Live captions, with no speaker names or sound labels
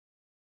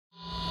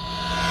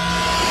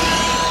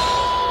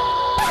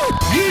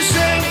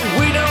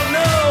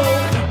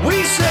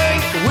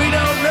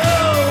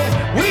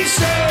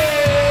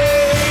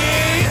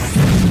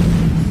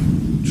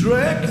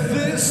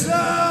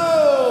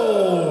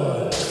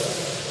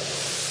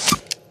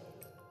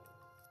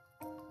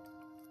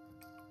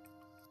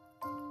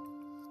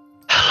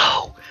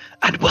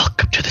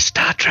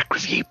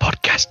Trek Review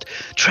Podcast,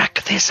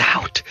 Trek This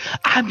Out.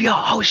 I'm your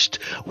host,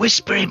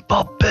 Whispering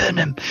Bob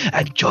Burnham,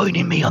 and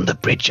joining me on the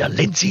bridge are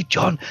Lindsay,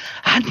 John,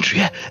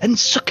 Andrea, and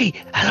Suki.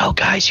 Hello,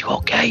 guys, you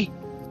okay?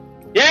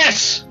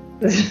 Yes!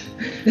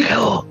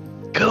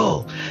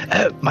 Cool.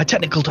 My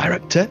technical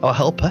director, or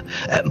helper,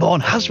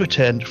 Morn, has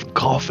returned from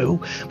Corfu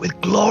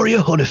with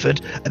Gloria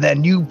Hunniford and their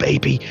new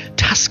baby,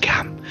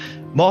 Tascam.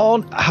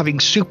 Morn, having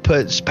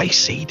super space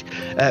seed,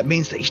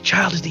 means that his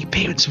child has the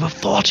appearance of a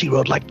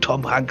 40-year-old like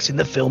Tom Hanks in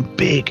the film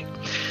Big.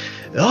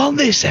 On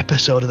this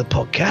episode of the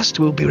podcast,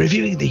 we'll be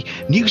reviewing the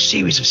new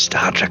series of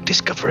Star Trek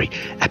Discovery,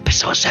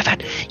 Episode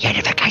 7,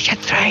 Unification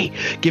 3,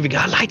 giving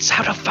our lights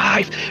out of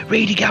 5,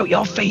 reading out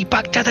your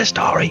feedback to the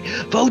story,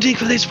 voting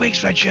for this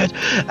week's Red Shirt,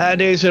 and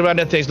doing some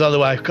random things along the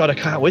way. God, I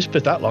can't whisper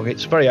that long.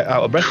 It's very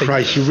out of breath.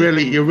 Christ,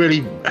 you're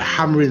really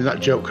hammering that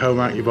joke home,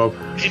 aren't you, Bob?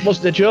 It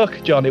wasn't a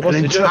joke, John. It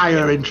wasn't a joke. An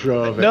entire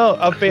intro of it. No,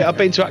 I've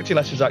been to acting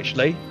lessons,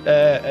 actually,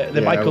 at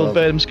the Michael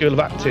Burnham School of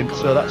Acting,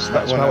 so that's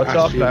how I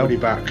talk now.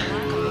 Back.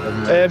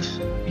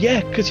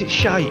 Yeah, because it's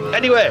shite.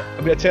 Anyway,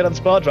 I'm going to turn on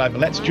Spar Drive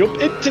and let's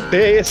jump into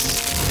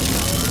this.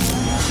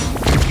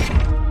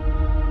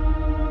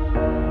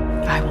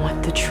 I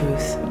want the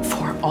truth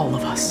for all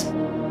of us.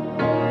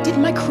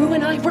 Didn't my crew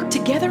and I work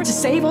together to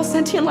save all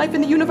sentient life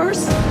in the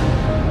universe?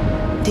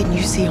 Didn't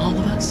you see all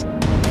of us,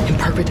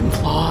 imperfect and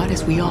flawed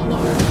as we all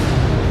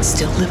are,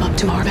 still live up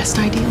to our best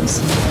ideals?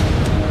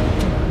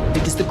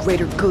 It is the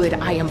greater good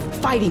I am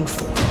fighting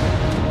for.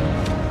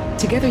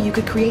 Together you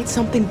could create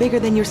something bigger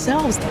than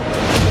yourselves.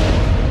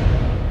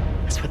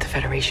 That's what the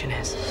Federation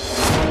is.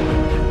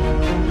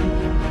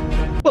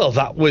 Well,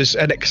 that was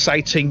an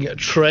exciting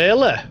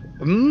trailer.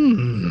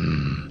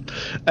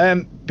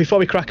 Before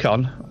we crack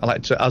on, I'd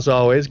like to, as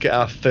always, get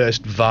our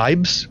first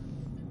vibes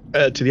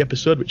to the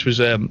episode, which was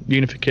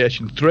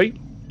Unification 3.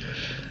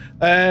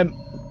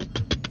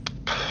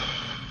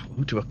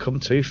 Who do I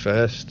come to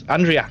first?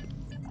 Andrea.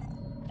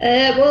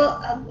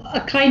 Well, I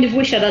kind of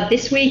wish I'd had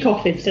this week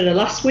off instead of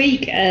last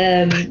week,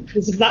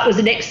 because if that was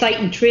an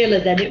exciting trailer,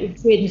 then it would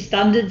trading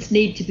standards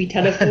need to be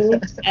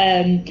telephoned.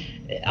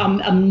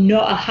 I'm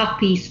not a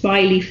happy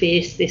smiley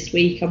face this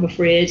week, I'm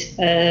afraid.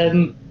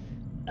 I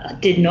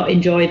did not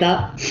enjoy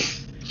that.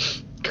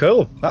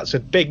 Cool, that's a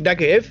big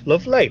negative.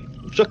 Lovely.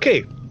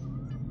 Suki.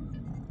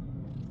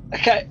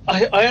 Okay,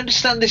 I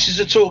understand this is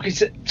a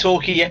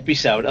talky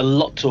episode, a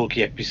lot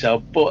talky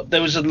episode, but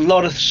there was a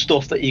lot of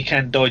stuff that you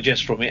can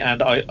digest from it,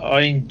 and I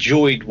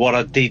enjoyed what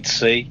I did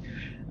see.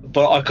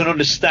 But I can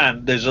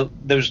understand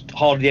there was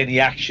hardly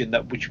any action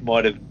which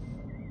might have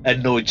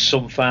annoyed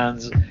some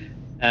fans,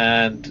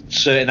 and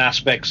certain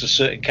aspects of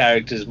certain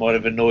characters might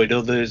have annoyed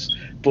others.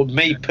 But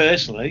me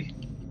personally,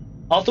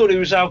 I thought it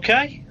was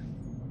okay.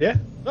 Yeah,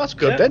 that's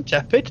good then.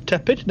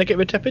 Tepid,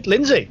 negative tepid.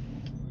 Lindsay.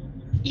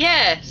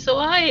 Yeah, so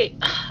I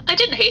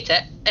didn't hate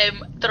it.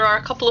 There are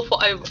a couple of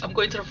what I'm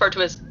going to refer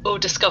to as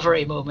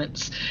discovery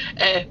moments,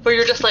 where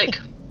you're just like,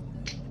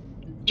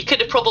 you could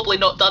have probably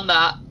not done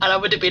that, and I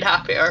would have been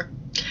happier.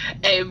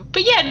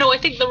 But yeah, no, I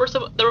think there were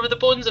the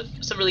bones of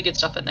some really good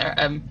stuff in there.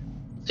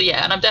 So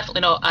yeah, and I'm definitely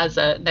not as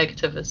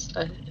negative as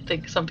I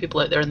think some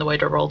people out there in the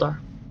wider world are.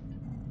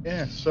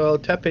 Yeah, so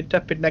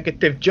tepid,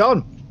 negative.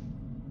 John.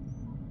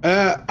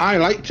 I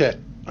liked it.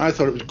 I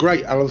thought it was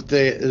great. I loved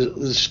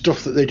the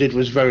stuff that they did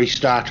was very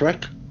Star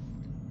Trek.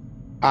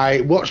 I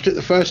watched it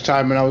the first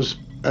time and I was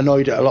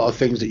annoyed at a lot of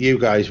things that you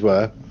guys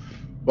were.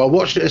 But I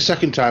watched it a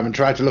second time and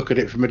tried to look at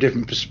it from a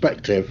different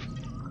perspective.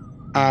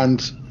 And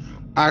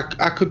I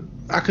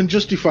can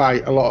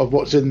justify a lot of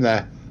what's in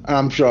there. And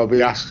I'm sure I'll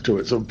be asked to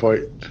at some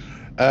point.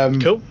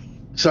 Cool.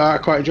 So I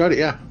quite enjoyed it,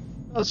 yeah.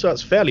 Oh, so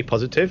that's fairly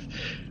positive.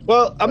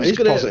 Well, I'm just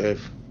going to...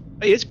 positive.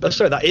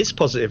 That is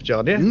positive,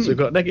 John, yeah? So we've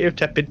got negative,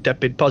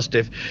 tepid,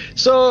 positive.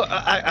 So,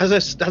 I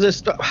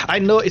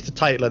noticed the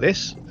title of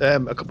this a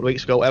couple of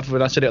weeks ago,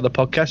 when I said it on the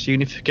podcast,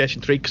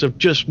 Unification 3, because I've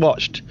just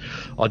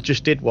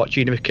did watch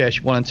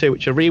Unification 1 and 2,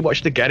 which I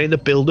rewatched again in the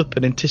build-up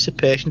and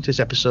anticipation to this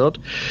episode.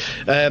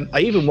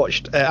 I even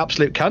watched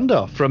Absolute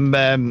Candor from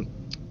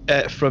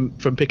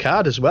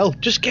Picard as well,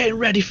 just getting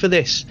ready for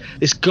this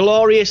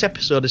glorious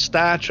episode of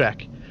Star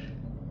Trek.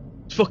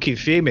 Fucking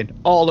fuming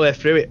all the way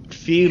through it.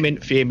 Fuming.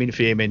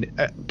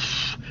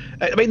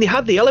 I mean, they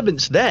had the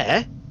elements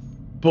there,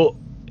 but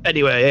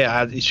anyway,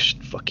 yeah, it's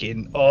just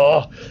fucking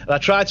And I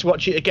tried to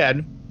watch it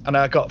again, and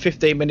I got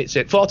 14 minutes,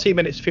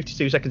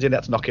 52 seconds in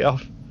there to knock it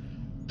off.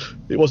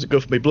 It wasn't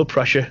good for my blood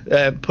pressure,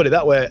 put it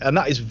that way, and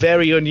that is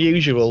very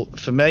unusual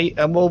for me,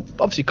 and we'll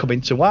obviously come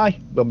into why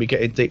when we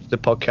get into the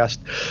podcast.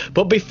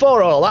 But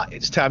before all that,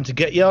 it's time to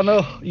get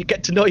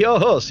to know your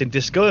host in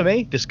Discover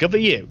Me, Discover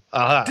You.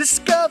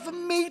 Discover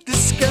me,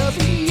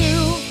 discover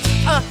you.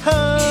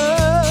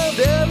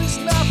 There is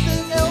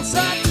nothing else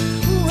I'd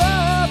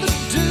rather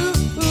do.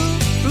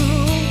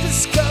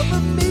 Discover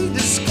me,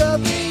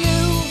 discover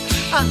you.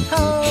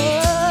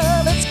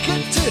 Let's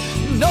get to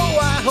know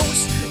our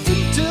host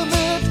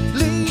intimately.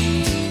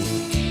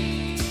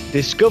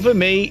 Discover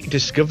me,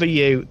 discover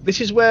you. This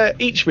is where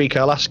each week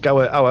I'll ask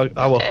our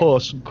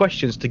hosts some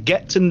questions to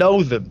get to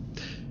know them.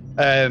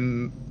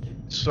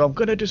 So I'm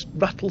going to just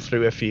rattle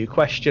through a few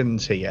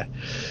questions here.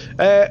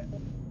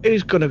 John,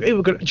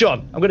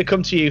 I'm going to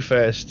come to you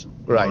first.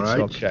 Right.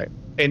 Okay.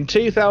 In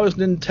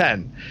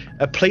 2010,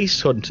 a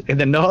police hunt in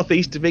the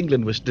northeast of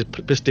England was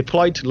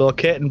deployed to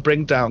locate and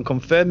bring down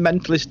confirmed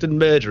mentalist and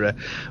murderer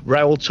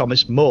Raoul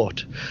Thomas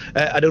Moat.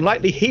 An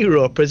unlikely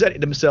hero presented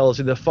themselves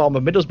in the form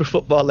of Middlesbrough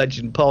football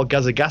legend Paul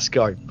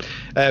Gascoigne.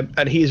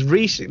 And he has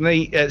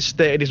recently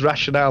stated his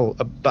rationale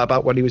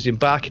about when he was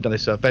embarking on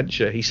this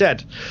adventure. He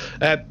said,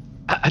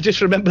 I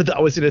just remembered that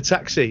I was in a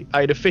taxi.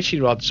 I had a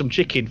fishing rod, some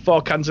chicken,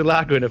 4 cans of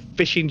lager and a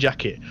fishing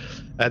jacket.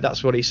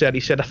 That's what he said.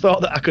 He said, I thought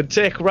that I could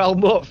take Raoul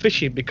Moat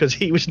fishing because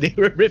he was near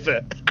a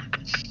river.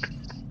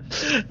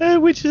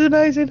 Which is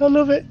amazing. I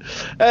love it.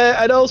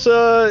 And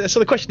also, so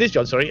the question is,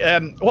 John,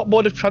 what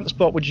mode of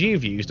transport would you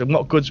have used and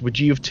what goods would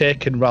you have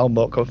taken Raoul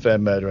Moat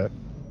confirmed murderer?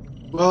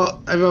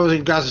 Well, if I was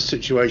in Gaz's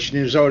situation,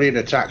 he was already in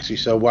a taxi,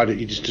 so why don't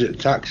you just do a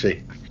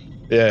taxi?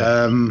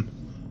 Yeah.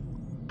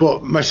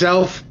 But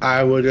myself,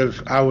 I would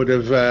have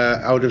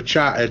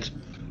chartered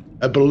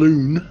a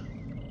balloon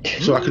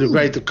so I could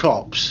evade the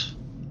cops.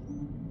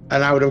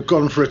 And I would have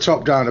gone for a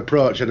top-down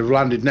approach. I'd have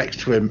landed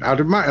next to him.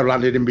 Might have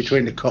landed in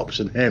between the cops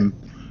and him.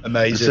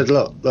 Amazing. I said,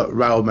 look,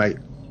 Raoul, mate,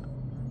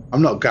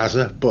 I'm not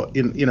Gaza, but,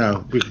 you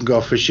know, we can go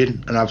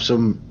fishing and have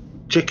some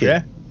chicken.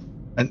 Yeah.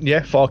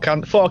 And, 4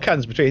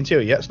 cans between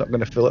two. Yeah, it's not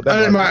going to fill it.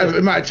 And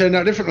it might have turned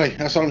out differently.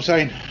 That's all I'm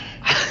saying.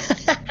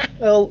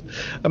 Well,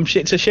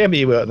 it's a shame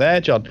you weren't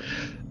there, John.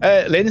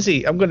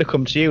 Lindsay, I'm going to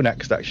come to you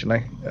next,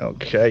 actually.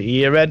 Okay,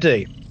 you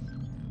ready?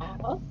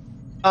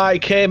 I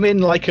came in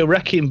like a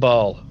wrecking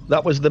ball.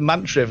 That was the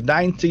mantra of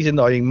 90s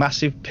annoying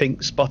massive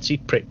pink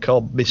spotted prick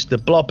called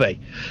Mr. Blobby.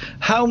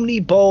 How many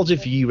balls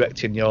have you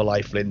wrecked in your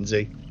life,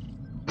 Lindsay?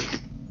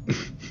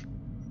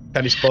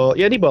 Tennis ball?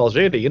 Yeah, any balls,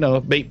 really. You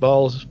know,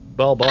 meatballs,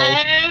 balls,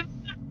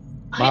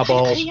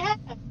 marbles. Yeah.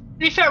 To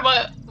be fair,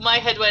 my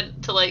head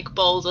went to like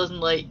balls as in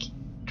like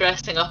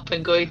dressing up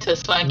and going to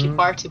swanky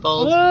party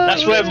balls.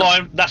 That's where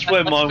mine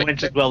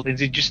went as well,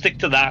 Lindsay. Just stick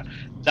to that.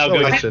 I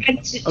went to a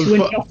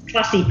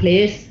classy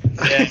place.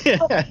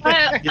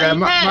 Yeah,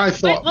 my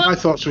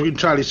thoughts were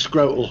entirely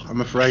scrotal,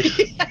 I'm afraid.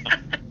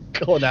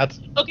 Go on, Ad.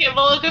 Okay,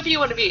 well, I'll give you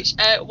one of each.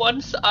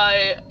 Once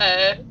I,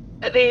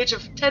 at the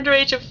tender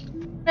age of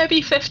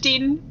maybe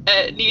 15,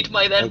 need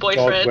my then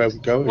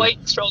boyfriend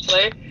quite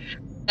strongly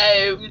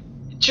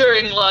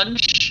during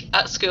lunch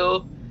at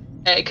school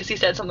because he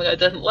said something I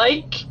didn't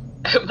like.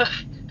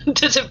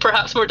 Did him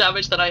perhaps more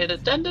damage than I had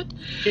intended.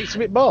 Kicked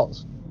him at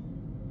balls?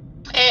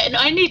 No,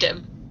 I need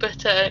him.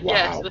 But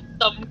yes, with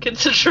some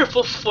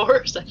considerable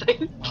force, I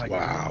think.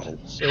 Wow.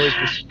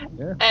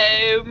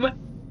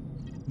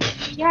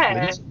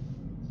 Yeah. So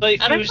if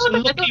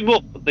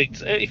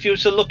you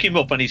was to look him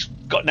up and he's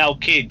got now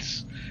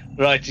kids,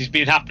 right? He's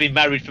been happily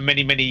married for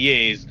many, many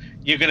years.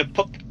 We're going to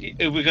be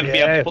able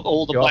to put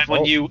all the blame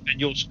on you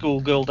and your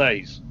schoolgirl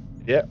days.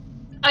 Yeah.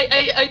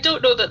 I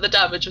don't know that the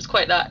damage was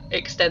quite that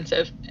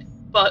extensive,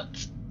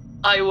 but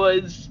I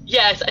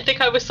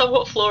think I was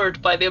somewhat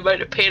floored by the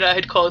amount of pain I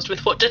had caused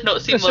with what did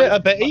not seem like... I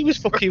bet he was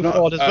fucking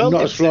floored as well.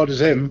 Not as floored as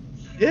him.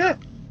 Yeah.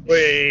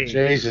 Whee.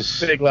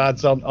 Jesus. Big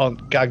lads on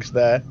gags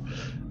there.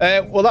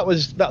 Well,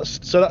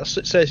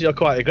 that says you're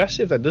quite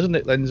aggressive then, doesn't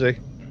it, Lindsay?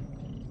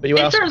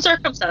 In certain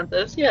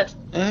circumstances, yes.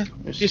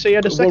 You say you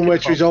had a second one way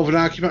to resolve an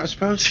argument, I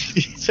suppose.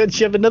 Since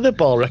you have another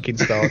ball wrecking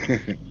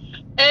story.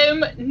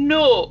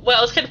 No. Well,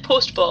 it was kind of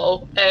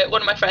post-ball.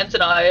 One of my friends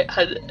and I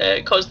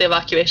had caused the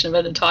evacuation of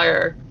an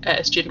entire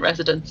student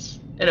residence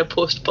in a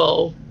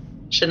post-ball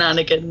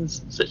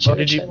shenanigans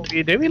situation. What were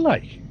you doing,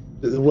 like?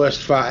 The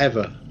worst fart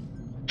ever.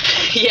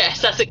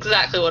 Yes, that's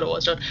exactly what it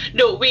was, John.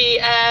 No,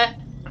 we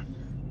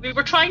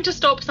were trying to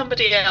stop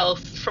somebody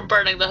else from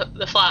burning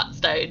the flats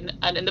down,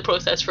 and in the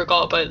process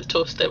forgot about the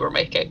toast they were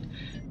making.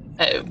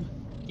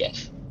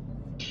 Yes.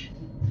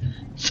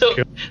 So...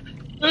 Cool.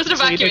 There was an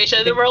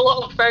evacuation. There were a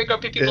lot of very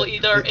grumpy people,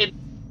 either in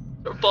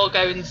ball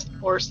gowns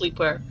or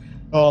sleepwear.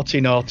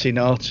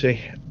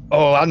 Naughty.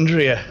 Oh,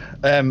 Andrea,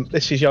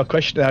 this is your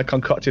question I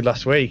concocted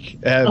last week.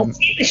 I'll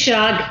take the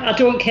shag. I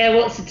don't care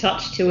what's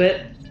attached to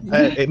it.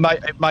 It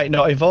might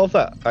not involve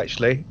that,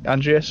 actually,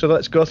 Andrea. So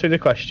let's go through the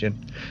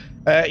question.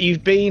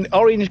 You've been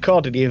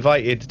orange-cordedly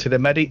invited to the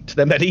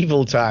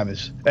medieval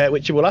times,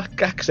 which you will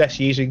access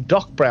using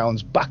Doc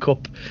Brown's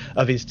backup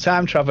of his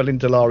time-travelling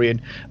DeLorean,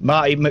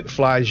 Marty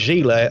McFly's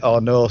gilet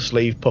or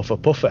no-sleeve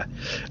puffer.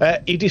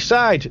 You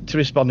decide to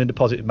respond in a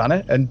positive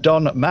manner and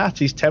don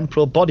Marty's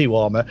temporal body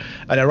warmer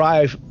and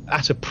arrive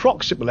at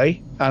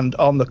approximately and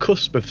on the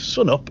cusp of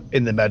sunup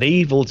in the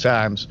medieval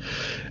times.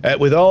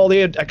 With all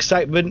the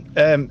excitement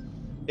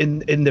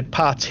in the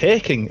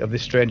partaking of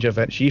this strange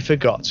adventure, you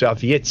forgot to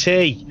have your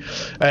tea.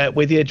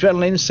 With the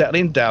adrenaline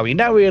settling down, you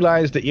now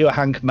realise that you're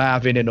Hank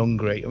Marvin and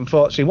hungry.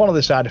 Unfortunately, one of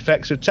the side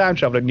effects of time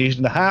travelling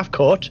using the half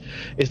court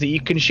is that you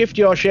can shift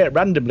your shape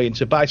randomly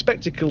into a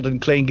bi-spectacled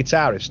and clean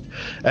guitarist.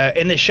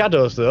 In the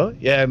shadows, though,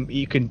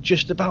 you can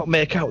just about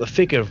make out the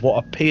figure of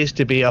what appears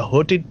to be a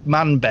hooded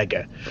man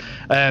beggar.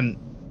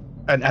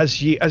 And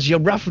as you're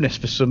ravenous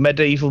for some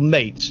medieval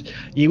mates,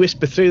 you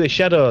whisper through the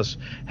shadows,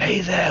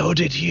 "Hey there,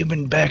 hooded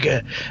human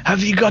beggar,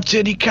 have you got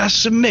any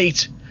casks of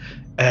meat?"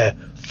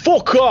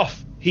 "Fuck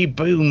off," he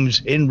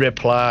booms in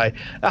reply.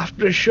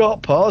 After a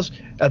short pause,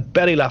 a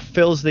belly laugh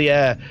fills the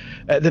air.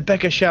 The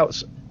beggar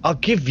shouts, "I'll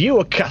give you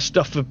a cast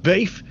off of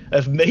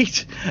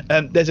meat."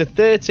 There's a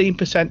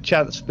 13%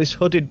 chance this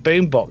hooded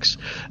boombox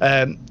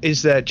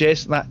is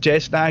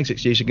Jason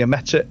Isaacs using a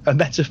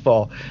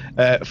metaphor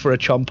for a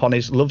chomp on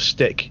his love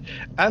stick.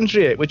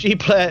 Andrea, would you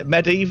play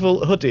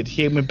medieval hooded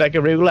human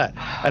beggar roulette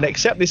and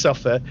accept this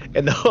offer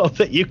in the hope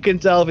that you can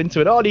delve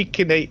into an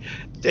all-you-can-eat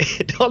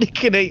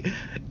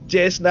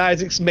Jason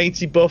Isaacs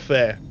meaty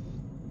buffet?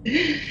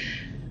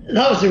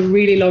 That was a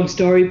really long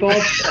story,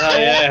 Bob.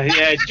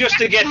 Yeah, just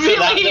to get to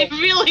that.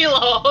 Really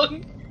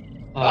long.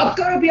 I've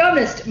got to be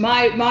honest,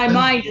 my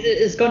mind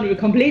has gone to a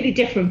completely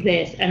different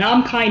place, and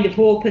I'm kind of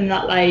hoping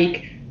that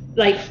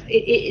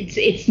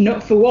it's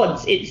not, for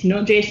once, it's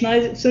not Jason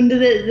Isaacs under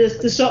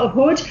the sort of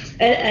hood,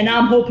 and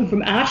I'm hoping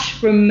from Ash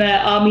from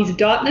Armies of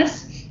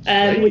Darkness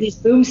with his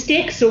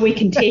boomstick, so we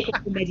can take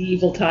up the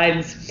medieval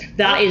times.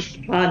 That is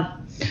the plan.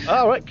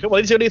 All right, cool.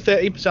 Well, it's only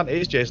 13%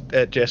 is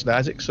Jason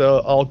Isaacs, so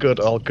all good.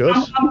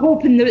 I'm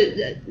hoping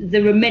that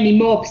there are many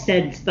more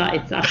percents that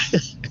it's Ash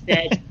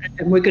instead,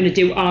 and we're going to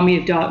do Army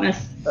of Darkness.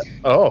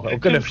 I'm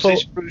going to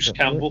resist Bruce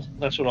Campbell.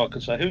 That's what I can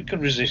say. Who can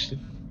resist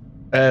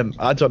him?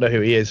 I don't know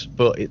who he is,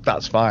 but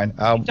that's fine.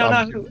 I don't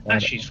know who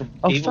Ash is from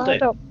Evil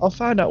Dead. I'll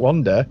find out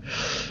one day.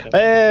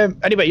 Okay.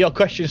 Anyway, your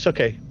question's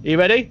okay. Are you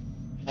ready?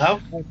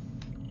 No.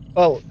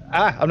 Well,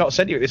 I've not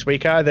sent you it this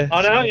week either.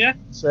 I know, yeah.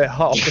 It's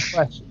hot off the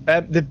press.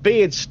 The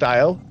beard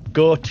style,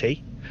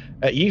 goatee,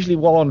 usually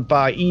worn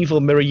by evil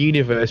Mirror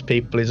Universe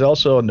people, is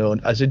also known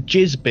as a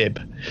jizz bib.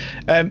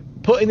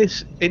 Putting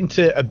this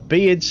into a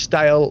beard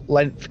style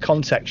length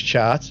context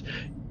chart,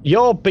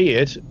 your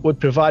beard would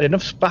provide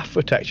enough spaff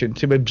protection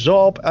to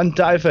absorb and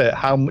divert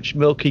how much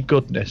milky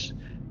goodness.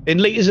 In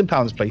litres and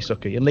pounds, please,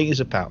 Suki. In litres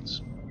and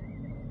pounds.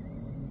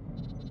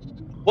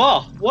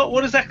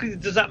 What exactly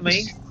does that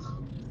mean?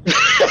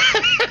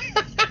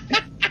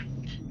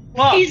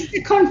 What? Is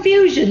the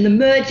confusion the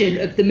merging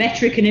of the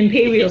metric and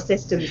imperial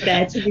systems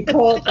there to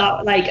record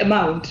that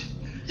amount?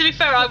 To be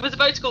fair, I was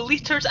about to go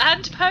litres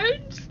and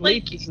pounds.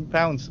 Litres and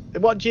pounds.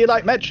 What do you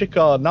like, metric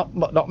or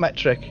not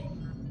metric?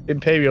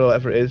 Imperial,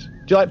 whatever it is. Do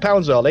you like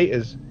pounds or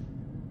litres?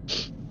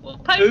 Well,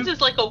 pounds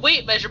is like a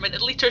weight measurement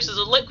and litres is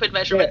a liquid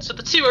measurement, so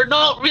the two are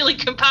not really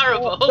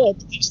comparable.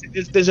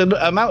 There's an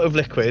amount of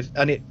liquid,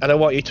 and I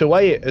want you to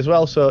weigh it as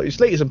well, so it's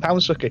litres and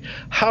pounds, Suki.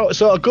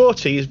 So a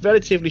goatee is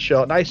relatively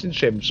short, nice and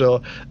trim,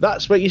 so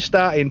that's where your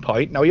starting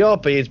point. Now, your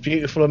beard's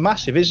beautiful and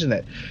massive, isn't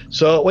it?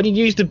 So when you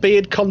use the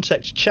beard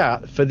context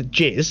chart for the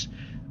jizz,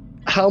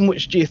 how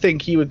much do you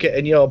think you would get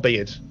in your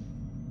beard?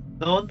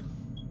 None.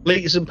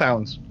 Litres and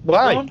pounds.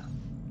 Why? None.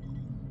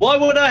 Why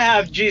would I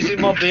have jizz in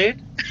my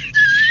beard?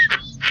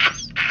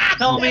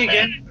 Tell me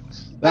again.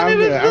 I'm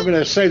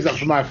gonna save that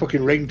for my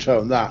fucking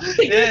ringtone. That.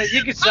 Yeah,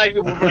 you can save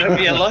it whenever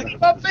you like.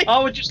 I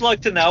would just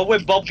like to know where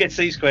Bob gets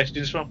these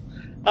questions from.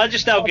 I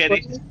just don't get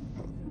it.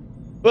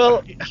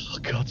 Well, oh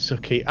God,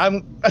 Suki,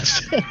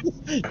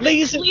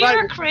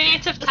 Clear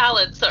creative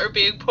talents that are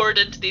being poured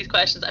into these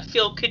questions, I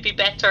feel could be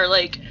better,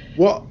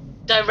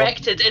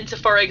 directed into,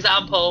 for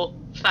example,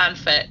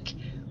 fanfic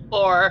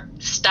or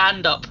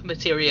stand-up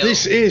material.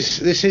 This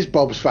is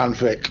Bob's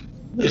fanfic.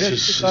 This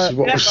is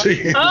what we're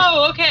seeing.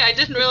 Oh, okay. I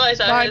didn't realise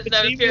that. I was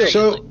never curious.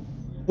 So,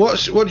 what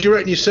do you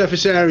reckon your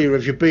surface area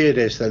of your beard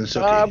is then,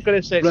 Suki? I'm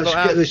going to say let's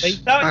get this.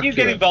 Don't you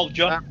get involved,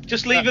 John.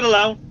 Just leave it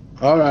alone.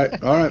 All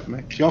right,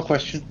 mate. It's your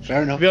question.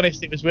 Fair enough. To be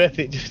honest, it was worth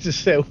it just to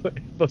say what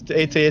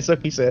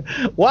Suki said.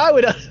 Why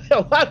would I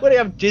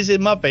have jizz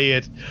in my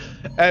beard?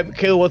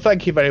 Cool. Well,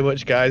 thank you very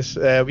much, guys.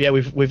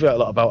 We've got a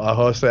lot about our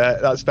host there.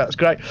 That's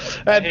great.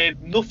 Learn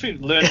nothing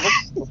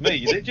from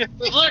me, did you?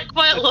 We've learned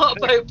quite a lot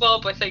about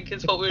Bob, I think,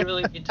 is what we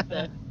really need to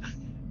know.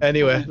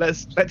 Anyway,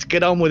 let's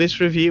get on with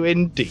this review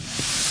indeed.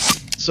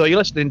 So you're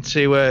listening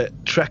to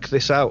Trek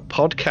This Out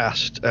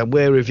podcast, and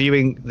we're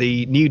reviewing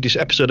the new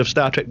episode of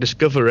Star Trek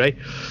Discovery,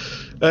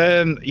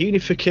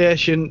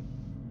 Unification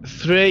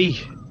 3.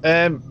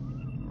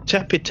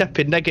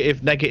 Tepid,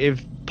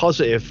 negative,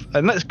 positive.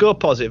 And let's go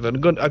positive.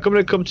 I'm going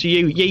to come to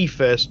you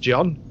first,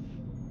 John.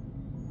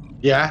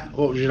 Yeah,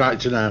 what would you like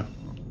to know?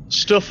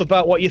 Stuff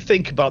about what you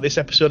think about this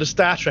episode of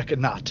Star Trek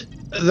and that.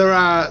 There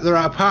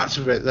are parts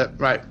of it that,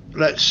 right,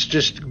 let's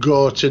just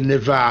go to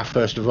Ni'Var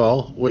first of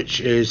all,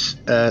 which is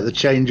the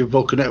change of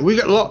Vulcan. We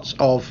get lots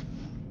of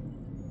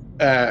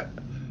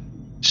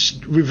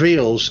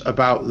reveals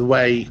about the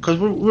way, because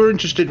we're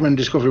interested when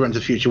Discovery went to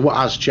the future, what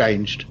has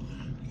changed.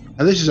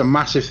 And this is a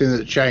massive thing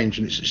that changed,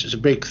 and it's a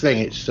big thing.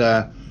 It's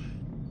and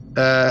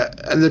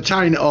they're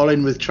tying it all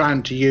in with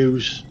trying to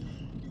use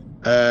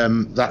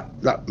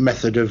that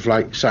method of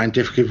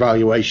scientific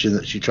evaluation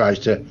that she tries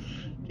to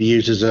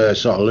use as a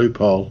sort of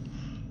loophole.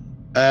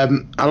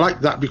 I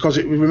like that because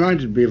it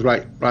reminded me of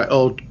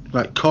old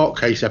court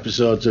case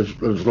episodes of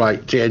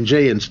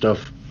TNG and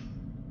stuff.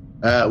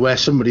 where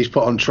somebody's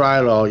put on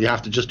trial or you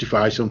have to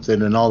justify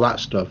something and all that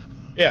stuff.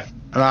 Yeah.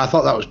 And I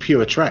thought that was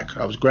pure Trek.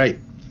 That was great.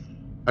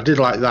 I did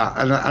like that.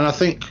 And I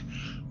think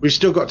we've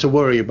still got to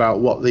worry about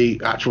what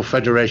the actual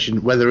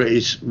Federation, whether it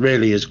is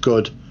really as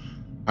good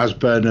as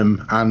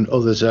Burnham and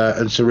others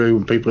and Saru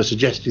and people are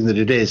suggesting that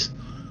it is.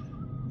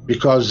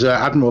 Because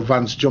Admiral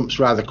Vance jumps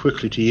rather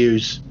quickly to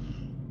use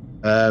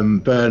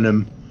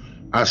Burnham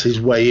as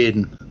his way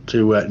in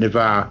to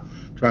Ni'Var,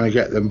 trying to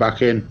get them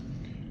back in.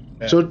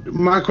 Yeah. So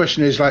my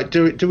question is, like,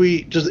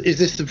 is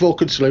this the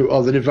Vulcan salute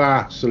or the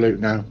Ni'Var salute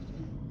now?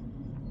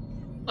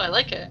 Well, I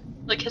like it.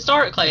 Like,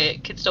 historically,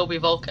 it could still be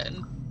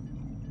Vulcan.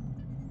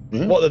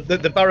 Yeah. What,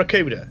 the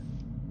Barracuda?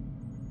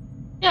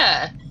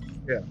 Yeah.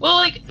 Yeah. Well,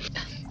 like,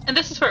 and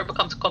this is where it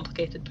becomes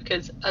complicated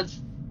because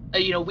as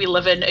we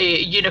live in a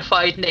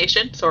unified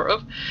nation, sort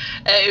of.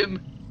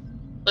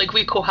 Like,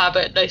 we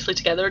cohabit nicely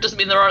together. It doesn't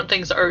mean there aren't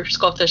things that are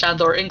Scottish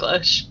and or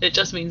English. It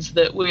just means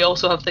that we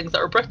also have things that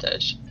are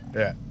British.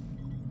 Yeah.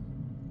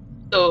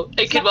 So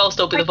it could well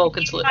still be the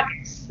Vulcan salute.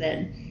 Haggis,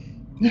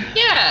 then.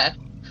 Yeah.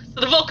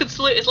 So the Vulcan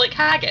salute is like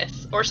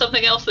haggis or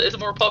something else that is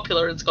more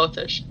popular in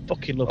Scottish.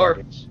 Fucking love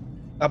haggis.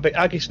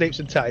 Haggis, snapes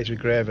and tatties with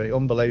gravy.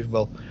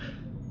 Unbelievable.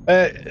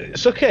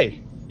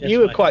 Suki, you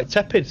were quite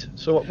tepid.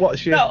 So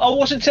what's your... No, I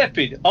wasn't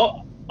tepid.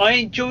 I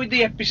enjoyed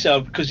the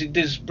episode because it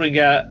does bring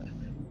out...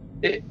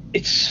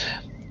 It's...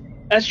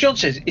 As John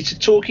says, it's a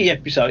talky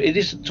episode. It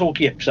is a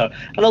talky episode.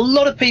 And a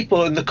lot of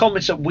people in the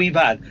comments that we've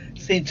had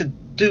seem to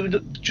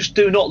do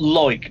not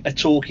like a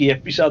talky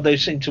episode. They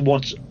seem to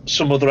want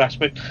some other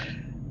aspect.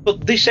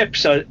 But this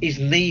episode is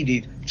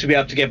needed to be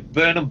able to get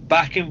Burnham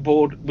back on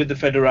board with the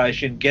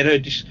Federation, get her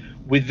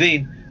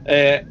within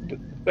her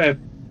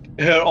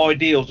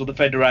ideals of the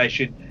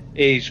Federation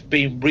is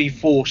being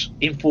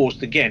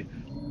enforced again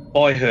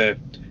by her.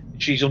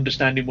 She's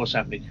understanding what's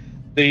happening.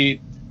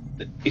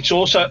 It's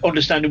also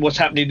understanding what's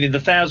happening in the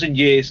 1,000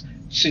 years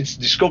since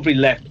Discovery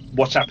left.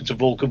 What's happened to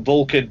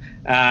Vulcan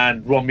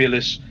and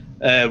Romulans?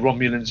 The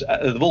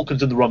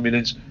Vulcans and the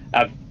Romulans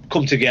have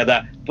come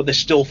together, but there's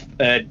still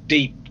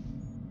deep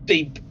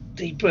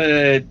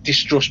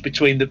distrust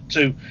between the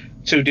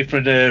two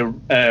different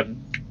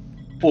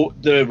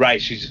the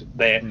races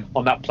there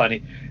on that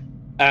planet,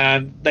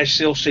 and they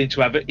still seem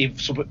to have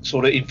some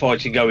sort of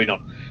infighting going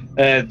on.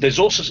 There's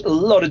also a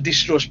lot of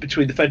distrust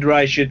between the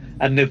Federation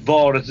and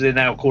Ni'Var, as they're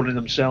now calling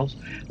themselves,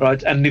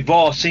 right? And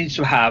Ni'Var seems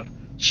to have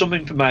some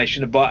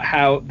information about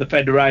how the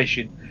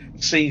Federation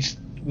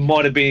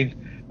might have been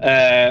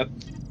a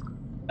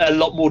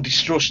lot more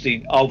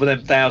distrusting over them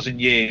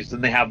 1,000 years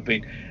than they have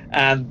been,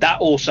 and that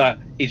also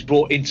is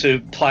brought into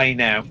play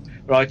now,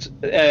 right?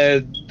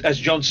 As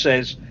John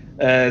says,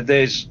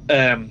 there's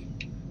by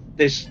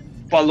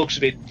the looks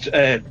of it,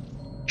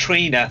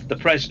 Trina, the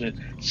president,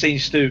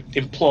 seems to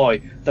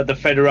imply that the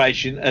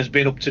Federation has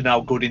been up to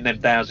no good in them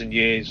 1,000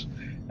 years.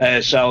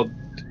 So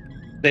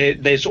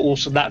there's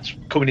also that's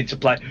coming into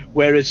play.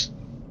 Whereas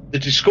the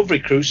Discovery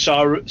crew,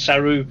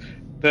 Saru,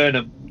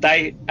 Burnham,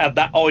 they have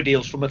that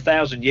ideals from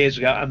 1,000 years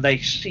ago, and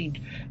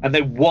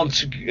they want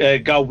to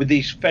go with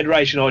these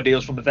Federation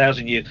ideals from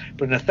 1,000 years.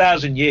 But in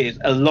 1,000 years,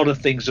 a lot of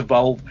things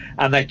evolve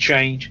and they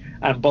change.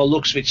 And by the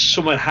looks of it,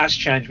 something has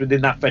changed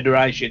within that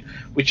Federation,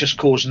 which has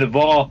caused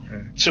Ni'Var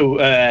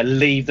to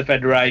leave the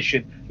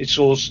Federation. It's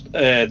also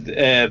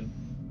they've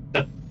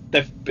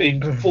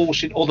been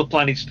forcing other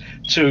planets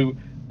to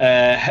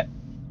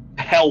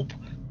help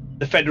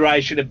the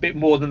Federation a bit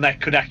more than they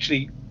could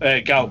actually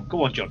go.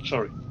 Go on, John.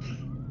 Sorry.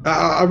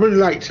 I really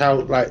liked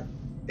how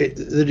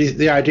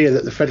the idea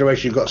that the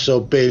Federation got so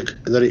big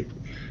that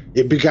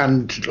it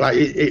began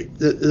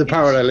the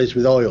parallel is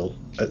with oil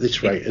at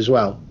this rate as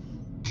well.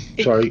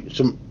 Sorry, I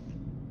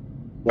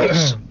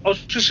was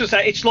just going to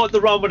say, it's like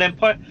the Roman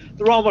Empire.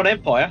 The Roman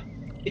Empire,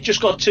 it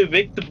just got too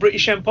big. The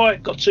British Empire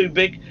got too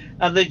big,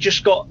 and they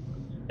just got,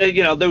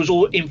 there was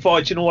all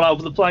infighting all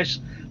over the place,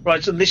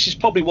 right? And this is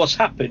probably what's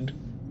happened,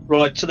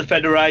 right, to the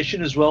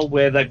Federation as well,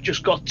 where they've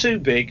just got too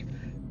big.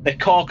 They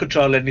can't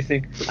control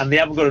anything, and they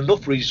haven't got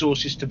enough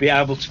resources to be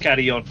able to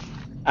carry on.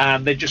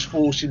 And they're just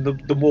forcing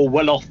the more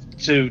well-off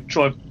to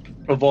try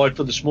and provide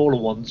for the smaller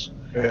ones.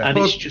 Yeah. And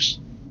it's just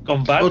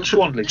gone bad.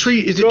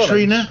 Is it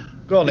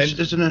Trina? Go on,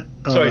 isn't it?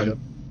 Sorry.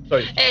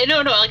 Sorry.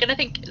 No, and I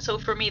think so.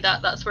 For me,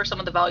 that's where some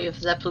of the value of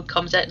this episode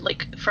comes in.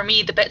 Like, for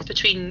me, the bits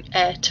between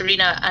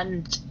Tarina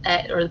and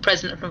or the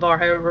president of Ni'Var,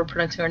 however we're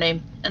pronouncing her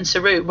name, and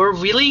Saru were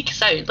really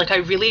sound. Like, I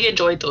really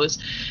enjoyed those.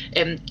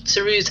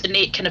 Saru's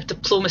innate kind of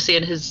diplomacy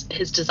and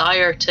his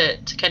desire to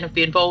kind of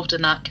be involved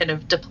in that kind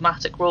of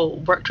diplomatic role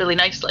worked really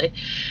nicely.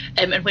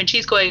 And when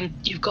she's going,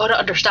 you've got to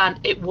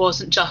understand, it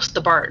wasn't just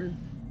the burn.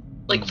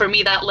 Like, for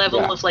me, that level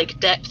of like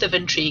depth of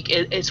intrigue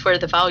is where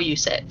the value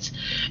sits.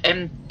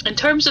 In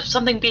terms of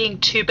something being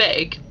too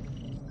big,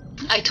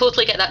 I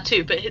totally get that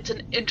too, but it's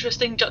an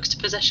interesting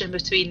juxtaposition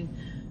between,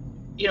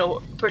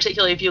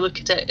 particularly if you look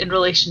at it in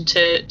relation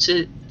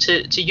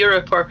to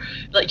Europe, or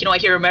like, I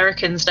hear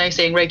Americans now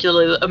saying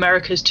regularly that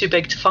America is too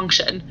big to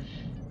function.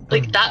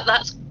 Like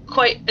that's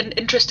quite an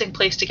interesting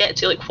place to get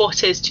to, like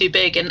what is too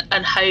big and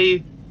how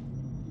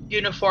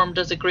uniformed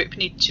as a group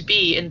need to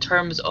be in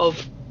terms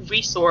of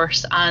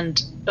resource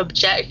and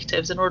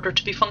objectives in order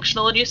to be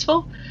functional and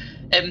useful.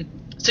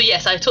 So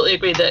yes, I totally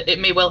agree that it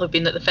may well have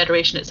been that the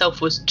Federation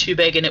itself was too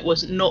big and it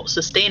was not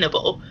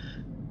sustainable.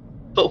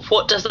 But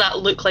what does that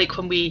look like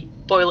when we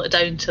boil it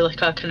down to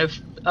like a kind of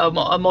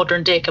a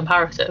modern day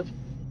comparative?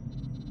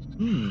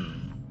 I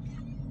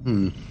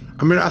mean,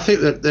 I think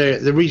that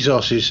the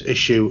resources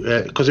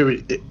issue, because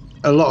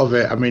a lot of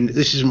it, I mean,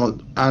 this is what,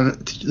 and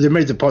they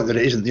made the point that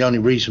it isn't the only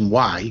reason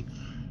why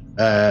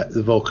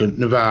the Vulcan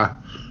Navarre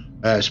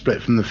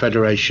split from the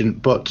Federation,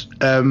 but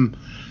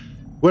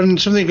when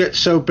something gets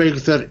so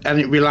big and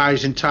it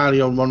relies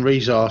entirely on one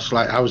resource,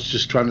 like I was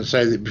just trying to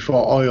say that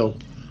before, oil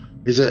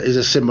is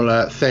a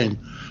similar thing.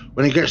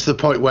 When it gets to the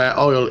point where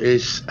oil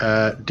is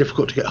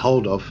difficult to get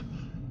hold of,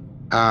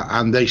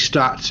 and they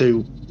start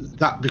to,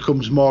 that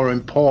becomes more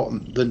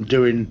important than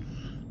doing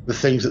the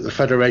things that the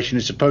Federation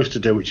is supposed to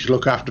do, which is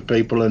look after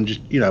people and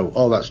just,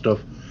 all that stuff.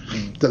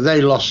 That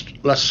they lost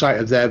sight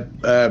of their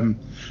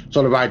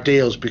sort of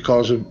ideals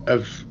because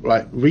of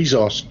like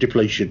resource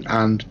depletion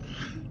and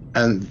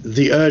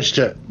the urge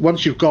to,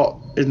 once you've got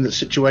in the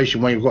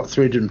situation where you've got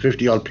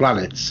 350 odd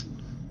planets,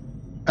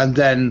 and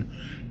then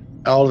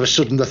all of a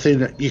sudden the thing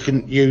that you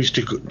can use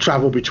to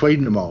travel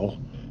between them all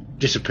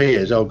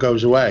disappears or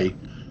goes away,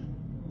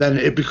 then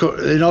it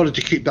becomes, in order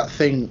to keep that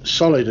thing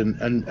solid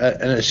and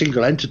a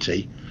single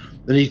entity,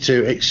 they need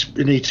to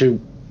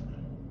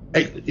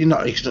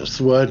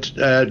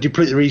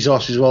deplete the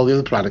resources of all the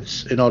other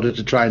planets in order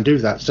to try and do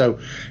that. So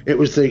it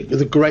was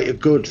the greater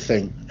good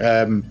thing,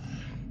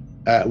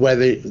 where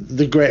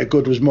the greater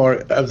good was more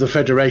of the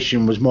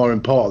Federation was more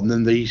important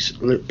than these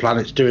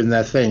planets doing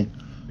their thing.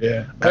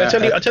 Yeah, I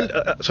tell you,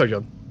 sorry,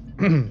 John.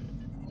 I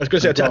was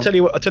going to say, I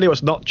tell you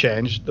what's not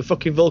changed: the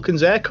fucking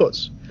Vulcans'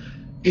 haircuts.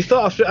 You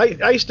thought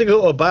I used to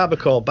go to a barber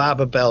called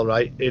Barber Bell,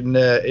 right, in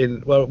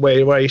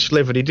where I used to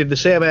live, and he did the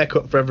same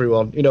haircut for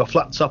everyone,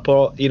 flat top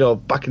or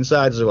back and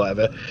sides or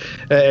whatever.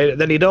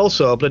 Then he'd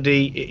also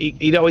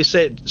he'd always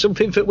say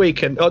something for the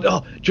weekend.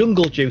 Oh,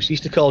 jungle juice. He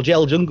used to call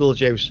gel jungle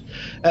juice.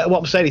 What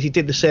I'm saying is he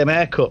did the same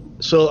haircut.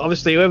 So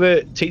obviously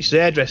whoever teaches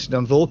hairdressing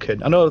on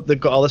Vulcan, I know they've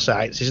got all the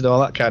sciences and all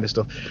that kind of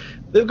stuff.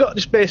 They've got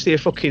just basically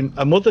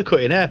a mother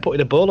cutting hair, putting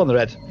a bowl on their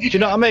head. Do you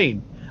know what I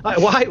mean? Like,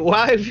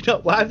 why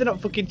have they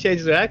not fucking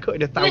changed their haircut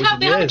in 1,000 years?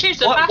 They haven't changed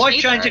their fashion Why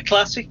change either. a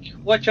classic?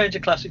 Why change a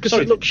classic? Because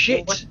it looks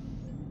shit.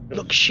 It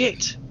looks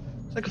shit.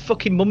 It's like a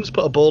fucking mum's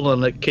put a bowl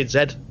on a kid's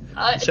head.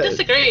 I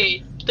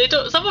disagree. They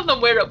don't. Some of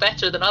them wear it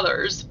better than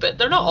others, but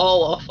they're not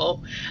all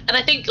awful. And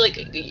I think,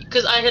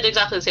 because I had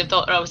exactly the same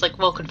thought, and I was like,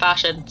 Vulcan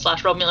fashion /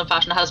 Romulan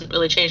fashion hasn't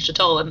really changed at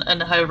all in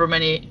however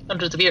many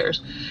hundreds of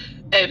years.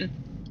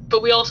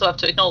 But we also have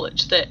to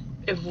acknowledge that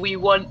if we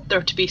want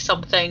there to be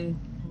something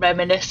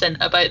reminiscent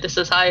about the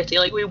society,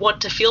 like we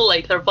want to feel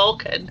like they're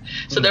Vulcan,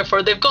 so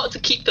therefore they've got to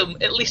keep them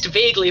at least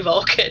vaguely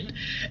Vulcan,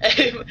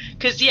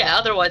 because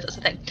otherwise that's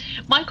the thing.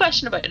 My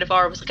question about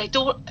Navarre was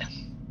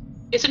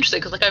it's interesting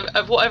because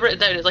what I've written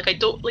down is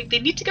they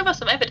need to give us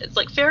some evidence.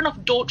 Like, fair enough,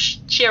 don't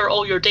share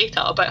all your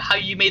data about how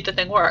you made the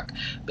thing work,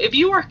 but if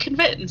you are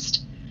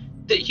convinced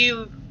that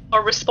you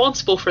are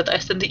responsible for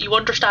this and that you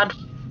understand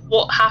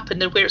what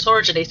happened and where it's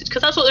originated,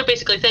 because that's what they're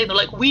basically saying. They're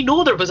like, we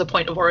know there was a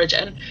point of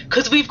origin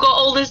because we've got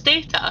all this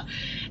data.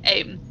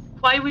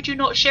 Why would you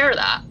not share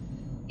that?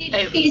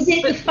 Is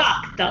it the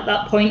fact that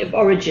that point of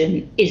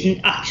origin isn't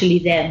actually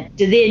them?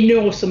 Do they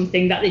know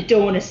something that they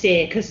don't want to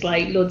say because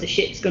loads of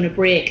shit's going to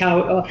break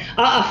out? Or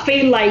I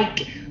feel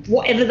like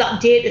whatever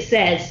that data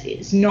says,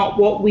 it's not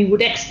what we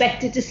would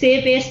expect it to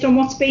say based on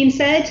what's being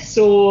said.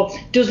 So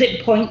does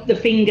it point the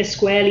finger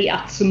squarely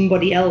at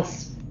somebody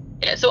else?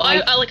 Yeah, so I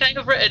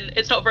have written,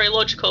 it's not very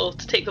logical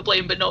to take the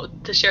blame but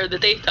not to share the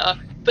data.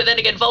 But then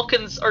again,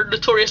 Vulcans are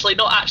notoriously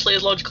not actually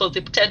as logical as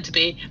they pretend to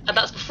be, and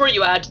that's before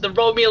you add the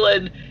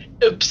Romulan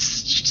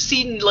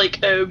obscene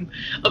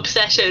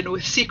obsession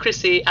with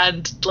secrecy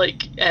and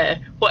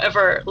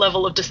whatever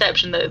level of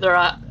deception that they're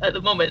at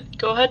the moment.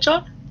 Go ahead,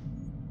 John.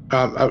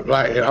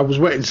 I was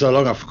waiting so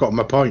long I forgot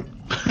my point.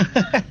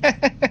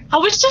 I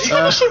was just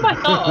finishing my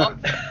thought.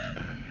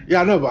 Yeah,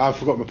 I know, but I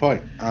forgot my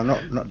point. I'm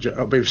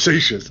not being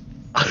facetious.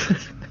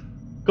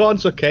 Go on,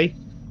 it's okay.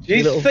 Do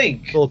you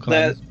think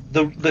that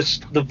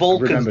the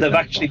Vulcans, they've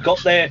actually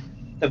got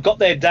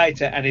their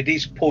data, and it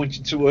is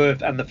pointing to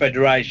Earth and the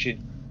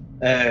Federation,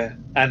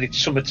 and it's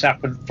something's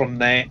happened from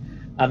there,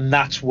 and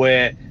that's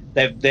where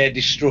their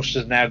distrust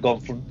has now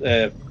gone from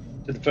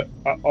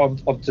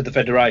onto the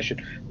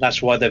Federation. That's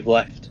why they've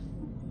left.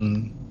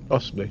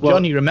 Possibly. Well,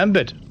 John, you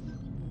remembered?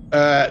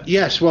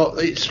 Yes. Well,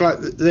 it's like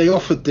they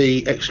offered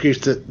the excuse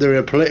that there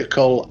are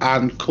political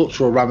and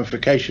cultural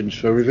ramifications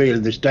for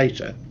revealing this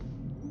data.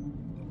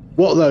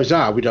 What those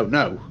are, we don't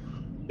know.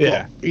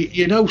 Yeah.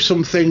 But,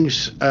 some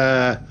things.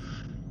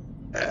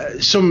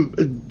 Some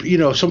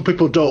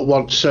people don't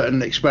want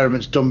certain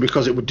experiments done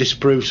because it would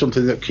disprove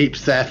something that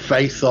keeps their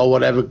faith or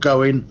whatever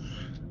going,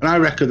 and I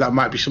reckon that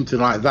might be something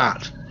like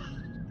that,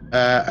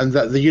 and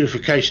that the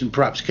unification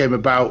perhaps came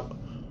about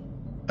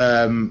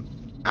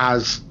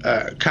as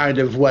a kind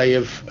of way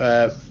of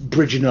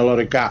bridging a lot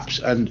of gaps,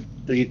 and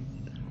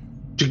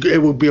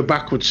it would be a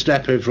backward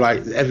step if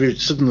like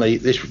suddenly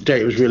this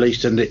data was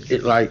released and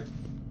it like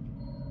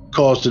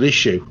caused an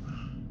issue.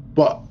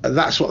 But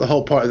that's what the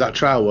whole point of that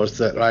trial was,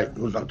 that like,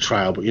 well, not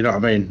trial, but you know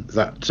what I mean,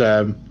 that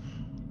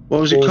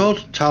what was it called?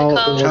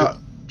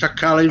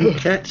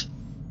 Takali-Ket?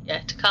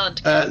 Yeah,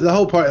 Takali-Ket. The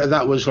whole point of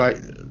that was like,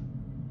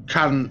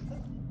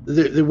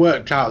 they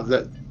worked out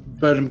that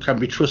Burnham can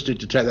be trusted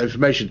to take that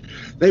information.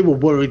 They were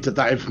worried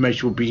that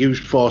information would be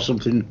used for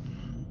something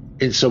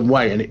in some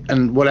way,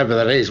 and whatever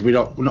that is,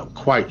 we're not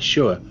quite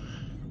sure.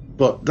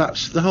 But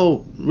that's the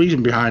whole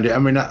reason behind it. I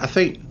mean, I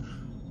think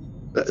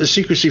the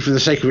secrecy for the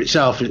sake of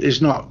itself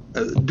is not,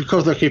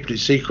 because they're keeping it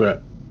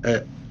secret.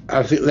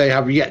 I think they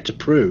have yet to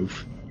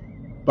prove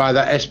by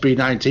that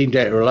SB19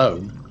 data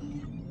alone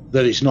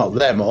that it's not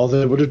them, or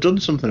they would have done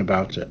something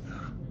about it.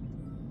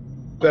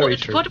 Very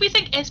true. What do we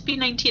think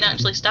SB19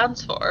 actually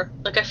stands for?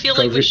 Like, I feel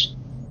like we should...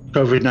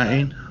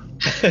 COVID-19.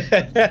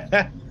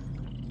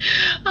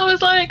 I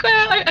was like,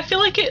 well, I feel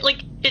like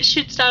it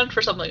should stand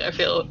for something. I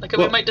feel like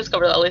we might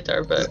discover that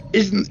later, but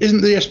isn't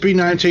the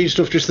SB19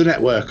 stuff just the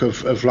network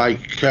of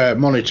like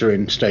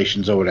monitoring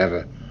stations or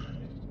whatever?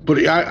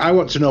 But I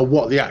want to know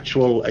what the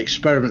actual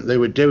experiment they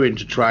were doing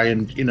to try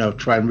and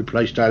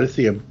replace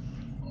dilithium.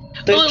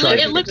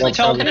 It looked like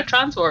some kind of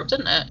transwarp,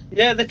 didn't it?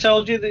 Yeah, they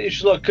told you that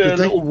it's like a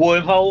little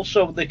wormhole,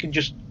 so they can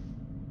just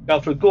go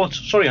through. Go on,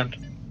 sorry,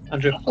 Andrew. I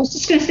was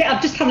just going to say,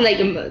 I've just had like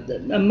a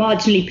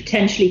marginally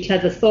potentially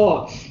clever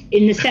thought,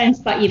 in the sense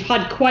that you've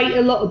had quite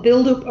a lot of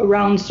build-up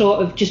around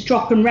sort of just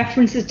dropping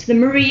references to the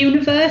Murray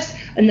universe,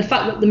 and the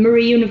fact that the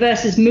Murray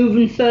universe is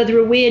moving further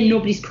away and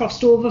nobody's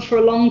crossed over for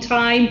a long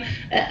time.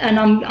 And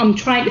I'm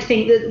trying to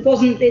think that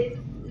wasn't it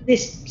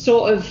this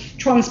sort of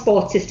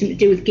transport system to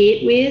do with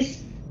gateways?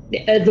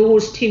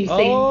 Those two things.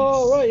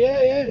 Oh, right,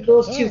 yeah.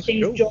 Those two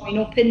things join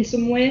up in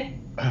some way.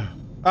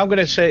 I'm going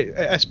to say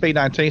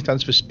SB19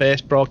 stands for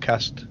Space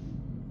Broadcast.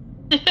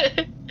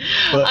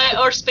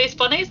 Or Space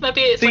Bunnies.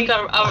 Maybe it's like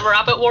a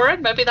rabbit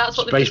warren. Maybe that's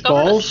what they've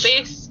discovered. Balls?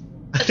 A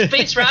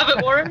space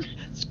rabbit warren.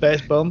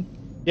 Space Bum.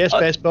 Yeah,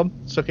 Space Bum.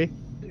 Sucky.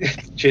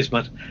 Cheers,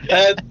 man.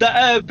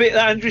 That bit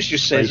that Andrews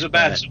just says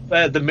about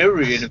the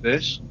Mirror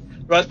Universe,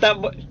 right?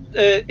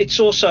 It's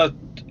also,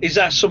 is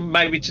that some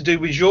maybe to do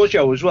with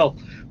Giorgio as well,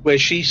 where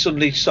she's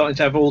suddenly starting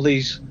to have all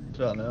these. I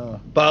don't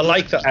know, but I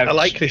like that. I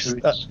like this.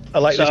 I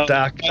like this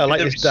dark. I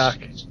like this dark.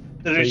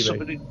 There is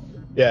something.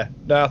 Yeah,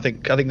 no, I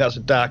think that's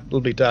a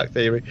lovely dark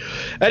theory.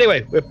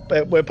 Anyway,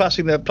 we're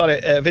passing the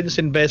planet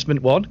Vincent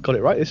Basement 1. Got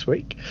it right this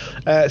week.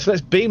 So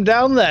let's beam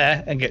down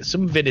there and get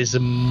some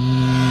vinisms.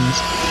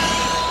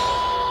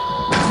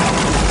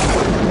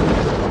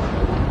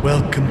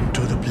 Welcome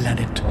to the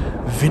planet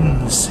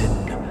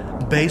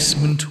Vincent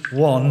Basement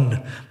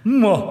 1.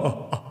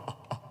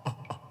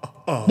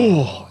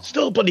 Oh,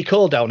 still bloody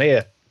cold down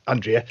here,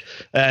 Andrea.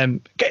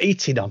 Get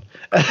eating on.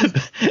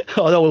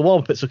 Although we'll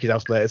warm up at Sucky's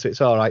house later, so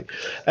it's all right.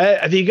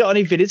 Have you got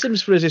any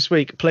vinisms for us this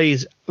week,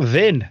 please,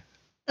 Vin?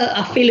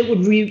 I feel it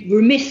would be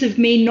remiss of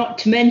me not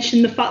to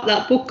mention the fact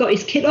that Book got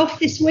his kit off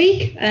this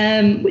week,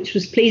 which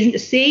was pleasing to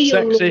see.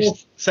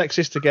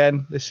 Sexist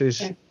again. This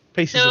is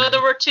pieces. No,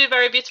 there were two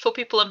very beautiful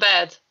people in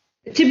bed.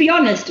 To be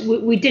honest,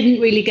 we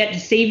didn't really get to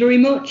see very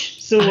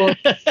much, so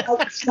I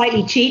was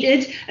slightly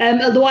cheated.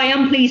 Although I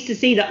am pleased to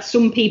see that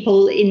some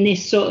people in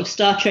this sort of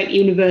Star Trek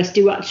universe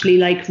do actually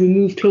like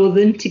remove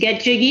clothing to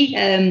get jiggy,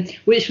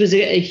 which was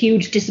a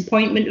huge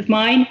disappointment of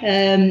mine.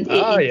 In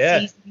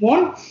season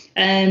 1,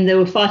 and there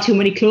were far too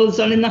many clothes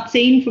on in that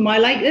scene for my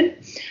liking.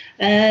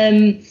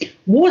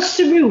 Was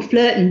Saru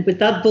flirting with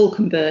that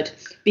Vulcan bird?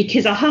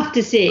 Because I have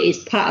to say his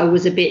patter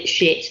was a bit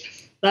shit.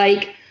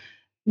 Like,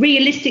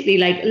 realistically,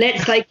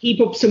 let's keep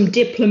up some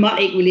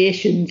diplomatic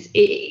relations.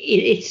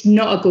 It's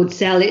not a good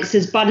sell. It's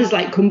as bad as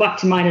come back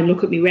to mine and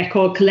look at my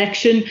record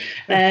collection.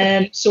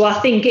 So I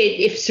think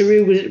if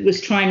Saru was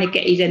trying to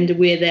get his end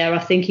away there, I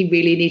think he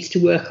really needs to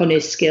work on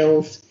his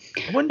skills.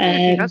 I wonder if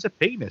he has a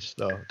penis,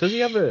 though. Does he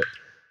have a...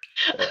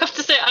 I have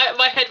to say,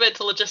 my head went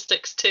to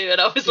logistics too,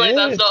 and I was like,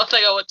 that's not a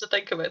thing I want to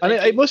think about. And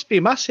it must be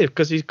massive,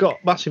 because he's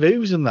got massive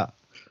hooves and that.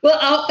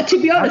 Well,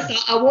 to be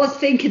honest, I was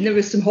thinking there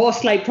was some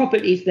horse-like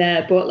properties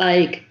there, but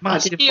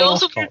he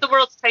also wears the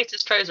world's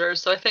tightest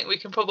trousers, so I think we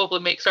can probably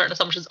make certain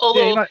assumptions.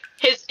 Although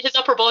his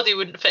upper body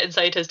wouldn't fit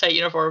inside his tight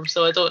uniform,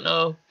 so I don't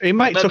know. He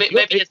might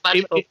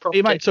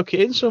tuck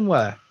it in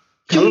somewhere.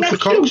 I love the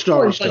cock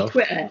story stuff.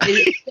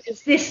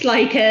 Is this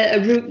like a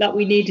route that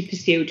we need to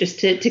pursue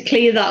just to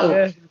clear that up?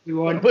 Yeah.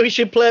 We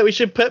should play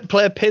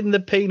pin the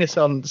penis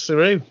on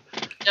Saru.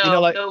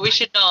 No, we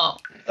should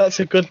not. That's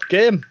a good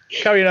game.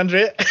 Carry on,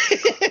 Andrea.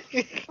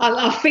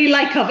 I feel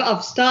like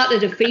I've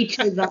started a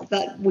feature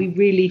that we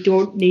really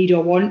don't need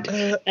or want.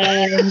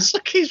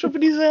 He's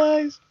rubbing his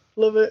eyes.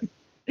 Love it.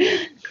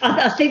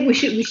 I think we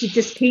should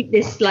just keep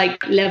this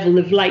level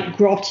of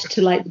grot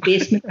to the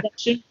basement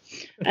section.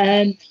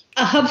 I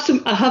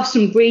have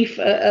some grief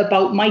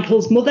about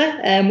Michael's mother,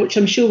 which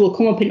I'm sure will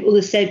come up in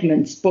other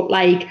segments. But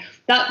like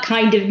that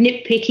kind of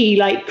nitpicky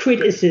like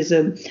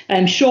criticism,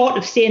 short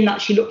of saying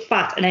that she looked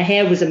fat and her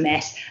hair was a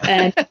mess,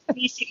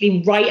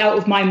 basically right out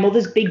of my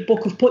mother's big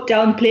book of put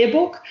down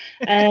playbook.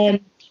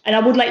 And I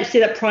would like to say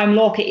that Prime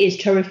Lorca is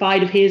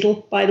terrified of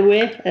Hazel, by the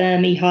way.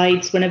 He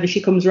hides whenever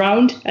she comes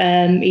round.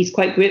 He's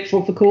quite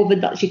grateful for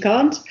COVID that she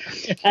can't.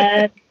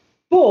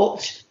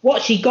 But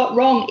what she got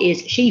wrong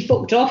is she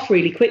fucked off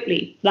really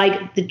quickly.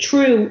 Like the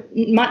true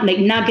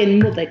nagging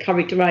mother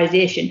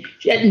characterisation.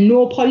 At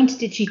no point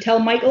did she tell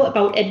Michael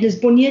about Edna's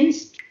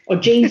bunions or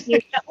Jane's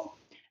hair metal.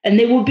 And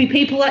there would be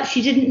people that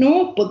she didn't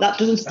know, but that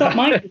doesn't stop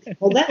Michael's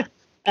mother.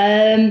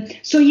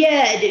 So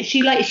yeah,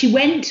 she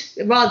went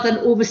rather than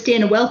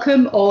overstaying a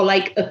welcome or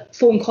like a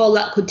phone call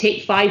that could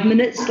take 5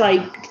 minutes,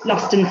 like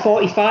lasting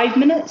 45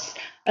 minutes.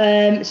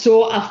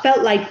 So I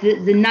felt like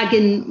the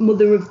nagging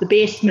mother of the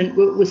basement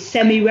was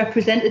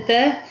semi-represented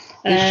there.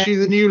 Is she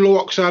the new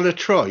Loxana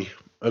Troy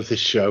of this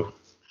show?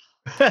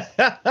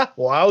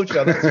 Wow,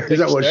 John. Is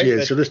that what she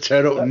is? She'll just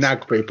turn up and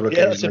nag people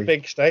occasionally. Yeah, that's a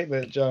big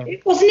statement, John.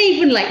 It wasn't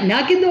even like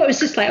nagging though. It was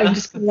just like, I'm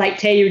just going to like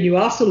tear you a new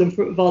arsehole in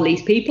front of all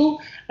these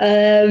people.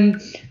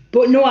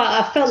 But no,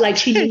 I felt like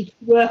she needed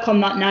to work on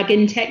that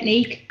nagging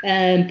technique.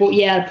 But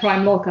yeah,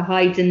 Prime Lorca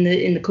hides in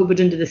the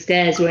cupboard under the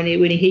stairs when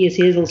he hears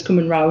Hazel's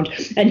coming round.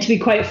 And to be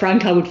quite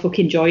frank, I would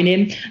fucking join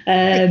him.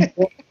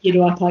 But,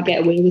 I can't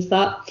get away with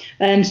that.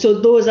 So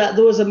those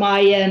are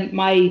my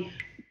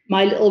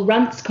little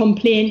rants,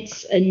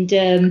 complaints, and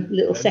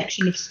little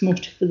section of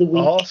smut for the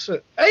week.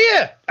 Awesome.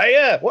 Hey,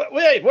 what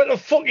the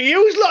fuck are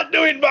you lot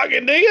doing back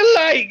in here?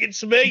 Like,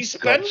 it's me,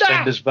 Spender.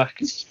 Spender's back.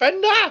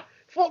 Spender.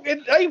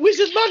 Fucking, hey,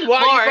 Wizard Man,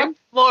 why are you back?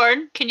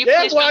 Morn, can you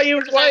please why are you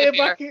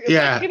back in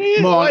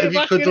here? Morn, if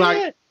you could,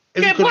 like,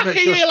 if you could make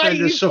sure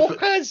Spender suffer...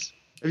 fuckers.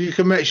 If you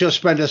can make sure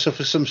Spender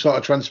suffers some sort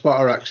of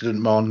transporter accident,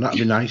 Morn, that'd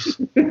be nice.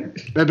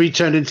 Maybe he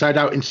turned inside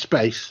out in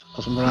space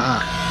or something like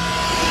that.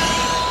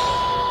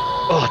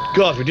 Oh,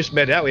 God, we just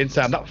made it out in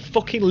time. That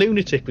fucking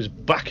lunatic was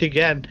back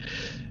again.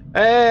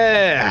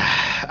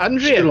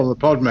 Andrea. Still on the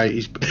pod, mate.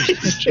 He's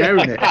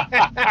sharing it.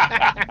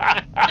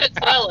 It's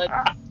valid.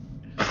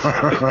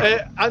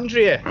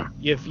 Andrea,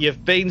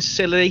 you've been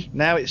silly.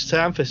 Now it's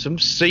time for some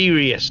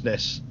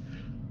seriousness.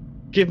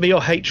 Give me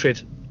your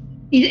hatred.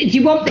 Do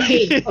you want the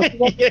hate or do you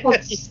want the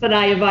positives that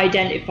I have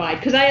identified?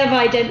 Because I have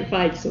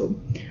identified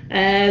some.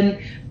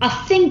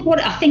 I think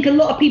a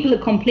lot of people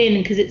are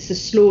complaining because it's a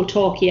slow,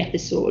 talky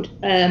episode,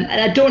 and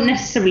I don't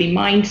necessarily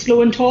mind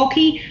slow and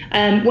talky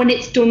when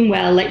it's done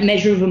well. Like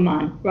Measure of a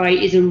Man, right,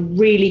 is a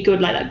really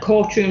good like that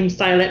courtroom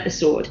style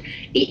episode.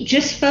 It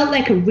just felt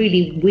like a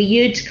really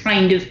weird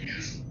kind of.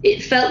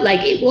 It felt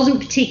like it wasn't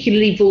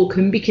particularly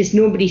Vulcan because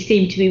nobody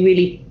seemed to be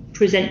really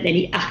presenting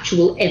any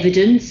actual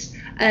evidence.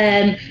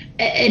 And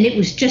it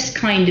was just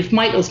kind of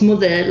Michael's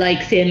mother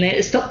like saying,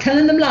 like, stop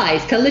telling them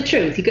lies, tell the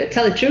truth. You got to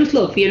tell the truth,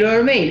 love, you know what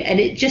I mean? And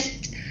it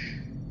just,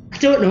 I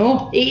don't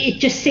know, it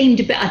just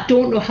seemed a bit, I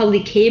don't know how they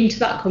came to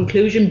that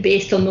conclusion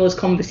based on those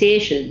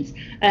conversations.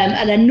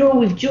 And I know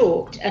we've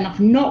joked, and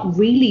I've not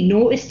really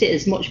noticed it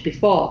as much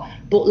before,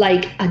 but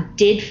like I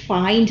did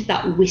find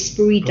that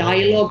whispery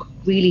dialogue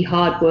really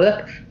hard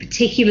work,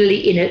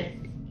 particularly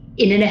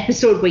in an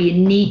episode where you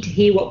need to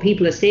hear what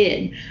people are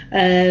saying.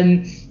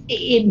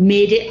 It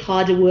made it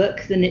harder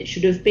work than it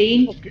should have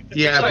been.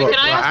 Yeah, Sorry, but can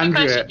I ask a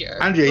question here?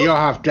 Andrea, you're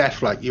half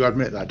deaf, like you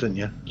admit that, don't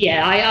you?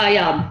 Yeah, I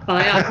am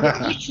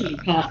literally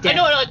half deaf. I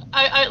know,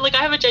 I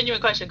have a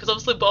genuine question because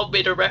obviously Bob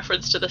made a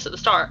reference to this at the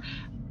start.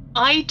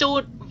 I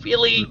don't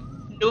really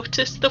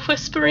notice the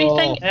whispery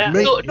thing. Yeah.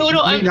 No,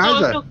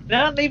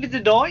 neither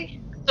did I.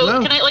 So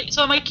No. can I like?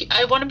 So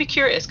I want to be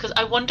curious because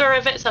I wonder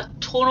if it's a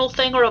tonal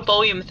thing or a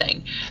volume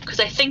thing. Because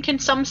I think in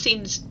some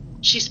scenes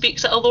she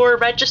speaks at a lower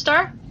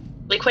register.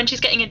 Like when she's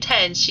getting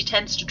intense, she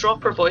tends to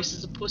drop her voice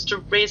as opposed to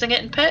raising it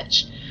in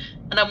pitch.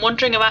 And I'm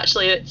wondering if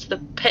actually it's the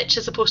pitch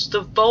as opposed to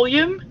the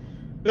volume.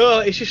 No,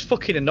 it's just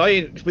fucking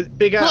annoying with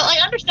big ass. Well, I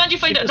understand you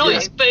find it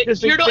annoying, but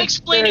because you're not big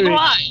explaining fairy-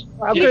 why.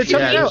 I'm going to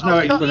tell you now. there's no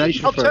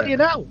explanation I'll for tell it. you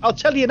now. I'll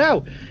tell you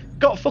now.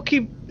 Got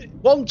fucking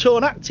one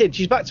tone acting.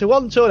 She's back to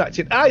one tone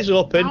acting. Eyes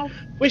open,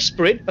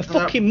 whispering. A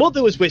fucking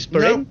mother was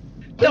whispering.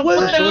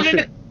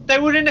 They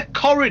were in a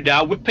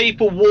corridor with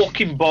people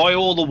walking by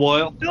all the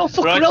while. No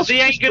fucking Right? else They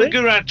ain't going to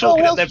go around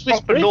talking at their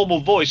proper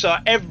normal voice so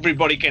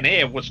everybody can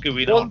hear what's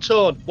going on.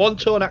 One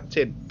tone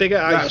acting. Bigger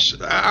eyes.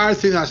 I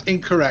think that's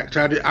incorrect.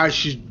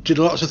 She did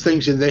lots of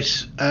things in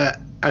this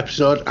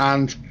episode,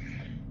 and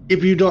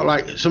if you don't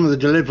like some of the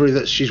delivery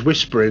that she's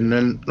whispering,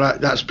 then like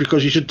that's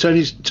because you should turn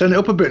it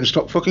up a bit and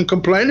stop fucking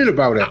complaining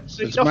about it.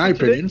 That's my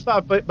opinion. It's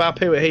by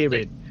pure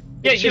hearing.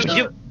 Yeah, It's just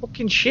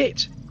fucking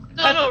shit.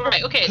 No,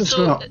 right, okay. It's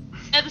So not.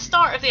 at the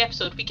start of the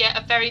episode, we get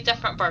a very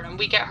different Burnham.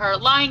 We get her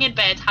lying in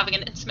bed having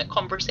an intimate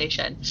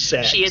conversation.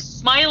 Sex. She is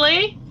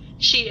smiley.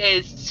 She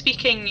is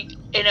speaking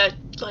in a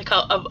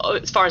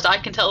as far as I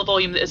can tell, a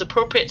volume that is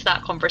appropriate to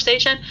that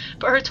conversation.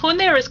 But her tone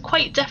there is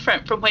quite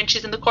different from when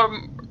she's in the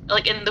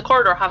like in the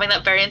corridor having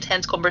that very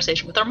intense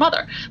conversation with her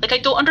mother. Like, I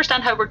don't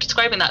understand how we're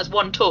describing that as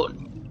one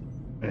tone.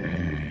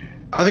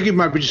 I think it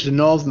might be just a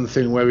northern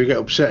thing where we get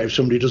upset if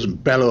somebody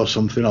doesn't bellow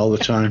something all the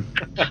time.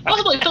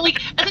 Possibly, but like,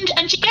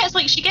 and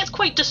she gets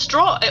quite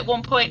distraught at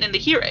one point in the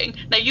hearing.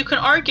 Now you can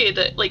argue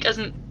that, like,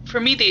 for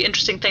me the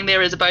interesting thing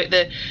there is about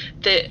the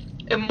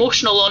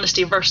emotional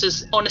honesty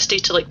versus honesty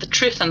to like the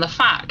truth and the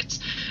facts,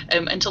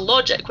 and to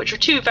logic, which are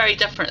two very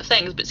different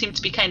things, but seem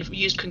to be kind of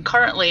used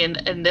concurrently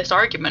in this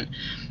argument.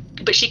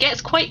 But she gets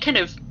quite kind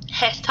of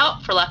het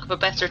up, for lack of a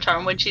better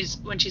term, when she's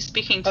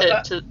speaking to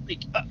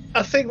like.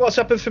 I think what's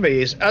happened for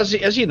me is,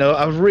 as you know,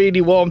 I've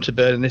really warmed to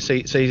Burnham this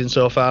season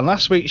so far. And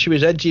last week she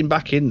was edging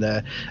back in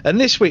there, and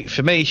this week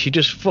for me she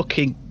just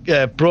fucking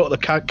brought the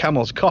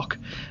camel's cock.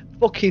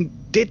 Fucking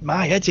did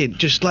my head in.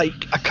 Just like,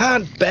 I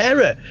can't bear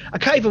her. I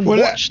can't even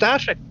watch Star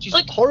Trek. She's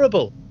like,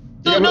 horrible.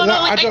 You're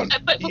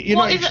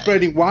not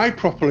explaining why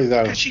properly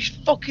though. She's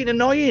fucking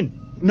annoying.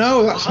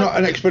 No, that's not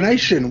an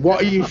explanation.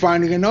 What are you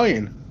finding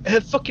annoying?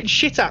 Her fucking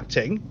shit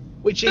acting,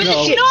 which is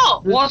shit.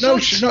 No,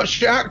 she's not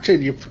shit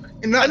acting.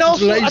 That's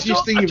the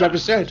laziest thing you've ever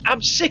said.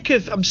 I'm sick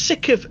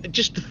of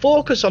just the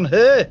focus on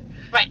her.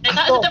 Right, and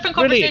that's a different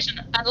conversation.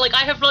 And like,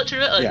 I have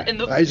literally in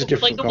the that is a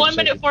different the 1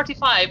 minute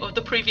 45 of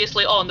the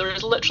previously on, there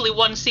is literally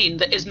one scene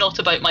that is not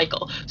about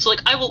Michael. So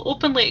like, I will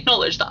openly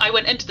acknowledge that I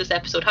went into this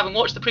episode having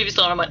watched the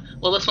previously on, and I went,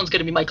 well, this one's going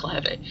to be Michael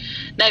heavy.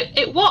 Now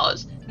it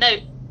was. Now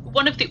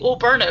one of the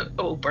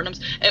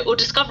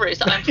discoveries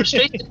that I'm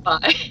frustrated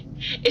by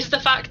is the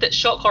fact that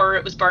shock horror,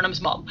 it was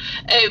Burnham's mom.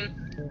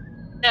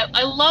 Now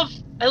I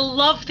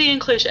love the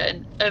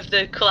inclusion of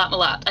the Kulat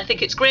Malat. I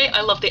think it's great.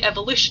 I love the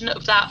evolution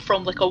of that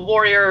from like a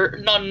warrior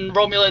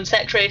non-Romulan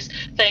sex race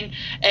thing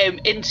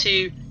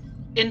into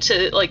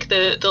like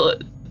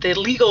the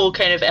legal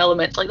kind of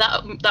elements. Like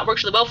that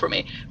works really well for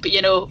me. But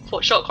you know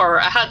what, shock horror,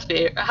 I had to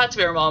be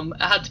her mom.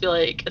 It had to be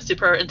like a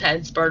super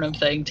intense Burnham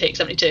thing, take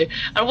 72.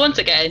 And once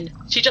again,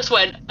 she just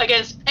went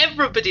against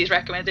everybody's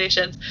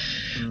recommendations.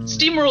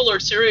 Steamroller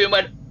Saru and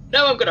went,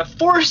 now I'm going to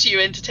force you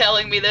into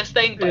telling me this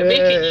thing by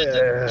making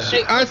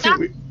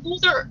you.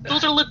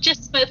 Those are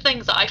legitimate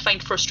things that I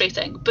find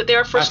frustrating, but they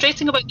are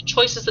frustrating about the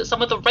choices that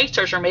some of the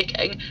writers are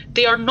making.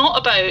 They are not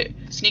about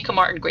Sonequa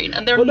Martin Green,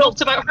 and they're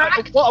not about her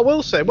acting. What I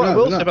will say about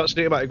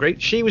Sonequa Martin Green,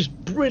 she was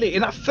brilliant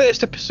in that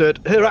first episode.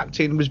 Her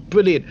acting was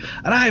brilliant,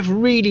 and I have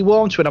really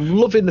warmed to it. I'm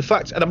loving the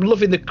fact, and I'm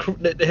loving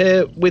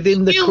her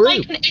within the crew. You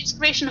like an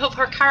iteration of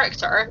her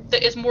character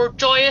that is more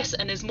joyous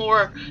and is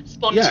more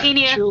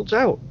spontaneous. Chilled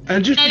out.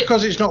 And just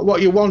because it's not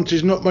what you want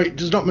does not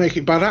make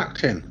it bad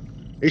acting.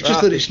 It's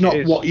just that it's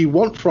not what you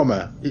want from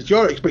her. It's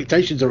your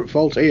expectations are at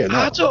fault here.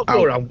 I don't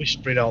go around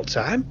whispering all the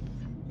time.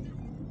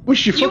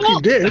 Wish you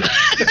fucking did.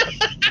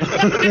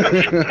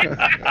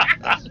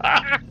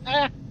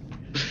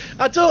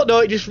 I don't know.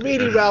 It just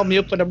really riled me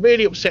up, and I'm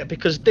really upset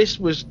because this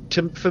was,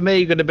 for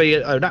me, going to be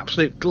an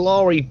absolute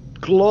glory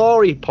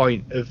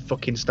point of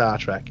fucking Star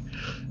Trek.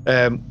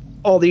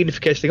 All the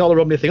unification thing, all the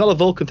Romney thing, all the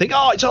Vulcan thing.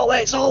 Oh, it's all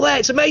there.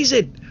 It's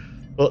amazing.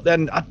 But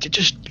then I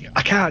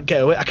can't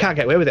get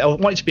away with it. I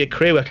want it to be a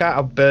crew. I can't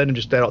have Burnham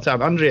just there all the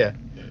time. Andrea.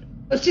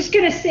 I was just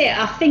going to say,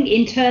 I think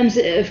in terms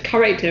of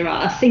character,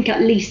 I think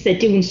at least they're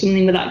doing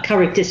something with that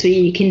character so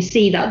you can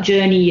see that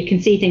journey, you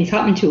can see things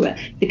happen to her.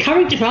 The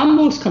character I'm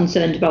most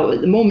concerned about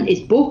at the moment is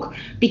Book,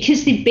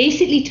 because they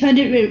basically turned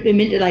him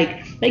into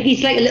like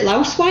he's like a little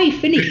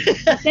housewife, isn't he?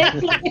 He's there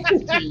for like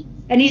equity,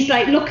 and he's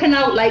like looking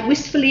out like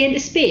wistfully into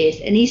space,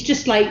 and he's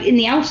just like in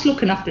the house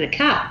looking after the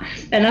cat.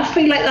 And I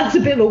feel like that's a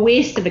bit of a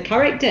waste of a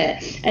character.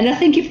 And I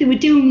think if they were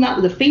doing that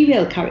with a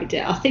female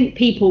character, I think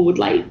people would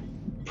like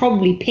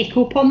probably pick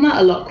up on that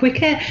a lot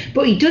quicker.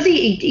 But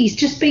he's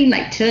just been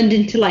like turned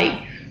into like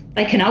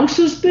an house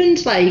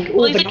husband, like.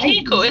 Well, he's a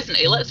Keiko, isn't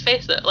he? Let's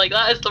face it. Like,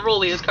 that is the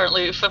role he is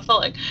currently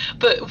fulfilling.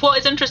 But what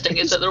is interesting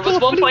is that there was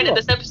one point in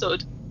this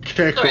episode.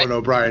 Keiko and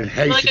O'Brien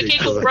hated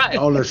each other,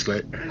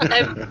 honestly.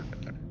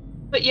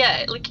 But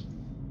yeah, like,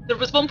 there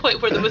was one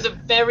point where there was a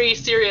very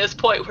serious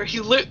point where he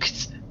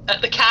looked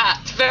at the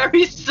cat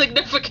very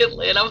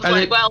significantly, and I was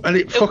and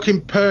it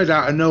fucking purred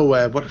out of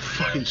nowhere. What a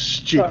fucking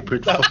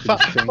stupid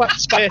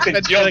fucking thing.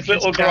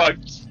 Little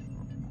gripes.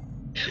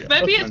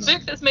 Maybe it's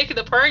Book that's making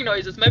the purring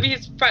noises. Maybe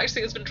he's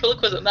practicing his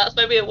ventriloquism. That's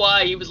maybe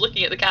why he was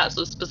looking at the cat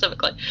so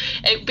specifically.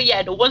 But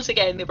yeah, no, once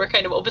again, they were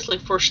kind of obviously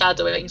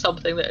foreshadowing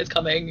something that is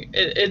coming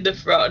in the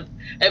front.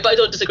 But I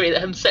don't disagree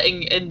that him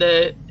sitting in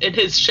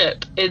his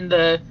ship in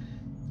the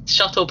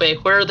shuttle bay.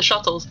 Where are the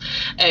shuttles?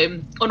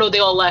 Oh no, they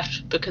all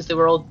left because they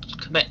were all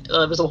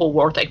there was a whole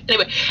war thing.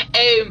 Anyway,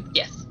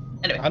 yes.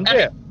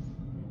 Anyway.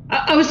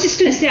 I was just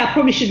going to say, I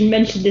probably shouldn't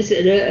mention this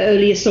at an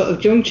earlier sort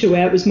of juncture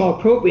where it was more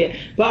appropriate,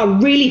 but I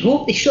really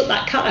hope they shut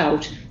that cat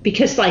out,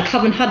 because like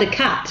having had a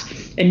cat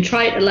and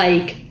try to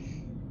like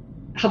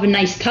have a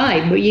nice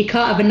time, but you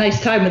can't have a nice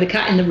time with a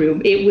cat in the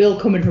room. It will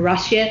come and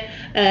harass you,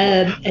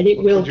 and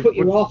it will put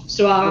you off.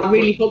 So I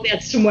really hope they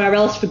had somewhere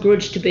else for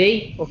Grudge to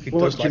be. What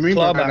do you mean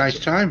by a nice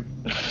time?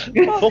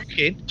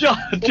 Fucking.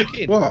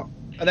 What?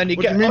 And then you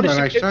what do you mean by a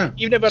nice time?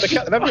 You've never had a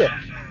cat, have you?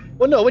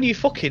 Well, no, when you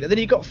fucking, and then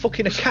you got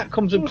fucking a cat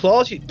comes and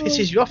claws you, it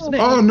pisses you off, doesn't it?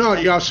 Oh no,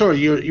 yeah, sorry,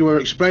 you were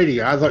explaining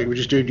it. I thought you were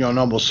just doing your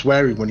normal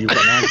swearing when you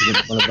got an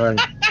argument on the phone.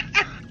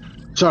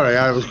 Sorry,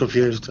 I was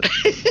confused.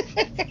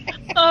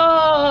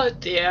 Oh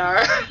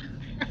dear.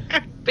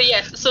 But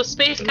yes, so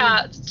Space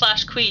Cat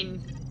 /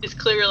 Queen is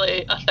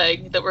clearly a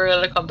thing that we're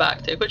going to come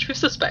back to, which we've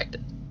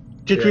suspected.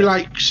 Did we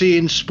like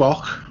seeing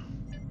Spock?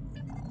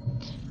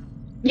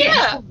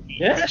 Yeah.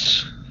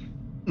 Yes.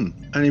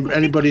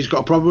 Anybody's got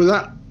a problem with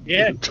that?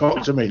 Yeah.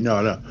 Talk to me.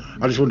 No.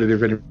 I just wondered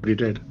if anybody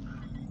did.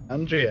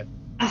 Andrea.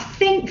 I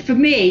think for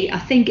me,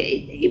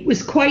 it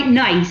was quite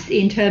nice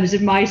in terms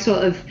of my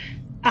sort of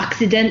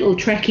accidental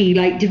Trekkie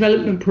like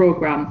development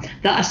program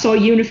that I saw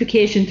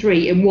Unification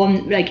 3 and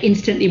one like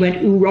instantly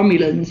went ooh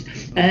Romulans,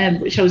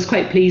 which I was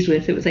quite pleased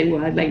with. It was like,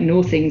 well, I like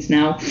know things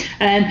now,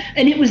 and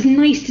it was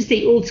nice to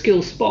see old school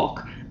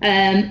Spock.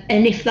 And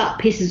if that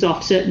pisses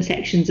off certain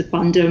sections of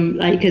fandom,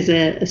 like as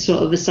a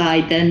sort of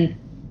aside, then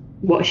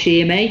what a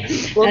shame, eh?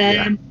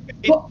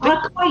 But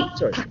I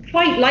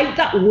quite like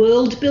that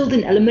world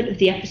building element of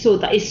the episode.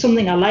 That is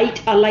something I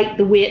liked. I liked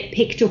the way it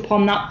picked up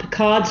on that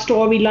Picard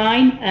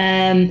storyline.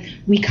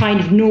 We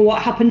kind of know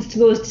what happens to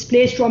those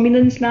displaced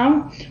Romulans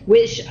now,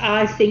 which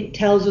I think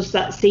tells us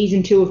that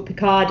season 2 of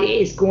Picard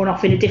is going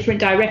off in a different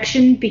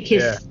direction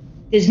because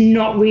there's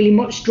not really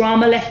much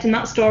drama left in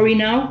that story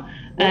now.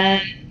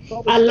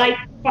 I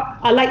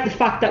like the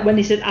fact that when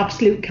they said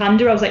absolute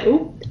candor, I was like,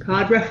 oh,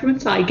 Picard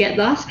reference, I get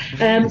that.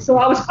 So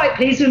I was quite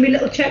pleased with my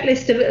little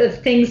checklist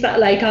of things that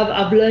like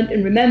I've learned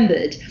and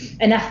remembered.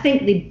 And I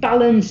think they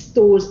balanced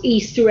those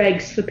Easter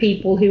eggs for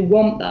people who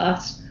want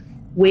that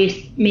with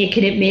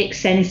making it make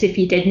sense if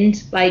you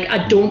didn't. Like,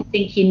 I don't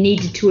think you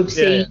needed to have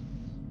seen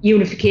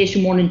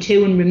Unification 1 and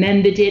 2 and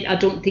remembered it. I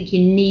don't think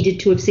you needed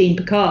to have seen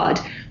Picard.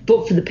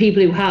 But for the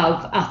people who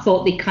have, I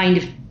thought they kind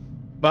of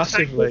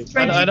massively.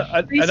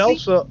 And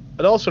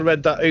also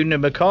read that Una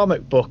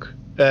McCormack book,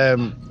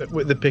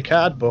 with the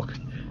Picard book,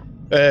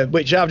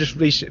 which I've just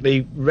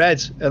recently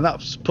read, and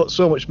that's put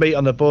so much meat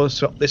on the bones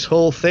to this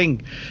whole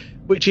thing,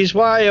 which is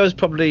why I was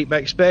probably my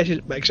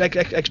expectations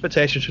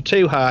were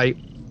too high,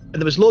 and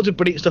there was loads of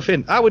brilliant stuff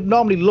in. I would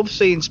normally love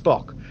seeing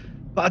Spock,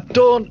 but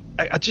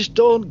I just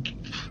don't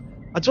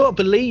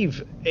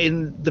believe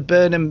in the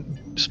Burnham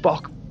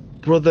Spock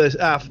brother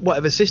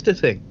whatever sister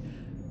thing.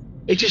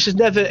 It just has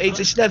never.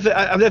 It's never.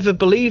 I've never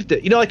believed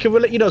it. You know, I can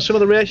relate. You know, some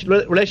of the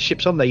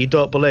relationships on there you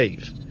don't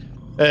believe.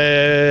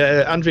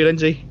 Andrea,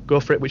 Lindsay, go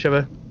for it.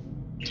 Whichever.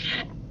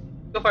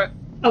 Go for it.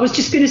 I was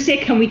just going to say,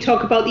 can we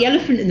talk about the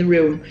elephant in the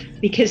room?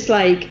 Because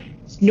like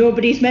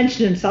nobody's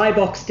mentioning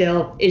Cyborg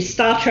still. Is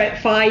Star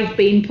Trek 5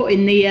 being put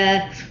in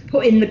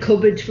the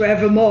cupboard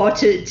forevermore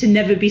to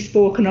never be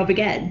spoken of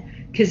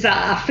again? Because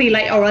I feel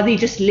like, or are they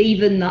just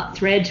leaving that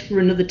thread for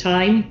another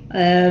time?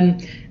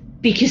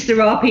 Because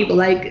there are people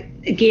like.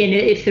 Again,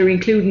 if they're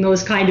including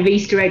those kind of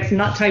Easter eggs and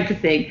that type of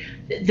thing,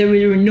 there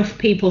are enough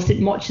people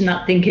sitting watching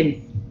that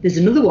thinking, there's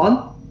another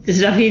one.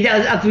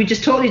 Have we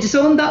just totally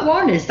disowned that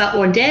one? Is that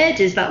one dead?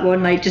 Is that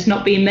one like just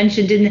not being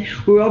mentioned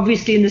we're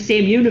obviously in the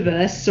same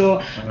universe, so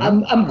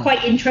I'm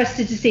quite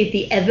interested to see if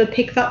they ever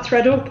pick that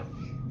thread up.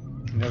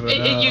 You're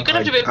going to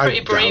have to be a pretty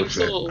brave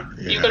soul.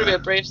 Yeah. You've got to be a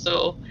brave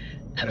soul.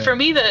 Yeah. For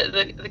me,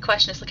 the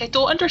question is, like, I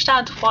don't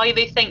understand why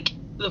they think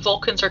the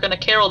Vulcans are going to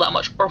care all that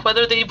much, or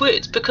whether they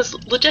would, because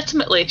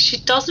legitimately she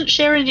doesn't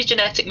share any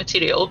genetic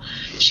material.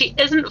 She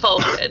isn't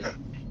Vulcan.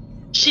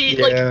 She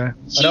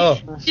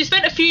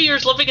spent a few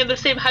years living in the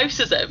same house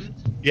as him.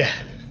 Yeah,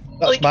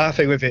 that's like, my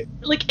thing with it.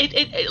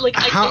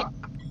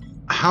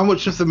 How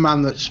much of the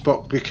man that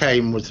Spock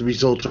became was the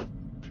result of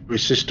who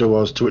his sister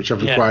was, to which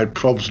I've required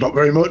probs not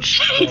very much,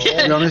 to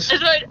be honest.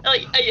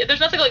 There's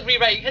nothing like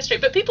rewriting history,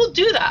 but people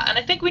do that, and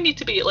I think we need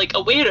to be like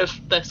aware of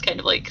this kind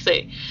of like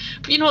say.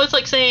 But you know, it's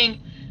like saying,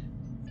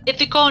 if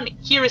they'd gone,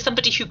 here is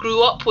somebody who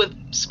grew up with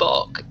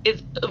Spock,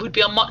 it would be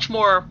a much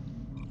more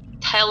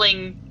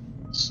telling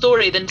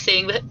story than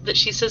saying that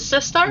she's his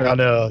sister. I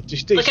know.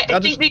 I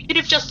think they could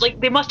have just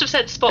they must have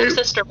said Spock's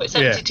sister about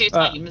 72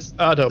 times.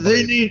 I don't.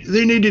 They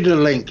needed a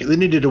link. They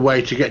needed a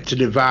way to get to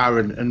Ni'Var,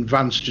 and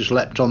Vance just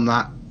leapt on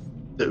that.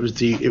 It was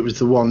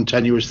the one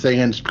tenuous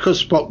thing, and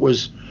because Spock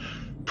was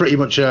pretty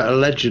much a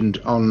legend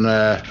on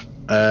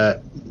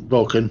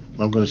Vulcan,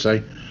 I'm going to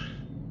say.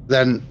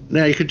 Then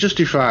you could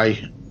justify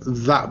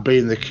that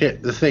being the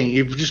thing.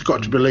 You've just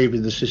got to believe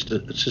in the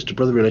sister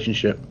brother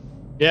relationship.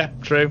 Yeah,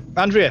 true.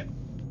 Andrea.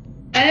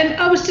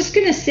 I was just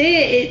going to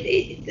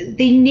say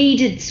they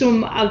needed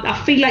some. I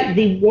feel like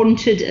they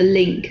wanted a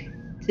link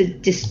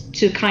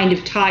to kind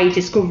of tie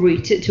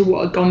Discovery to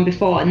what had gone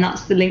before, and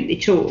that's the link they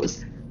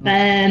chose.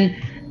 And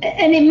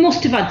it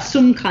must have had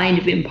some kind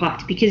of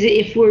impact, because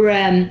if we're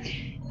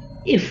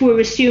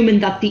assuming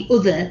that the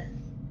other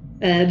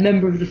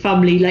member of the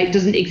family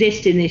doesn't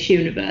exist in this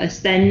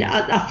universe, then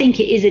I think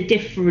it is a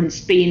difference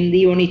being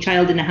the only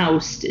child in a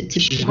house.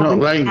 She's not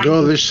letting go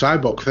of this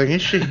cyborg thing,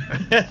 is she? Well,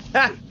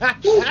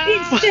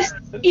 it's just,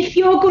 if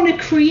you're going to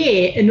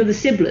create another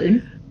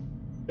sibling,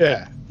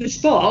 for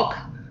Spock,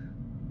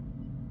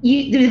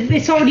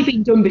 it's already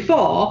been done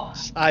before,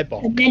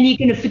 Cyborg. and then you're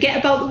going to forget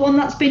about the one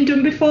that's been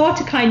done before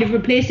to kind of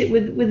replace it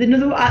with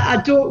another one.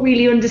 I don't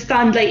really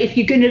understand, like, if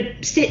you're going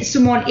to sit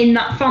someone in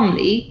that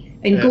family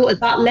and go to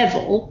that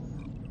level,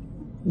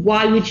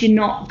 why would you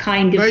not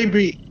kind of...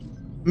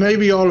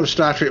 Maybe all of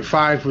Star Trek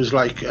V was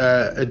like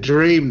a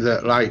dream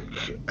that, like,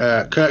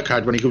 Kirk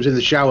had when he was in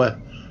the shower.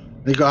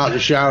 And he got out of the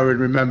shower and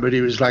remembered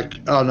he was like,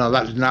 oh no,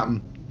 that didn't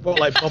happen.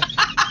 What, like Bob?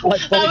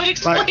 That would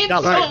explain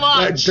so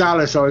much. Like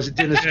Dallas, or was it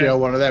Dynasty or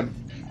one of them?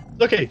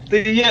 Okay.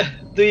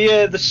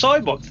 The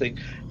Cyborg thing.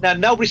 Now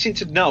nobody seemed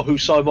to know who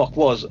Cyborg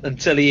was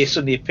until he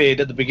suddenly appeared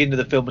at the beginning of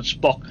the film, and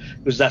Spock,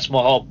 because that's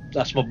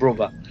my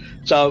brother.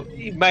 So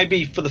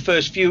maybe for the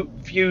first few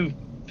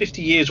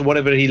 50 years or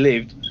whatever he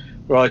lived,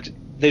 right?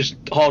 There's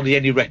hardly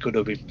any record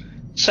of him.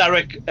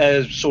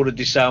 Sarek sort of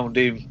disowned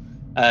him.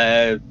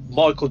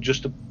 Michael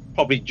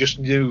probably just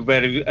knew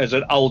as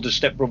an older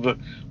stepbrother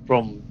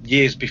from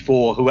years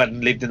before who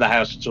hadn't lived in the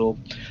house at all.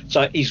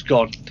 So he's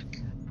gone.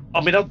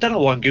 I mean, I don't know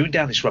why I'm going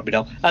down this rabbit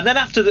hole. And then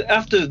after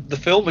the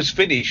film was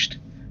finished,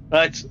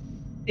 right,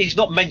 he's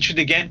not mentioned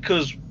again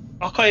because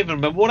I can't even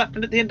remember what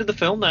happened at the end of the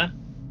film now.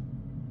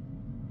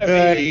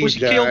 Was he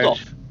killed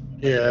off?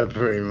 Yeah,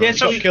 pretty much. Yeah,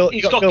 so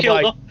he's got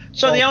killed off.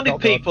 So the only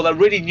people that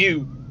really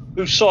knew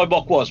who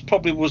Cyborg was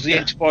probably was the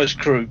Enterprise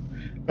crew,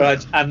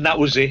 right? And that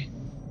was it.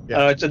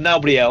 Right, and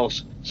nobody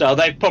else. So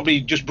they probably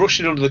just brushed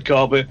it under the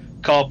carpet.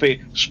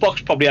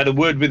 Spock's probably had a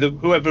word with them,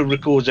 whoever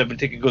records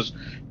everything, and goes,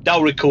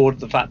 they'll record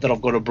the fact that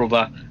I've got a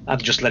brother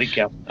and just let it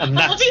go. And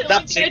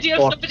that's the idea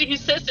of somebody who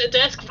sits at a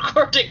desk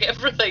recording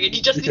everything, and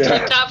you just need to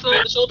tap them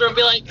on the shoulder and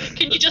be like,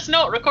 can you just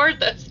not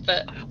record this?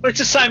 But it's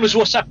the same as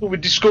what's happened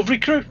with Discovery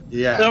Crew.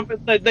 Yeah.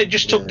 They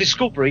just took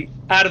Discovery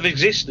out of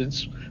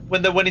existence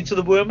when they went into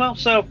the wormhole.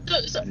 So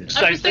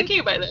I was thinking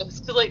about this,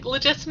 because, like,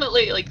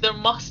 legitimately, like, there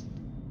must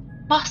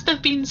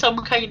have been some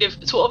kind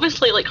of... So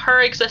obviously, like,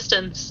 her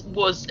existence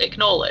was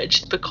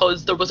acknowledged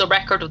because there was a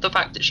record of the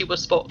fact that she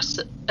was Spock's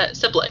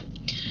sibling.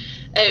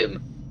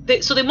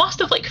 So they must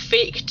have, like,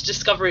 faked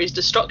Discovery's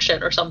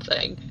destruction or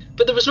something,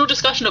 but there was no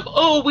discussion of,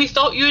 oh, we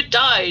thought you had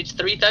died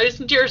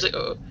 3,000 years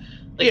ago.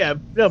 Like,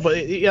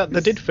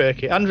 they did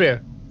fake it.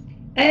 Andrea?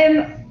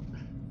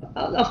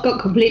 I've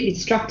got completely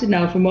distracted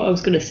now from what I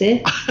was going to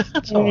say.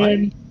 That's all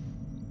right.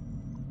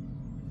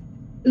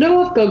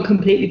 No, I've gone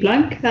completely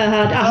blank. I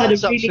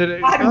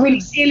had a really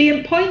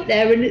salient point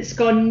there, and it's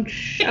gone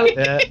out.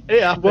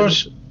 It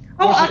happens.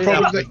 I thought I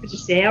was going to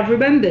say, I've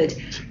remembered.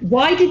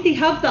 Why did they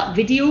have that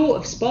video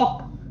of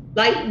Spock?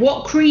 Like,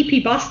 what creepy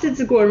bastards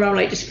are going around,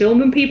 like, just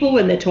filming people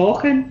when they're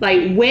talking?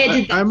 Like, where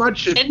did I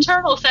imagine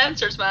internal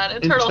sensors, man.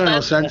 Internal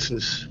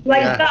sensors.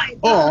 Like,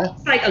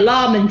 that's like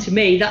alarming to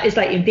me. That is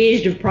like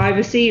invasion of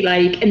privacy.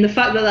 Like, and the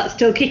fact that that's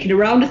still kicking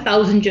around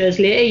 1,000 years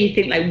later, you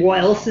think, like, what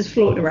else is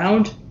floating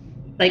around?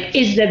 Like,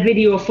 is there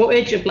video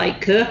footage of,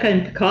 like, Kirk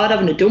and Picard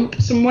having a dump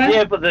somewhere?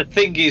 Yeah, but the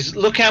thing is,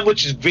 look how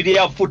much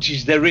video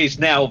footage there is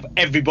now of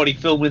everybody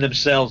filming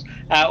themselves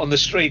out on the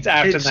streets,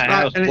 out in the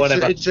house,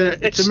 whatever. It's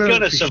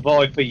going to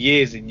survive for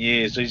years and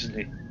years, isn't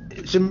it?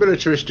 It's a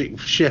militaristic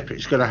ship.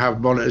 It's going to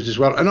have monitors as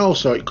well. And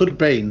also, it could have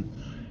been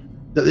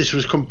that this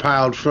was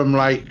compiled from,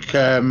 like,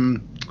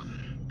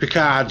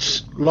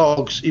 Picard's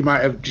logs. He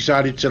might have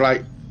decided to,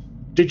 like,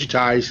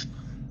 digitise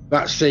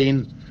that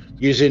scene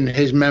using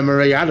his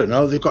memory. I don't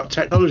know. They've got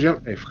technology,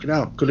 haven't they? Fucking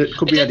hell. Could be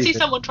anything. I did see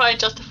someone try and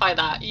justify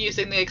that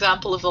using the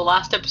example of the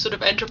last episode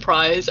of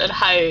Enterprise and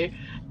how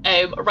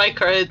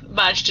Riker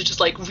managed to just,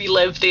 like,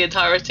 relive the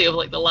entirety of,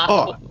 like, the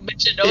last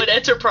mission on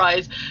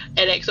Enterprise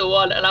in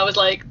X01, and I was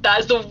like, that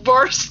is the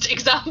worst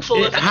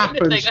example of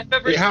anything I've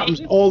ever seen. It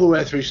happens all the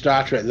way through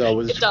Star Trek,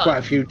 though. There's quite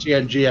a few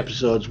TNG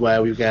episodes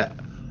where we get,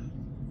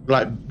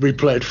 like,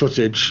 replayed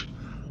footage.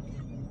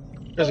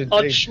 I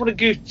just want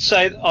to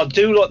say I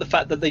do like the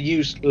fact that they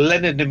used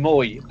Leonard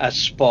Nimoy as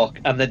Spock,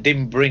 and they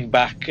didn't bring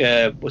back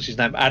what's his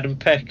name, Adam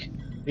Peck,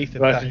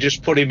 and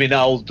just put him in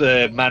old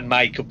man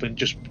makeup and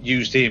just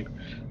used him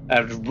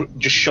and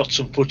just shot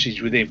some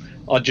footage with him.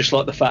 I just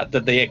like the fact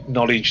that they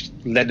acknowledged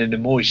Leonard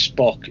Nimoy's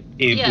Spock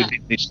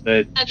within this and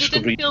they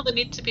Discovery. didn't feel the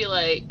need to be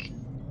like,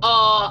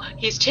 oh,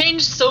 he's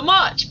changed so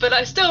much, but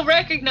I still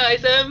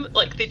recognize him.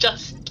 Like, they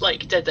just,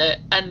 like, did it,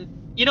 and,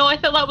 you know, I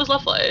thought that was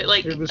lovely.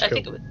 Like, I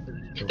think it was.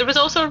 There was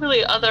also a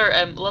really other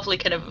lovely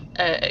kind of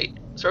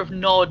sort of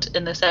nod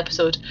in this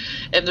episode.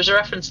 There's a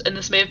reference, and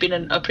this may have been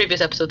in a previous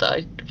episode that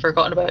I'd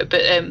forgotten about,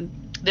 but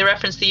they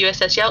referenced the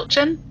USS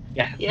Yelchin.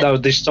 Yeah. No,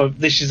 this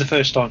is the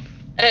first time.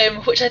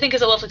 Which I think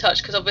is a lovely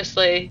touch, because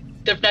obviously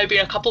there have now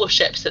been a couple of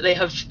ships that they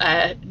have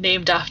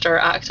named after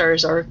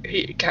actors or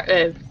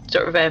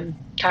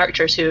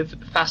characters who have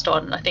passed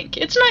on. And I think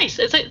it's nice.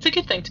 It's a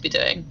good thing to be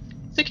doing.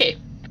 It's okay.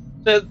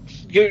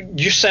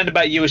 You said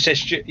about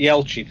USS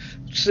Yelchin.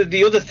 So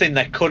the other thing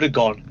that could have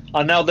gone,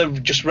 I know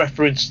they've just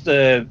referenced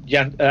Anton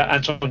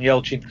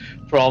Yelchin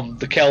from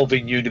the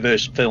Kelvin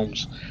universe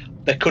films.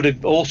 They could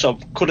have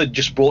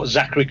just brought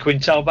Zachary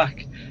Quinto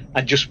back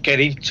and just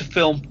get him to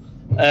film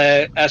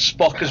as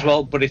Spock as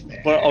well. But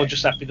I was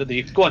just happy that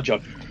they go on,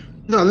 John.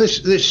 No, this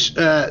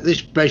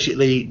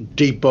basically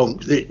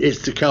debunked.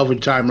 It's the Kelvin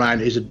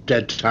timeline is a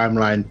dead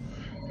timeline,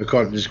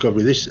 according to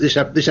Discovery. This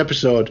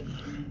episode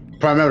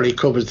primarily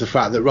covers the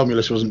fact that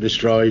Romulus wasn't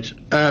destroyed,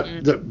 that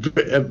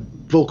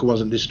Vulcan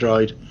wasn't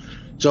destroyed.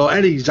 So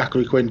any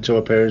Zachary Quinto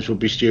appearance would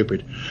be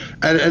stupid.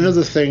 And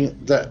another thing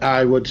that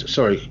I would,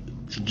 sorry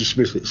to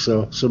dismiss it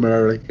so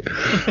summarily,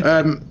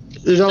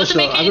 there's also, doesn't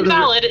make it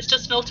invalid. It's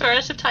just an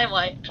alternative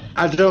timeline.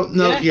 I don't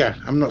know. Yeah,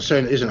 I'm not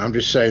saying it isn't. I'm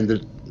just saying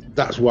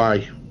that's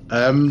why.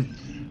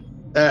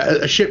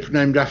 A ship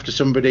named after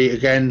somebody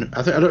again.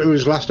 I don't know if it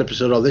was last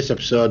episode or this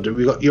episode.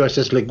 We got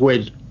USS Le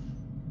Guin,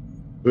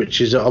 which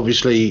is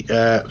obviously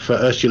for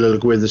Ursula Le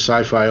Guin, the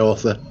sci-fi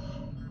author,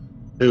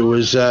 who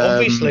was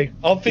obviously,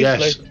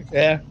 yes.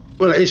 Yeah.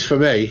 Well, it is for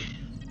me.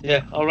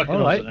 Yeah, I reckon.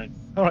 All right.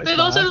 But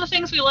those are the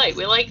things we like.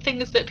 We like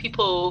things that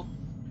people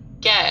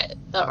get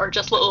that are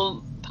just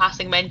little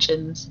passing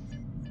mentions.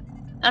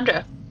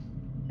 Andrea.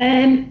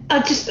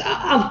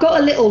 I've got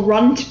a little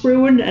rant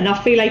brewing, and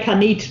I feel like I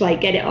need to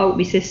get it out of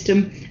my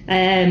system.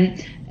 And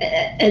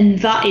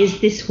that is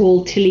this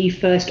whole Tilly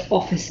first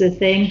officer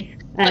thing.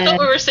 I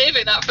thought we were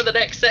saving that for the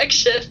next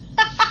section.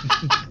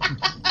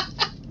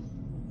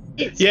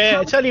 Yeah,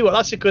 I tell you what,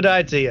 that's a good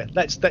idea.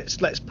 Let's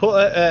put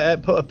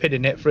a pin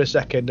in it for a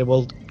second, and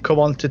we'll come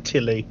on to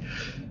Tilly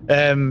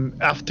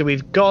after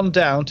we've gone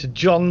down to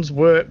John's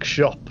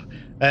workshop.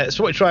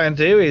 So what we try and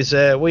do is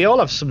we all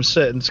have some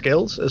certain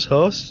skills as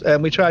hosts,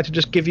 and we try to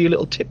just give you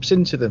little tips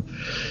into them.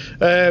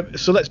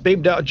 So let's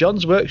beam down to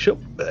John's workshop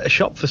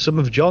shop for some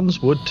of John's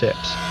wood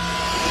tips.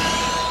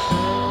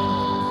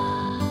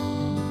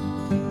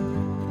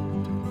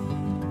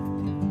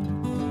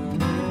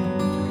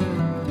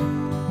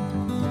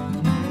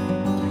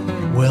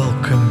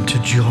 Welcome to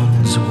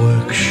John's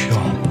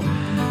workshop,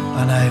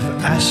 and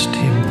I've asked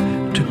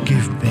him to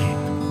give me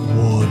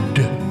wood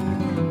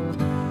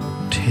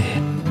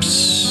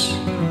tips.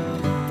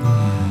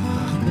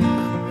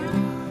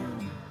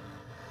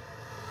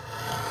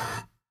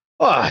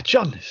 Oh,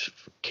 John, it's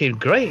fucking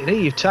great.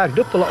 You've tagged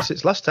up a lot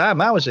since last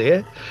time I was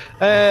here.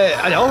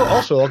 And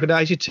also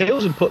organised your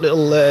tails and put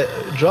little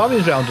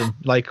drawings around them,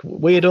 like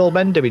weird old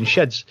men do in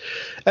sheds.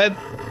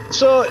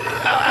 So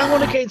I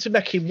want to get into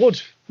making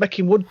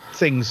wood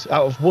things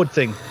out of wood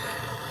thing.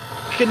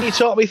 Can you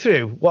talk me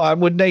through what I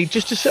would need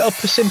just to set up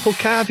a simple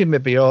carving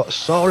maybe, or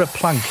saw a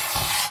plank?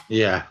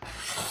 Yeah.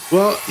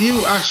 Well,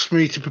 you asked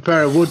me to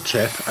prepare a wood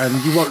tip, and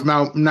you want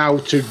now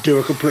to do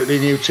a completely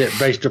new tip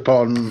based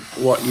upon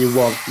what you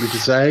want me to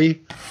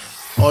say,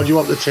 or do you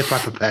want the tip I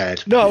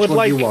prepared? No, Which I would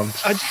one do you want?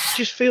 I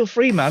just feel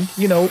free, man.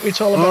 You know, it's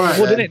all about All right,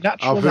 wood, then. isn't it?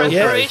 Natural. I'll feel free.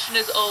 Preparation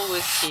is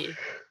always key.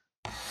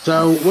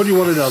 So, what do you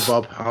want to know,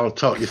 Bob? I'll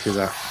talk you through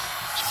that.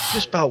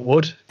 Just about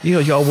wood. You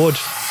know, your wood.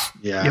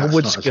 Yeah, Your that's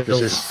wood not skills.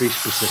 be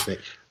specific.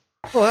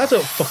 Well, I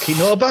don't fucking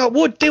know about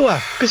wood, do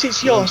I? Because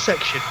it's your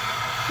section.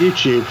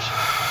 YouTube.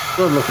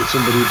 Go and look at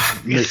somebody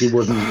making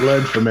wood and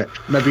learn from it.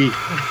 Maybe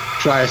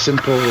try a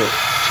simple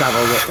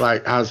channel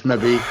that has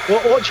maybe.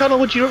 What channel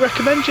would you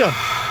recommend, John?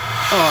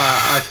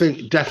 Oh, I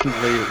think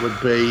definitely it would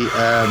be.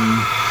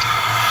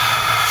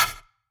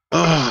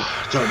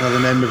 I don't know the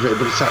name of it,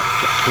 but it's that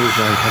cool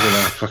guy. I don't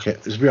know. Fuck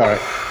it. It'll be all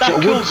right.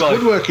 That cool guy.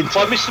 Woodworking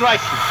By tip. Mr.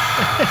 Aiken.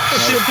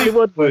 Simply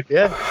woodwork.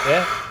 Yeah.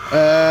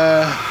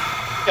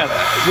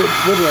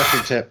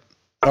 Woodworking tip.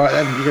 All right,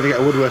 then you're gonna get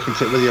a woodworking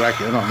tip whether you like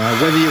it or not. Now,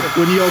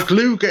 when your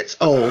glue gets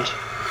old, it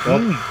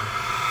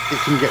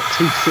can get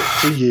too thick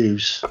to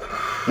use.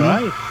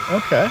 Right.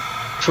 Okay.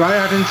 Try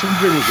adding some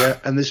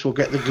vinegar, and this will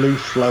get the glue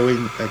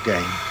flowing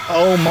again.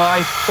 Oh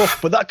my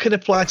fuck! But that could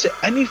apply to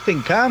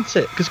anything, can't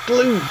it? Because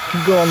glue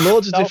can go on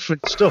loads of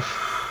different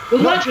stuff. Will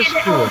Not that just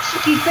get it all wood.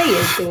 sticky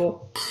fingers,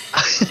 or?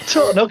 I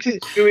don't know. 'Cause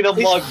Doing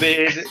on my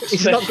beard.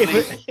 He's not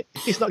giving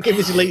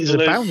us litres a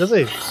pound, does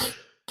he?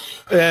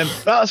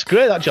 That's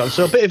great, that, John.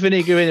 So a bit of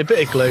vinegar in, a bit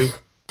of glue,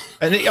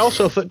 and it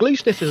also for glue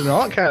sniffers and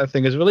all that kind of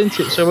thing as well, isn't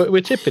it? So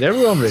we're tipping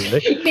everyone really.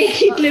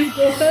 Make your glue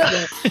go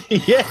further.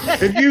 Yeah.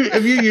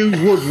 If you use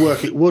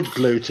wood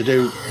glue to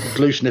do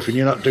glue sniffing,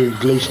 you're not doing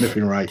glue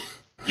sniffing right.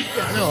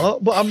 No,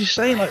 but I'm just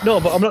saying, but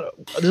I'm not.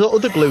 There's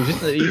other glues,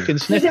 isn't there, that you can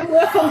sniff? Does it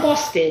work on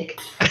Bostik?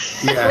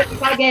 Yeah,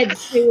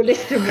 Bagheads do a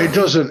list of it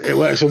doesn't. It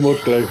works on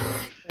wood glue.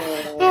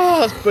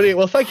 Oh, that's brilliant.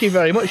 Well, thank you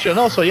very much. And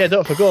also, yeah,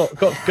 don't forget,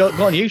 go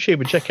on YouTube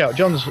and check out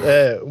John's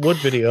wood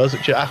videos,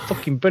 which are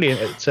fucking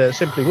brilliant. It's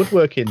simply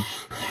woodworking.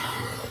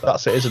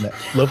 That's it, isn't it?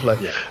 Lovely.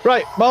 Yeah.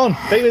 Right, Mon,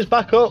 beam us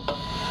back up.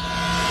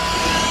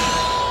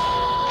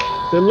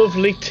 The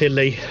lovely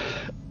Tilly.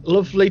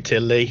 Lovely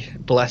Tilly.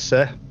 Bless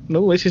her.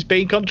 No, this has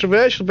been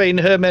controversial, being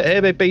her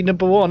being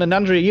number one. And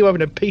Andrea, you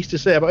having a piece to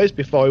say about this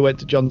before we went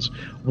to John's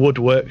wood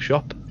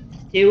workshop?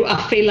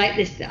 I feel like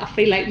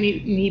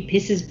me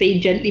piss has been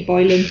gently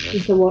boiling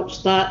since I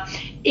watched that.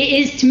 It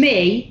is, to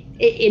me,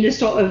 in a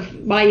sort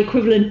of my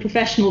equivalent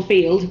professional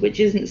field, which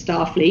isn't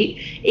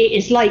Starfleet, it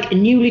is like a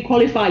newly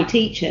qualified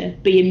teacher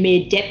being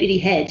made deputy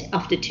head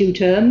after 2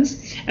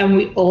 terms, and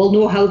we all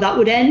know how that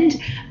would end.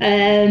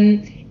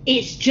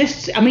 it's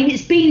just, I mean,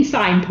 it's been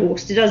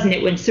signposted, hasn't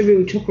it, when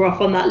Saru took her off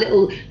on that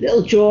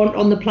little jaunt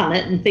on the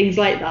planet and things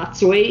like that.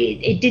 So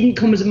it didn't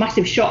come as a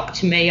massive shock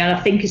to me. And I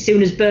think as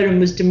soon as Burnham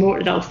was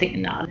demoted, I was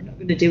thinking, nah, they're not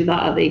going to do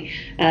that, are they?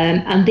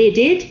 And they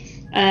did.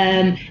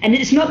 And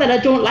it's not that I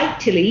don't like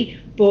Tilly,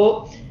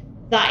 but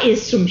that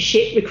is some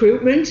shit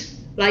recruitment.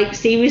 Like,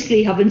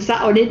 seriously, having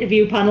sat on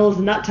interview panels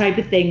and that type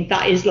of thing,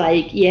 that is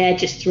like, yeah,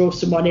 just throw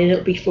someone in,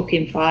 it'll be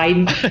fucking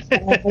fine.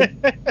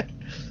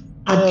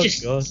 I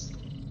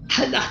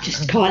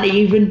just can't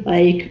even,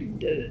 like,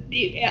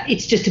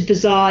 it's just a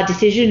bizarre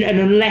decision, and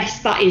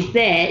unless that is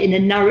there in a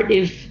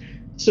narrative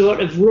sort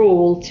of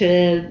role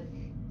to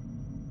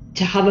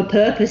have a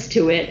purpose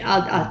to it,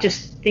 I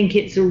just think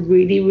it's a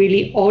really,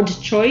 really odd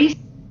choice.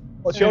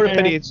 What's your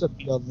opinion,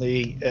 Sophie, on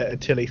the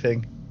Tilly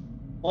thing?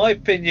 My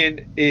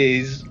opinion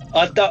is,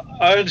 I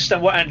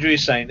understand what Andrew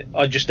is saying.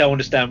 I just don't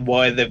understand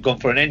why they've gone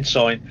for an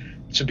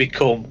ensign to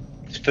become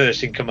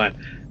first in command.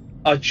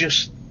 I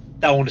just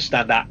don't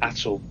understand that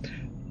at all.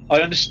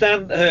 I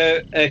understand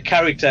her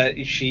character.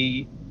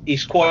 She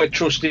is quite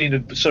trusting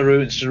of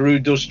Saru, and Saru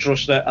does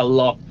trust her a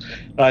lot,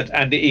 right?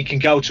 And he can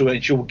go to her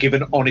and she will give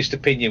an honest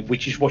opinion,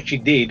 which is what she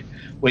did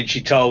when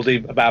she told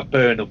him about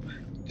Burnham.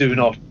 Do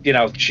not,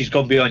 she's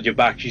gone behind your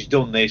back. She's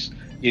done this.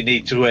 You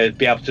need to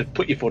be able to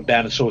put your foot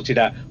down and sort it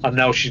out. I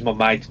know she's my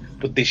mate,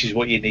 but this is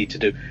what you need to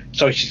do.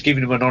 So she's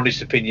giving him an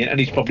honest opinion, and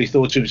he's probably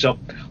thought to himself,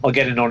 I'll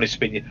get an honest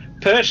opinion.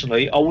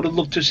 Personally, I would have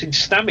loved to have seen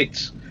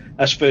Stamets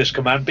as first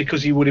command,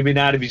 because he would have been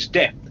out of his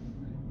depth.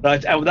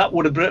 Right, and that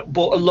would have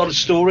brought a lot of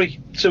story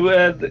to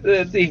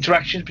the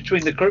interactions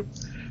between the crew.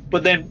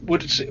 But then we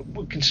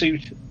can see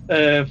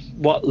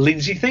what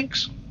Lindsay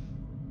thinks.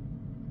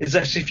 Is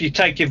that if you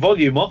take your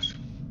volume off,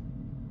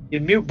 your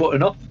mute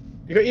button off.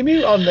 You got your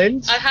mute on,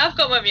 Linz? I have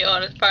got my mute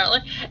on,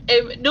 apparently.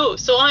 No,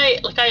 so I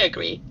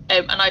agree.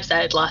 And I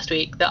said last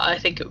week that I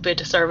think it would be a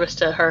disservice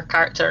to her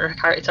character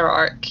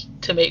arc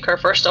to make her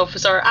first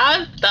officer,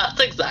 and that's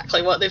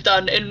exactly what they've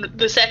done in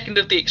the second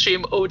of the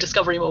extreme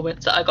discovery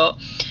moments that I got.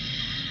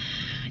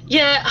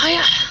 Yeah,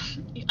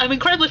 I'm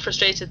incredibly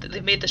frustrated that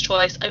they've made this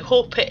choice. I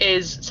hope it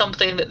is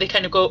something that they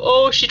kind of go,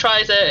 oh, she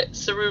tries it,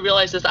 Saru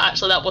realises that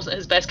actually that wasn't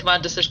his best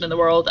command decision in the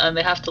world, and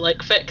they have to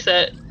like fix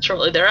it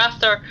shortly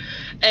thereafter.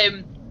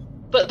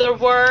 But there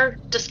were,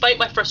 despite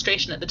my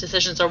frustration at the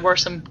decisions, there were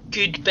some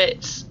good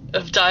bits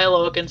of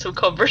dialogue and some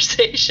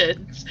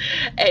conversations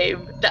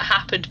that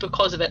happened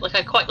because of it. Like,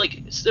 I quite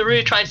like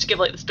Saru tries to give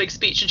like this big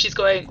speech, and she's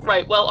going,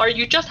 right, well, are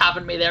you just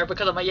having me there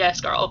because I'm a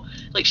yes girl?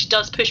 Like, she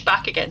does push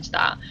back against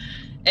that.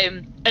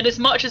 And as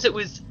much as it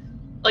was,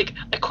 like,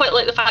 I quite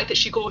like the fact that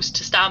she goes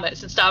to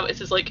Stamets, and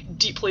Stamets is, like,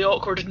 deeply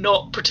awkward and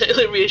not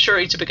particularly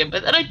reassuring to begin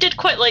with. And I did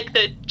quite like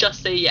the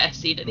just say yes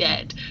scene at the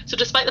end. So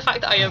despite the fact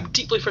that I am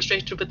deeply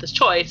frustrated with this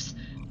choice,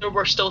 there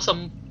were still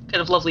some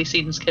kind of lovely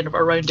scenes kind of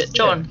around it.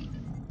 John?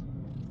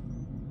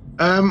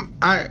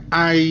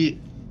 I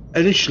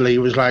initially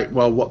was like,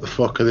 well, what the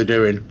fuck are they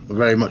doing?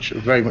 Very much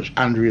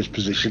Andrea's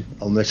position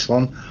on this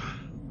one.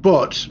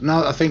 But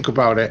now that I think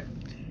about it,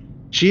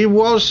 she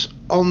was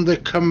on the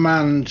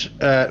command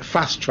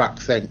fast track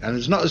thing, and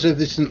it's not as if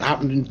this hadn't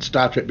happened in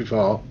Star Trek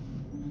before,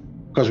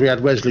 because we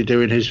had Wesley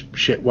doing his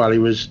shit while he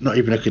was not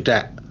even a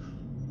cadet.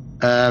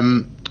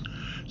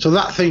 So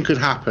that thing could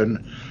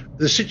happen.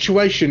 The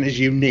situation is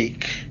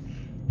unique.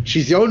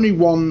 She's the only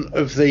one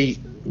of the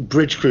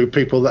bridge crew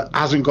people that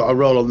hasn't got a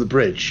role on the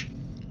bridge,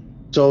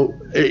 so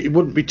it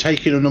wouldn't be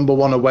taking a number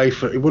one away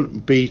it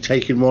wouldn't be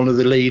taking one of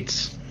the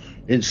leads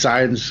in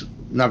science,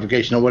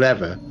 navigation, or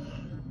whatever.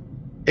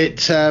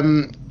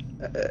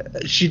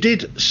 She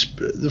did.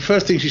 The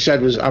first thing she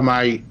said was, "Am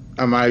I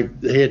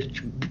here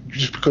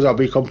just because I'll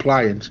be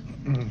compliant?"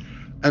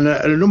 And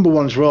a number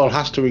one's role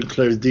has to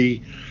include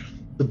the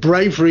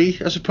bravery,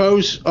 I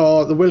suppose,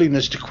 or the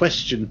willingness to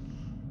question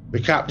the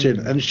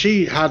captain. And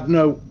she had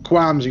no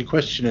qualms in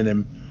questioning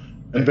him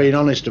and being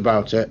honest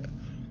about it.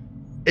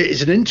 It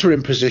is an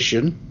interim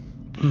position,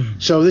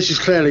 so this is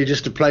clearly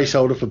just a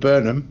placeholder for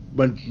Burnham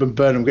when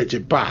Burnham gets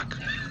it back.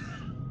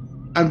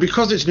 And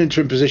because it's an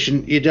interim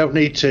position, you don't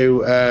need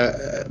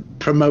to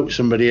promote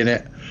somebody in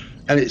it,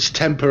 and it's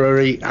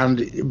temporary, and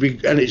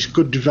it's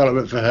good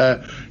development for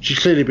her. She's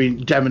clearly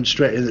been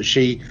demonstrating that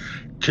she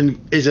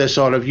is a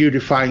sort of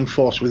unifying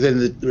force within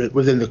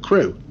the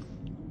crew.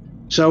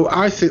 So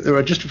I think there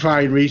are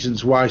justifying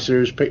reasons why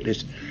Saru's picked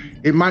this.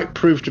 It might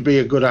prove to be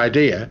a good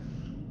idea,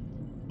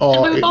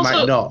 or it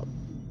might not.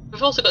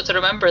 We've also got to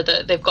remember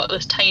that they've got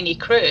this tiny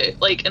crew.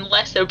 Like,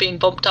 unless they're being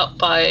bumped up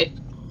by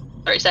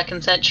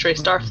 32nd century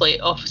Starfleet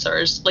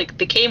officers, like,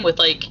 they came with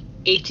like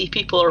 80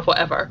 people or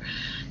whatever,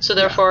 so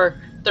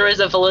therefore there is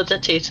a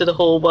validity to the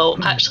whole, well,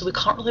 actually we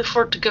can't really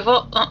afford to give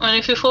up that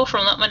many people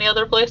from that many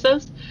other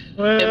places.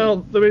 Well,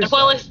 there is, and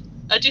while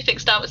I do think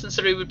Stamets and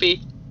Saru would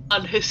be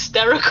an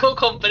hysterical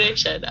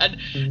combination, and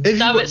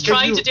Stamets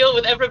trying to deal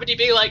with everybody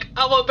being like,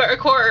 I want better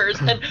quarters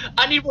and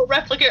I need more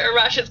replicator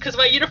rations because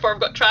my uniform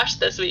got trashed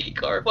this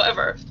week or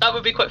whatever, that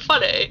would be quite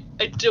funny.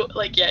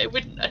 It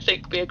wouldn't, I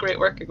think, be a great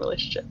working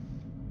relationship.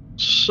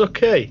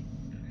 Okay.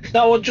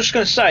 No, I'm just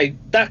going to say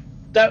that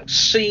that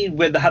scene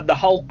where they had the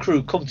whole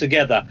crew come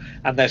together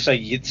and they say,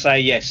 "You'd say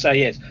yes."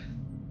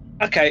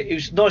 Okay, it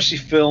was nicely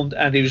filmed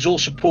and it was all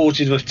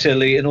supportive of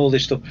Tilly and all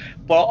this stuff.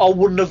 But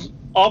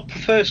I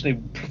personally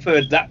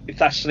preferred that if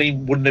that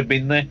scene wouldn't have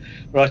been there,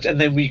 right?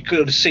 And then we could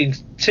have seen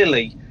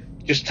Tilly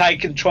just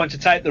trying to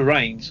take the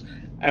reins,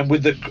 and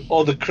with the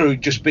other crew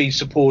just being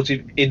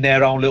supportive in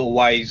their own little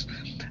ways,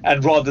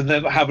 and rather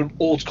than having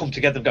all to come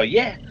together and go,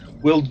 "Yeah,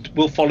 we'll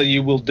follow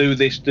you, we'll do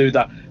this, do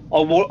that." I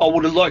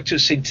would have liked to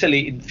have seen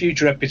Tilly in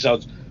future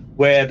episodes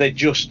where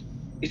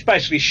it's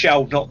basically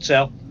show not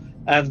tell,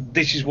 and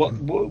this is what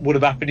would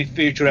have happened in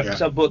future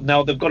episodes. But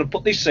now they've got to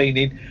put this scene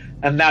in,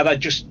 and now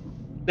there's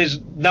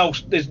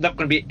not going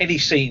to be any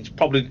scenes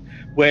probably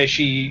where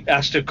she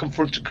has to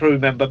confront a crew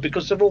member,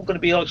 because they're all going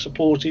to be like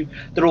supportive.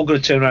 They're all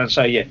going to turn around and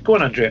say, "Yeah, go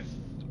on, Andrea."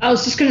 I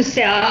was just going to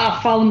say, I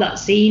found that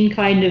scene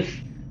it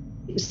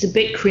was a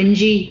bit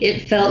cringy.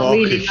 It felt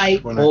Mawkish, really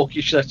like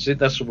Mawkish. That's it.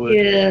 That's the word.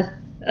 Yeah.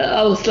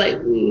 I was like,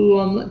 ooh,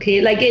 I'm okay.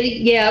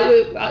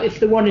 If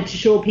they wanted to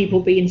show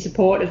people being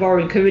supportive or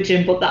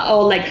encouraging, but that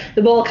all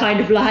they're all kind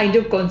of lined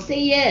up going, say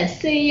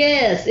yes.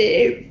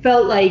 It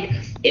felt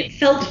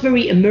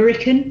very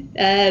American,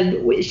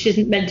 which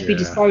isn't meant to be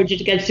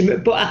discouraged against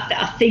him. But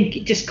I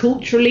think just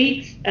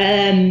culturally,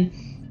 and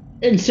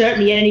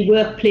certainly any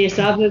workplace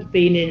I've ever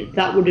been in,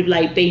 that would have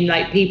been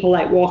people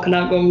walking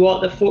out going,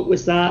 "What the fuck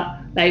was that?"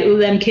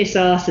 Them kiss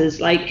asses.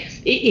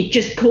 It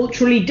just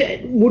culturally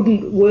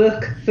wouldn't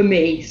work for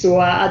me. So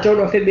I don't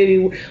know if it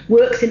maybe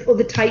works in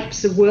other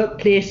types of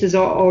workplaces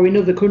or in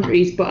other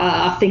countries, but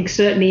I think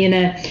certainly in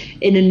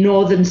a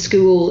northern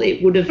school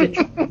it would have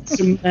attracted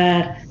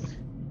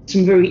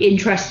some very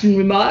interesting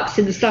remarks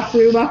in the staff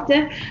room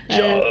after.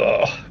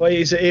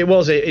 It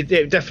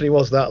definitely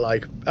was that.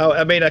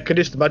 I mean, I could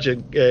just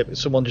imagine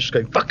someone just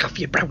going, "Fuck off,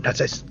 you brown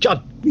asses,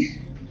 John."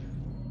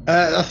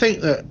 I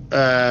think that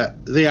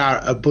they are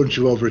a bunch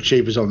of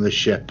overachievers on this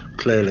ship,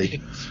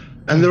 clearly,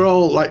 and they're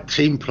all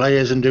team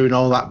players and doing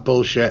all that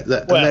bullshit.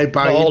 And they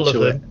buy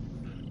into it.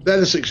 They're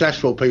the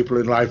successful people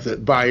in life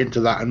that buy into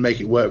that and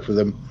make it work for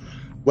them,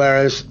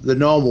 whereas the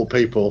normal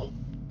people,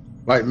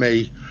 like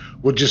me,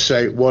 would just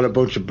say, "What a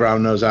bunch of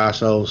brown-nosed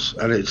arseholes,"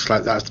 and it's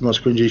that's the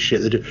most cringy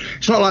shit they do.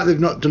 It's not like they've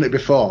not done it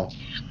before.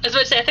 I was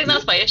about to say, I think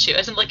that's my issue.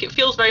 Isn't it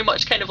feels very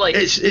much kind of like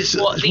it's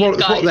what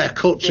their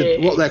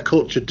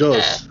culture does.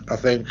 Yeah. I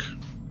think.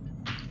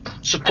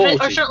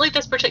 Or certainly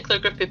this particular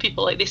group of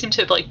people, they seem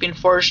to have been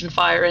forged and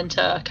fire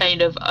into a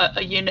kind of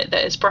a unit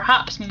that is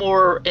perhaps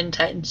more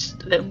intense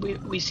than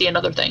we see in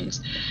other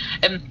things.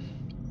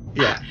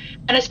 Yeah.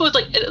 And I suppose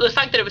the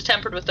fact that it was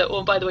tempered with the,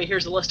 "Oh, by the way,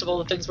 here's a list of all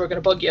the things we're going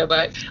to bug you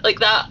about,"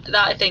 that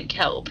I think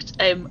helped.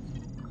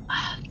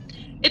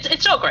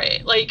 It's not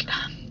great.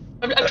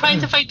 I'm trying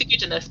to find the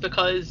good in this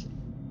because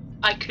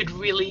I could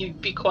really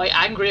be quite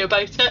angry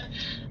about it,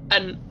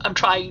 and I'm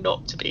trying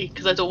not to be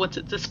because I don't want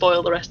it to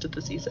spoil the rest of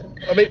the season.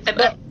 I mean,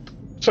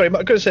 sorry, I'm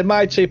going to say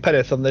my 2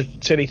 penneth on the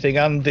Tilly thing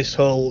and this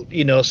whole,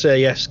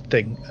 say yes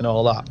thing and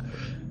all that.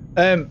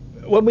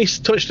 When we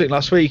touched it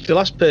last week, the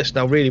last person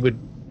I really would,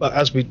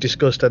 as we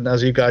discussed and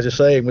as you guys are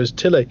saying, was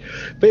Tilly.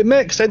 But it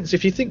makes sense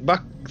if you think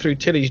back through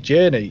Tilly's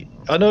journey.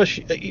 I know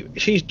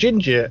she's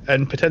ginger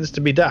and pretends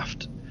to be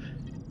daft.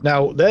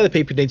 Now, they're the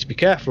people you need to be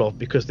careful of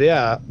because they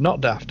are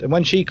not daft. And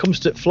when she comes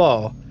to the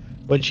floor,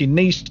 when she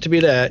needs to be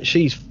there,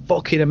 she's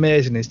fucking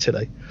amazing, is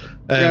Tilly.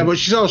 But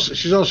she's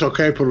also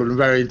capable and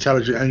very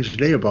intelligent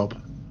engineer,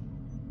 Bob.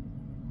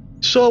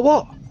 So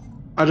what?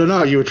 I don't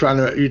know. You were trying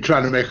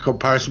to make a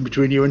comparison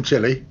between you and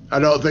Tilly. I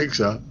don't think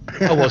so.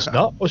 I was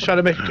not. I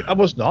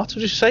was not. I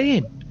was just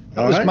saying.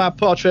 That was my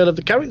portrayal of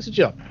the character,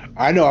 John.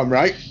 I know I'm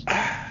right.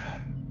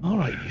 All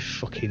right, you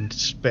fucking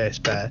space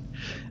bear.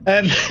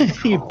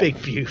 You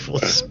big beautiful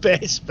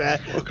space bear.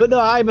 But no,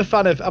 I'm a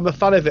fan of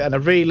it, and I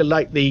really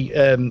like the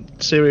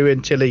Suru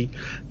and Tilly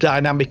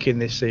dynamic in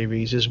this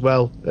series as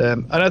well.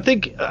 And I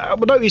think I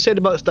know what you said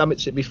about the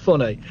Stamets, it'd be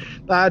funny.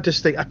 But I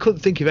just think I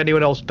couldn't think of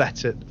anyone else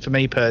better for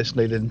me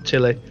personally than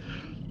Tilly,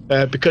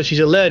 because she's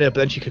a learner,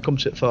 but then she could come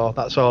to it for.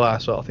 That's all I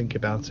sort of think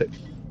about it.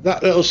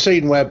 That little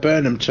scene where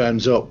Burnham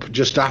turns up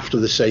just after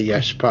the say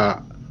yes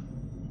part,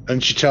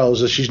 and she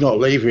tells us she's not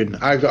leaving.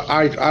 My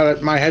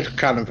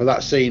headcanon for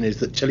that scene is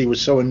that Tilly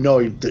was so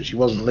annoyed that she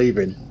wasn't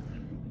leaving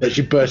that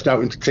she burst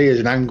out into tears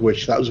and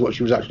anguish. That was what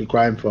she was actually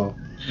crying for.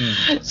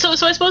 So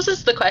I suppose this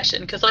is the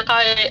question, because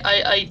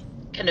I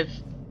kind of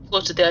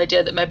floated the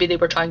idea that maybe they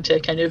were trying to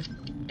kind of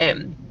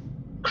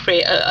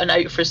create an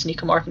out for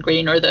Sonequa Martin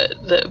Green, or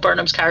that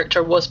Burnham's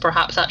character was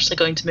perhaps actually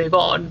going to move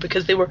on,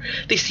 because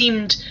they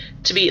seemed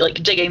to be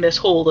digging this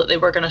hole that they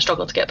were going to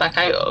struggle to get back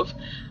out of.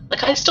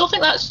 I still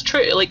think that's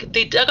true.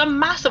 They dug a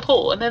massive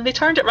hole and then they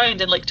turned it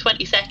around in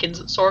 20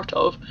 seconds, sort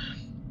of.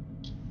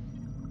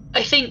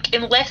 I think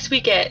unless we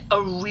get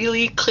a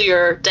really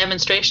clear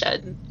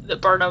demonstration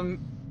that Burnham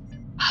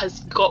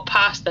has got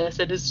past this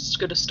and is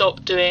going to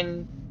stop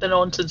doing the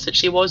nonsense that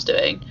she was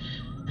doing,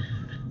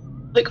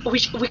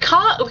 we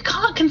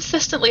can't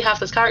consistently have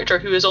this character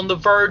who is on the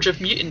verge of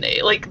mutiny.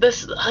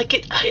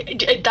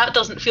 That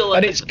doesn't feel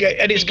like.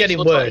 And it's getting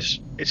worse.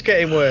 It's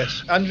getting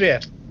worse. Andrea.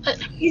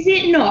 Is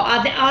it not?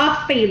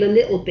 I feel a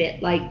little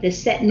bit like they're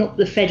setting up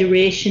the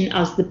Federation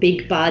as the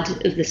big bad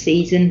of the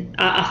season.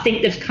 I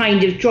think they've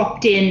kind of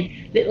dropped in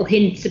little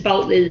hints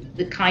about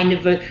the kind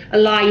of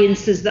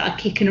alliances that are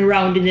kicking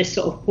around in this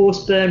sort of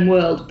post-Burn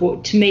world,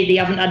 but to me they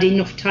haven't had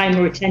enough time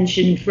or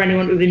attention for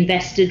anyone to have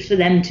invested for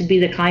them to be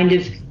the kind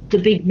of the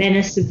big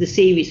menace of the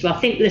series. So I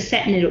think they're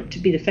setting it up to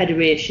be the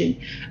Federation.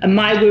 And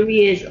my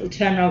worry is it'll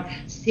turn around,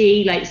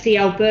 see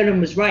how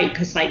Burnham was right,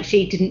 because like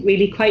she didn't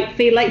really quite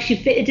feel like she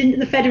fitted into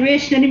the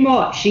Federation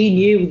anymore. She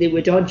knew they were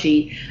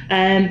dodgy.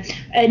 And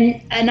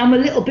I'm a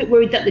little bit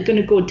worried that they're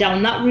going to go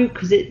down that route,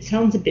 because it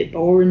sounds a bit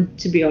boring,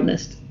 to be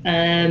honest.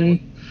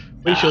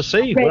 We shall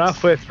see. We're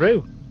halfway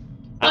through.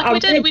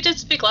 We did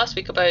speak last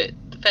week about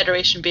the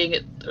Federation being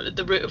at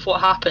the root of what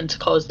happened to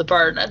cause the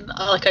burn, and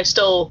I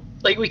still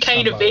we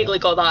kind of vaguely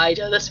got that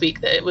idea this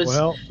week that it was.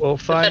 Well, we'll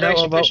find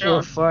out about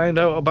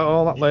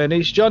all that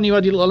later. John, you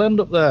had your little end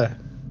up there.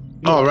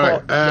 Oh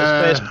right.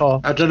 I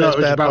don't know. It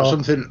was about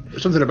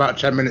something about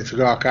 10 minutes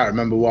ago. I can't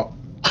remember what.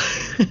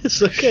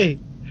 It's okay.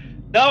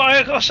 No,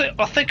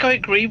 I think I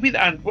agree with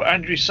what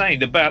Andrew's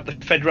saying about the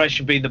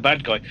Federation being the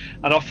bad guy,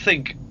 and I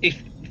think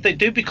if they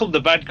do become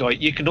the bad guy,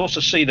 you can also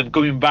see them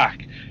going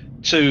back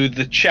to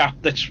the chap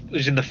that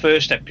was in the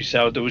first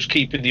episode that was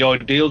keeping the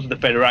ideals of the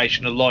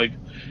Federation alive,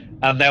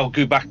 and they'll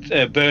go back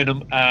to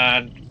Burnham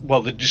and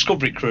the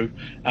Discovery crew,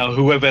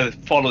 whoever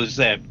follows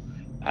them,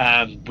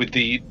 with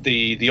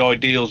the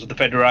ideals of the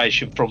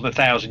Federation from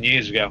 1,000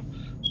 years ago,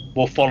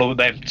 will follow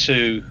them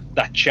to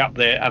that chap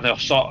there, and they'll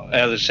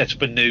set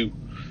up a new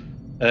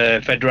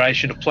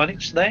Federation of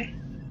planets there.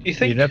 Do you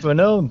think? You never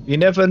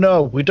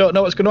know. We don't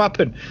know what's going to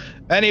happen.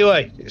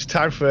 Anyway, it's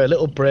time for a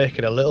little break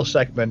and a little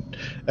segment.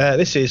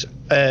 This is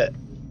I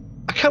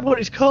can't remember what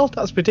it's called.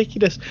 That's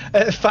ridiculous.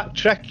 Fact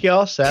check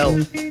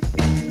yourself.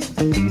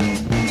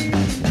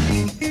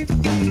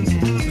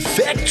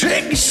 Fact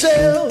check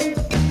yourself.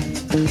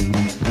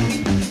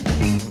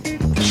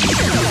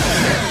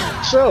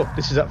 So,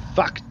 this is a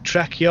fact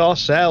check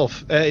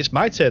yourself. It's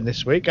my turn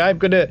this week. I'm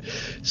going to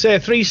say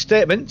 3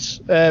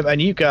 statements,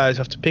 and you guys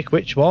have to pick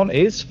which one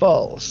is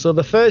false. So,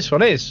 the first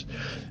one is,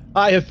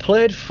 I have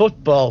played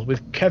football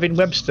with Kevin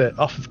Webster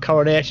off of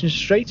Coronation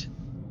Street.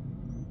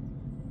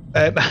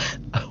 I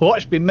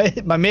watched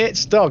my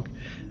mate's dog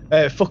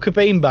fuck a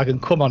beanbag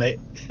and come on it.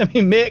 My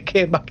mate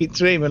came back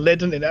into him and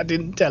laid on it. I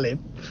didn't tell him.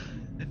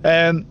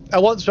 I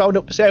once round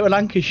up Sarah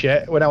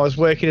Lancashire when I was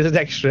working as an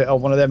extra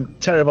on one of them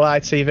terrible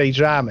ITV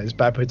dramas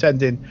by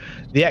pretending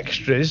the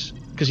extras,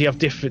 because you have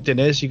different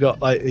dinners, you got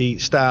like the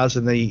stars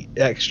and the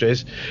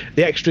extras.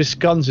 The extras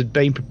scones had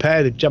been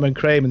prepared, the jam and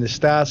cream, and the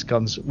star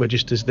scones were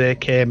just as they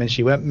came, and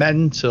she went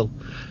mental.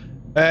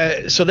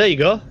 So there you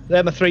go.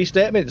 They're my 3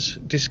 statements.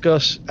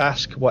 Discuss,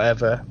 ask,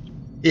 whatever.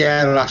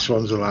 Yeah, the last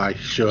one's a lie,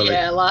 surely.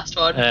 Yeah, last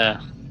one.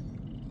 Yeah.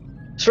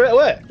 Straight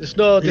away. There's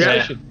no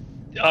discussion.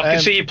 I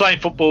can see you playing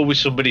football with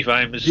somebody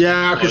famous.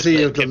 Yeah, I can see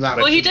you've done that.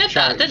 Well, he did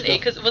that, didn't he?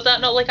 Because was that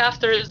not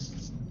after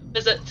his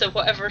visit to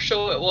whatever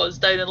show it was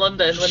down in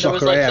London when there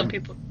was some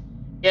people?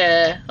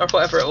 Yeah, or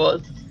whatever it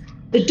was.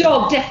 The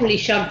dog definitely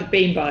shagged the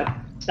beanbag.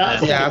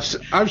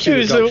 I've seen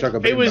the dog shag a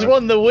beanbag. It was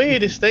one of the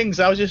weirdest things.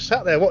 I was just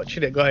sat there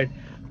watching it going,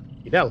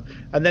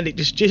 and then it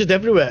just jizzed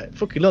everywhere.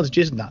 Fucking loads of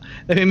jizz and that.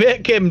 And my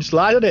mate came and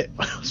slid on it.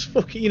 I was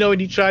fucking, when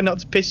you try not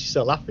to piss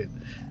yourself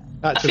laughing.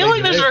 I feel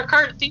like there's a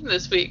recurrent theme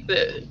this week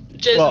that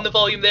jizz and the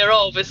volume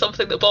thereof is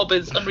something that Bob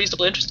is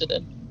unreasonably interested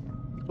in.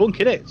 Bunk,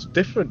 innit? It's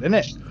different, isn't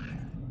it?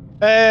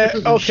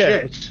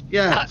 Okay. Shit.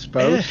 Yeah, I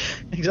suppose.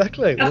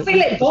 Exactly. I feel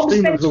like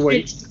Bob's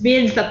mentioned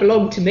means that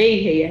belong to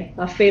me here.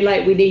 I feel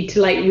like we need to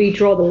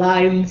redraw the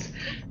lines.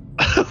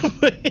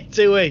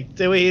 Do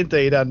we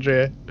indeed,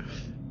 Andrea?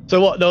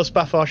 So what? No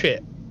spaff or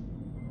shit?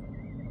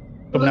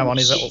 From now on,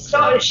 is it?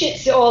 Sort of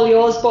shit's all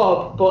yours,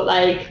 Bob. But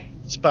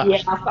spaff.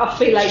 Yeah, I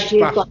feel like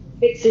jizz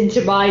fits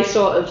into my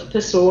sort of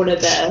persona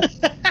better.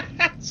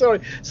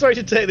 Sorry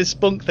to take the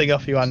spunk thing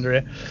off you,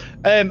 Andrea.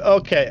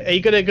 Okay, are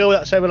you going to go with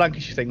that Sarah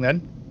Lancashire thing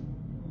then?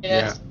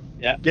 Yes.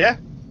 Yeah.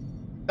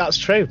 That's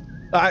true.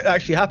 That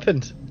actually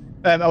happened.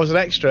 I was an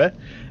extra.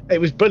 It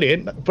was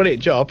brilliant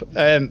job.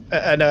 And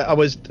I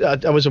was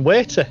a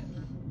waiter.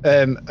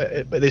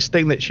 This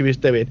thing that she was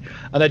doing,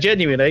 and I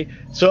genuinely,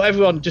 so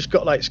everyone just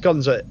got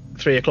scones at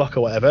 3:00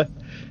 or whatever.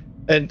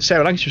 And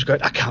Sarah Lancashire was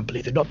going, I can't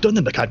believe they've not done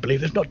them. I can't believe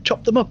they've not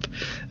chopped them up.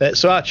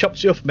 So I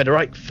chopped it up and made a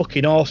right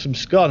fucking awesome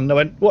scone. And I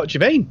went, what do you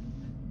mean?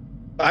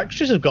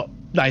 Actors have got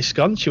nice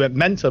scones. She went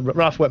mental.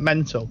 Ralph went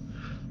mental.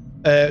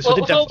 What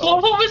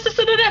was this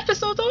in an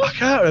episode of? I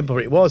can't remember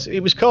what it was.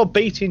 It was called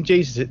Beating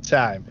Jesus at the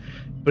time.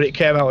 But it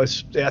came out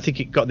as, I think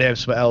it got named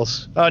something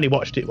else. I only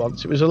watched it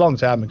once. It was a long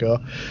time ago.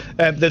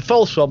 The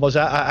false one was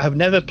I have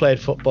never played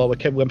football with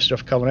Kevin Webster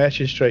off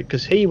Coronation Street,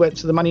 because he went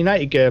to the Man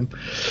United game.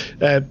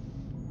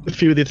 A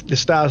few of the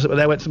stars that were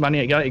there went to the Man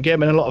United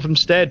game, and a lot of them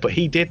stayed, but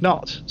he did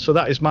not. So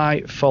that is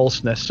my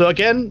falseness. So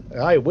again,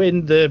 I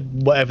win the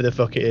whatever the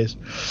fuck it is.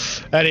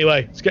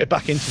 Anyway, let's get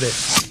back into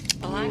this.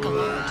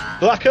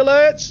 Black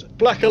alert!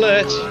 Black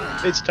alert!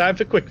 It's time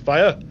for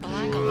quickfire.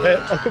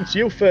 I'll come to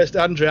you first,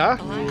 Andrea.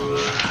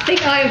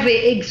 think I've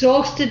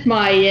exhausted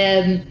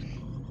my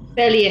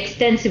fairly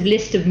extensive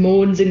list of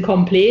moans and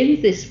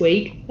complaints this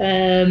week.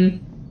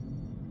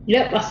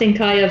 Yep, I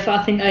think I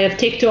have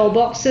ticked all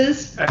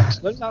boxes.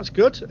 Excellent, that's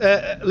good.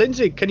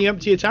 Lindsay, can you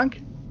empty your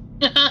tank?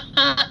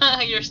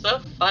 You're so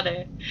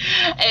funny.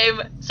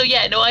 So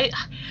yeah, no, I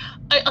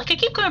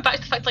keep going back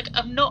to the fact, like,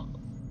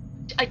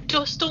 I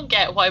just don't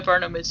get why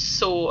Burnham is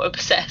so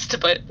obsessed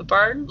about the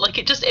burn. Like,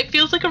 it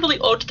feels like a really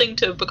odd thing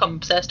to have become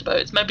obsessed about.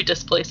 It's maybe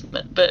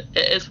displacement, but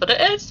it is what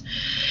it is.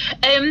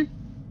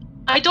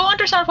 I don't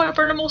understand why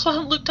Burnham also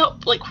hasn't looked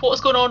up, like, what's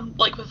going on,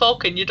 like, with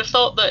Vulcan. You'd have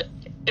thought that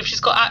if she's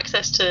got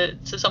access to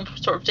some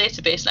sort of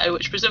database now,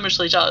 which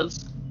presumably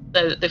does,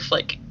 now that they've,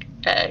 like,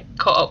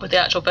 caught up with the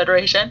actual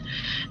Federation.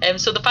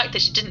 So the fact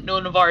that she didn't know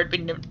Navarre had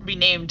been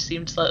renamed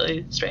seemed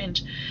slightly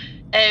strange.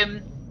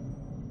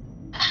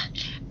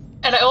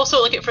 And I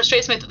also, like, it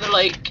frustrates me that they're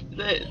like,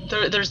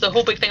 there's the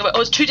whole big thing about,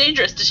 it's too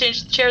dangerous to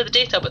share the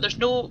data, but there's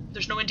no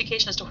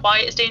indication as to why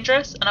it's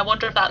dangerous, and I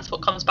wonder if that's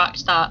what comes back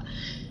to that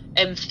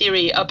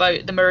theory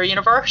about the mirror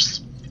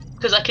universe,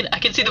 because I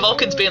can see the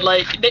Vulcans being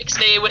like,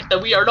 nixnay with the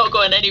we are not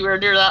going anywhere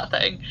near that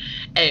thing.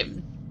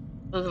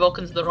 The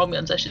Vulcans and the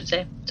Romulans, I should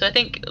say. So I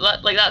think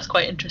that's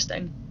quite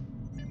interesting.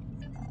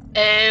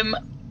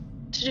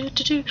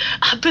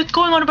 But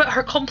going on about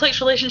her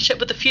complex relationship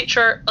with the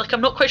future, like,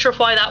 I'm not quite sure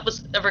why that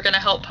was ever going to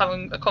help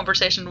having a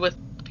conversation with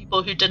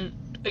people who didn't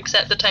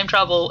accept that time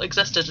travel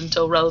existed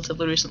until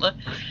relatively recently,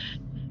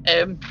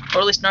 or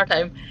at least in our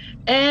time.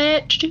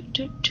 Why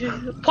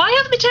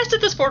haven't they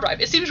tested the spore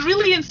drive? It seems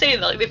really insane.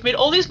 Like, they've made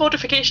all these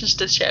modifications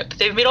to the ship.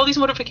 They've made all these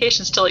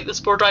modifications to, like, the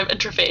spore drive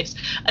interface,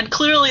 and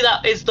clearly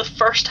that is the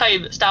first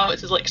time that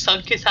Stamets has, like,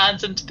 sunk his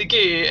hands into the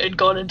goo and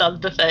gone and done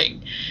the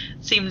thing.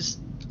 Seems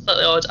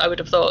slightly odd. I would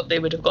have thought they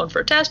would have gone for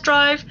a test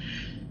drive.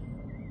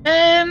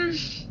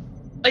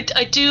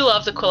 I do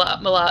love the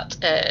Kwilat Malat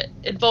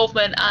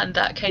involvement and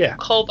that kind of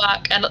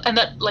callback, and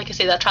that, like I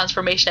say, that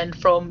transformation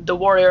from the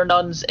warrior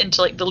nuns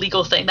into, like, the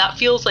legal thing. That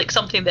feels like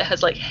something that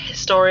has, like,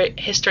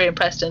 history and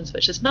precedence,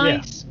 which is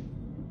nice.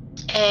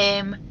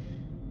 Yeah.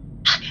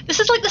 This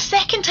is, like, the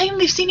second time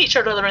they've seen each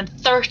other in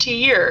 30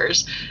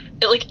 years.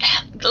 Like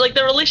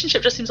their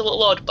relationship just seems a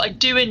little odd, but I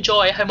do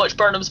enjoy how much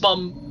Burnham's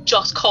mum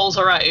just calls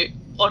her out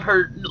on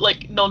her,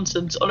 like,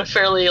 nonsense on a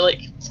fairly,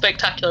 like,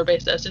 spectacular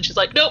basis, and she's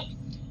like, nope,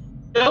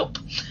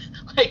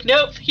 like,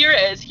 nope, here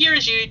is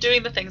you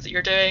doing the things that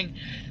you're doing.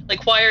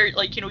 Like, why are,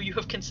 like, you know, you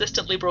have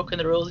consistently broken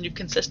the rules and you've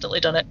consistently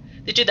done it.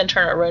 They do then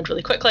turn it around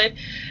really quickly.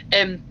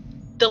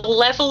 The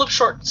level of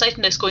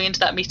short-sightedness going into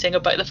that meeting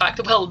about the fact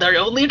that, well, they're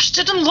only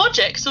interested in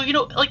logic, so, you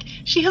know, like,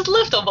 she has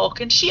lived on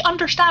Vulcan, she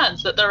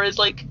understands that there is,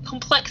 like,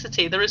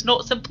 complexity, there is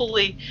not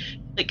simply,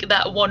 like,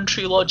 that one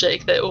true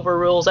logic that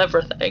overrules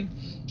everything.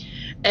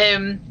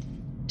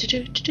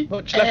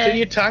 Much left in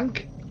your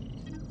tank?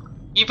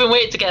 You've been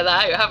waiting to get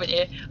that out, haven't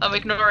you? I'm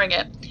ignoring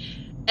it.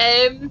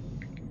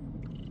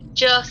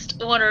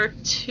 Just one or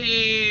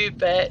two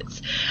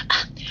bits.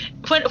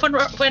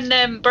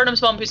 When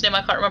Burnham's mum, whose name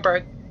I can't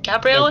remember,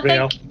 Gabrielle. I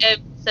think,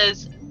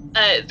 says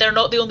they're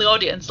not the only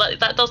audience. Like,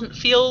 that doesn't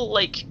feel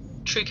like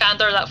true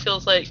candor. That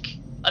feels like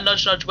a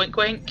nudge, nudge, wink,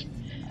 wink.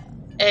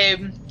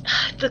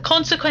 The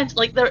consequence,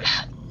 like,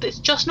 there's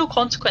just no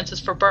consequences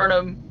for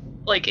Burnham.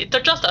 Like,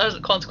 there just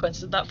aren't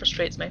consequences, and that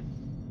frustrates me.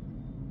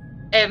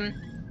 I'm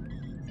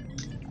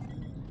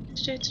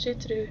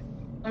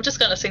just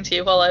gonna sing to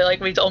you while I, like,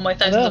 read all my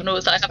thousands of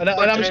notes that I have.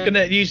 And I'm just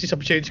gonna use this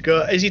opportunity to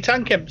go, is your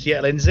tank empty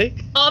yet, Lindsay?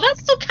 Oh,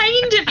 that's so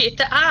kind of you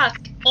to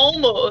ask.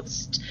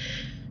 Almost.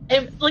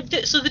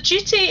 So the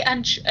Duty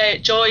and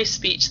Joy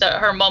speech that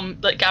her mum,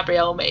 that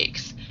Gabrielle,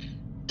 makes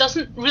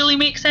doesn't really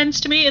make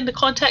sense to me in the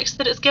context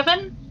that it's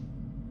given.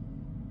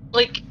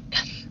 Like,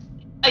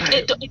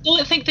 I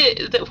don't think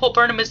that what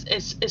Burnham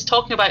is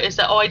talking about is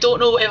that, I don't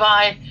know if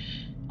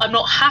I'm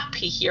not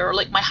happy here, or,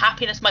 like, my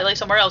happiness might lie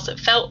somewhere else. It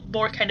felt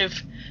more kind of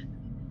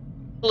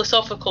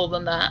philosophical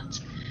than that.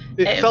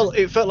 It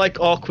felt like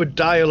awkward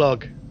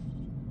dialogue,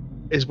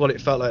 is what it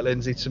felt like,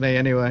 Lindsay, to me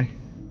anyway.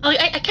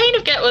 I kind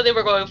of get what they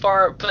were going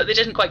for, but they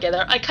didn't quite get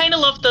there. I kind of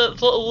love the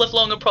little live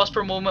long and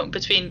prosper moment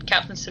between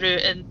Captain Saru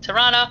and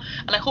Tirana,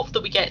 and I hope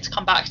that we get to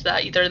come back to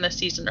that either in this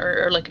season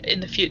or like in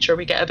the future.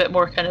 We get a bit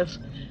more kind of.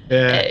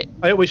 Yeah,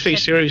 I always think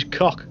Saru's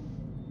cock.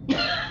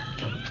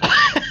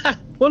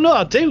 Well, no,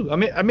 I do.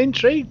 I'm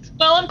intrigued.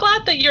 Well, I'm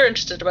glad that you're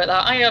interested about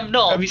that. I am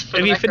not. Have you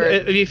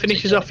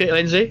finished this off yet,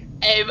 Lindsay?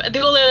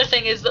 The only other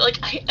thing is that, like,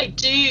 I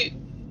do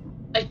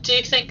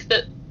think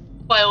that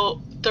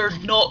while they're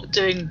not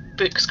doing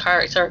Book's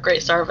character a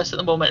great service at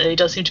the moment, and he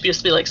does seem to be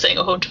just like sitting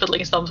at home twiddling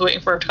his thumbs waiting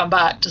for her to come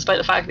back, despite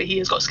the fact that he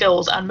has got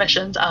skills and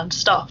missions and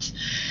stuff.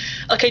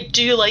 Like, I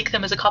do like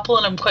them as a couple,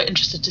 and I'm quite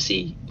interested to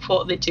see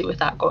what they do with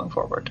that going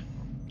forward.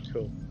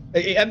 Cool.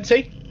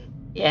 Empty?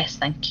 Yes,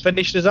 thank you.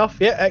 Finished us off?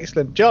 Yeah,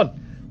 excellent. John?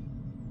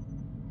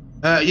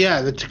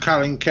 The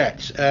Takalan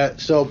Kett.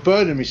 So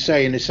Burnham is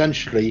saying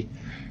essentially,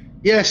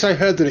 yes, I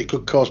heard that it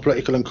could cause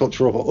political and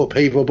cultural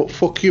upheaval, but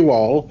fuck you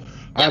all.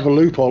 I have a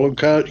loophole and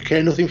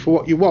care nothing for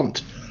what you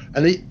want.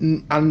 And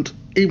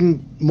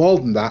even more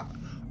than that,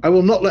 I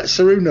will not let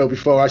Saru know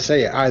before I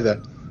say it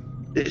either.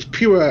 It's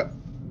pure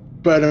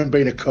Burnham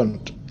being a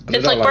cunt.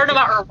 It's like Burnham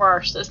at her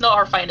worst. It's not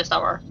her finest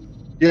hour.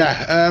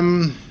 Yeah.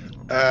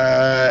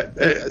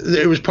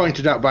 It was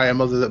pointed out by her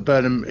mother that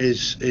Burnham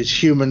is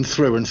human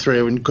through and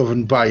through and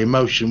governed by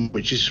emotion,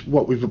 which is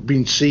what we've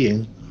been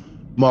seeing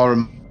more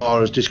and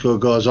more as Disco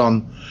goes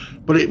on.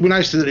 But it'd be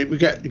nice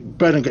that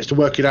Burnham gets to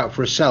work it out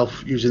for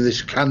herself using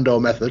this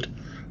Kandor method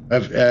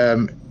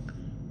of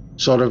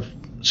sort of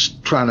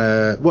trying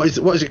to what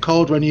is it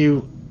called when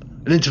you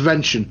an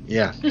intervention?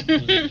 Yeah.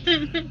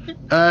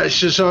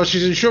 So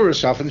she's ensuring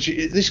herself, and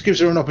this gives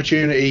her an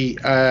opportunity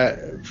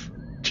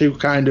to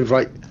kind of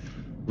like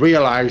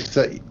realise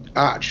that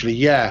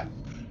actually,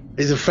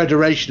 is the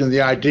Federation and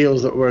the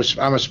ideals that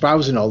I'm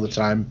espousing all the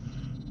time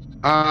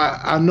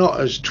are not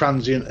as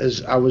transient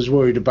as I was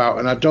worried about,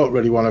 and I don't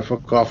really want to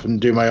fuck off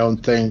and do my own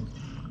thing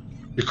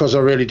because I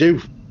really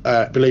do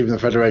believe in the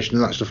Federation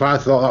and that stuff. I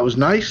thought that was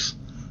nice.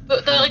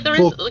 But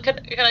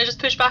can I just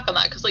push back on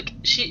that? Because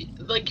you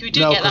do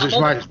get that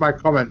moment. It's my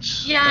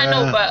comments. Yeah, I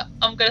know, but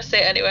I'm gonna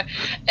say it anyway.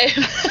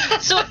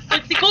 So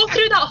they go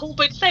through that whole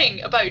big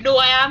thing about no,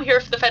 I am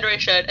here for the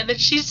Federation, and then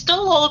she's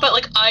still all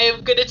about I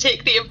am gonna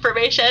take the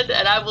information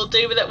and I will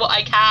do with it what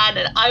I can,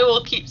 and I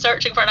will keep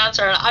searching for an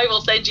answer, and I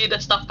will send you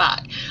this stuff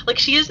back.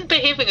 She isn't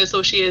behaving as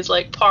though she is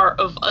part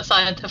of a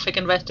scientific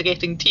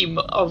investigating team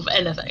of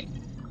anything.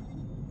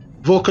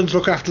 Vulcans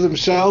look after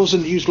themselves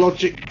and use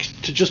logic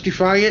to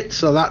justify it,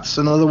 so that's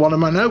another one of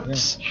my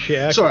notes.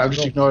 Yeah, sorry, I'm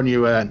just ignoring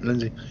you,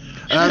 Lindsay.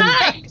 And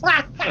I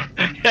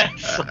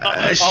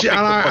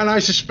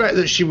suspect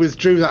that she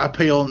withdrew that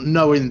appeal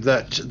knowing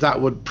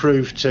that would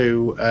prove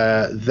to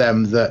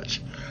them that,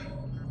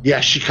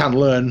 yes, she can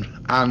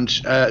learn, and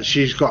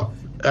she's got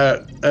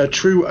a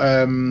true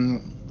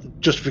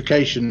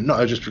justification, not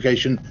her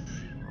justification,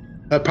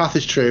 her path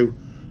is true.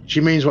 She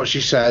means what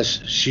she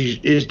says. She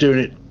is doing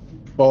it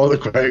for the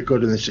great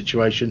good in this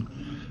situation.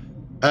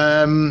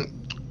 Why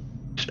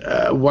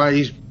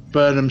is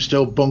Burnham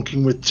still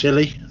bunking with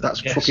Tilly? That's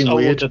fucking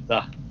weird.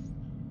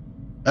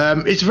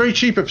 It's a very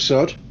cheap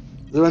episode.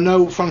 There are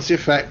no fancy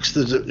effects.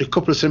 There's a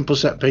couple of simple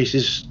set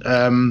pieces.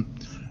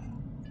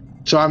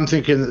 So I'm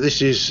thinking that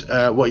this is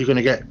what you're going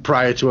to get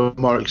prior to a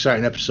more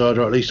exciting episode,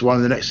 or at least one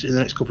in the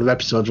next couple of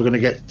episodes. We're going to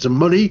get some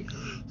money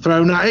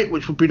thrown at it,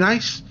 which would be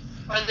nice.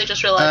 Or they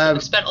just realised that we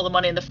spent all the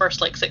money in the first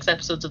 6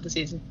 episodes of the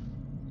season.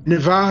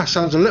 Navarre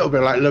sounds a little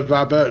bit like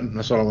LeVar Burton.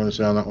 That's all I'm going to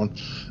say on that one.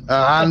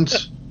 And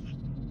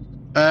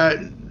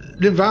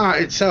Navarre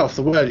itself,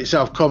 the word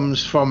itself,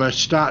 comes from a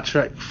Star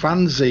Trek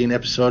fanzine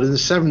episode in the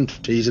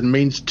 70s and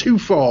means two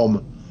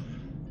form,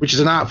 which is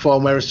an art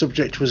form where a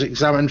subject was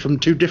examined from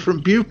two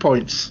different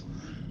viewpoints,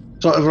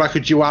 sort of like a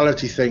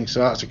duality thing. So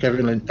that's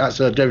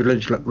a David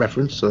Lynch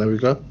reference. So there we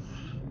go.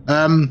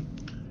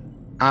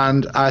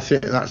 And I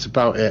think that's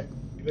about it.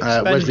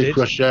 Wesley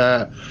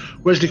Crusher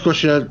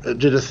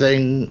did a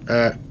thing.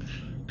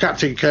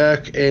 Captain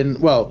Kirk in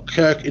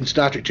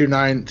Star Trek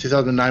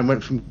 2009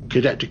 went from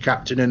cadet to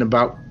captain in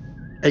about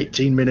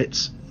 18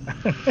 minutes.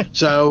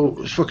 So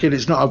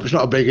it's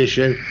not a big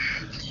issue.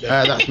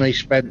 That's me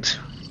spent.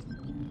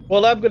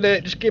 Well, I'm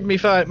gonna just give me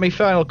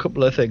final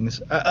couple of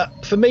things.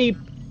 For me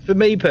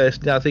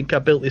personally, I think I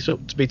built this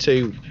up to be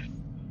too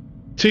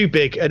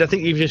big, and I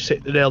think you've just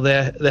hit the nail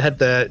there, the head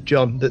there,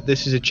 John, that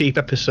this is a cheap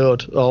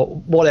episode or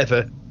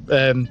whatever.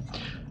 I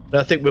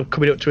think we're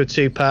coming up to a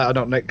 2-part,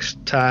 not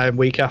next time,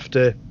 week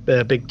after,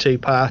 a big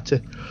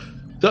 2-parter.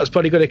 That's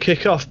probably going to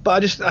kick off,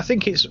 but I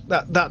think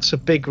that's a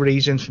big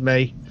reason for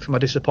my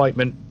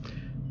disappointment.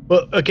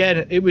 But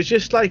again, it was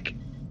just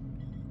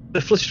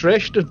the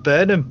frustration of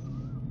Burnham.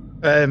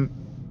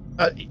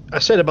 I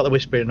said about the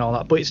whispering and all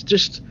that, but it's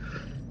just,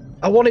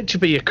 I want it to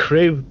be a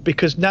crew,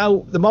 because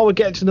now the more we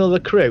get to know the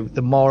crew,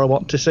 the more I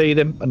want to see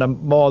them, and the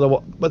more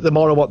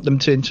I want them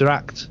to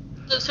interact.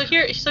 So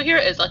here it is.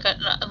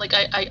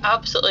 I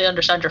absolutely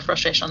understand your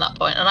frustration on that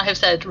point, and I have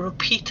said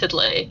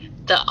repeatedly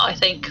that I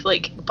think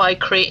by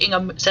creating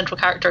a central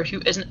character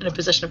who isn't in a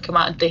position of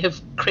command, they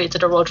have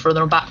created a rod for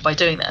their own back by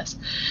doing this.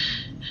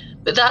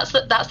 But that's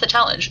the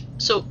challenge.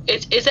 So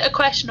is it a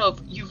question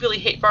of you really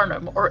hate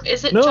Burnham, or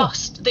is it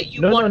just that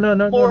you want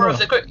more of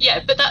the group?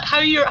 Yeah, but how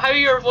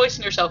you're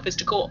voicing yourself is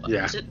to go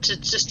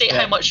to state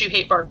how much you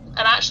hate Burnham,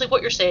 and actually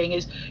what you're saying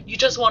is you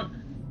just want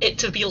it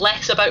to be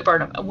less about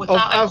Burnham, and with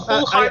that I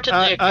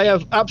wholeheartedly agree. I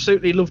have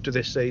absolutely loved her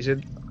this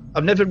season.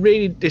 I've never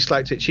really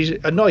disliked it. She's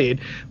annoying,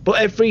 but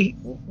every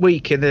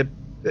week in the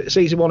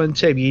season 1 and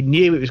 2, you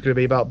knew it was going to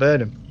be about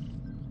Burnham.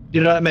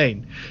 You know what I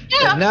mean?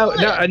 Yeah,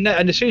 and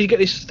and as soon as you get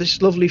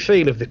this lovely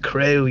feel of the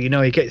crew, you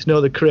get to know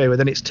the crew, and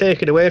then it's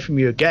taken away from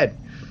you again.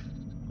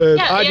 But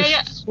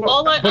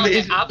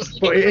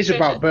it is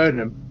about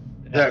Burnham.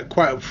 They're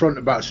quite upfront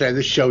about saying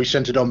this show is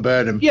centered on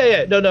Burnham.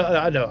 Yeah, no,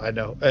 I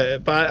know.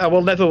 But I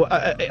will never,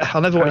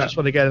 I'll never watch this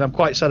one again, and I'm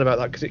quite sad about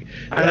that, because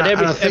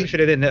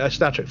everything in it a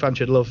Star Trek fan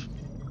should love.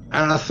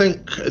 And I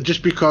think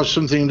just because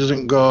something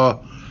doesn't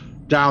go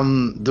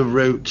down the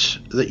route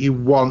that you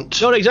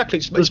want. No, exactly.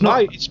 It's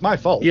my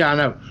fault. Yeah, I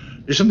know.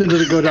 If something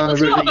doesn't go down the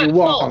route that you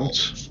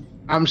want,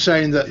 I'm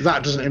saying that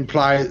doesn't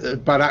imply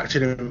bad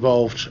acting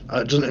involved.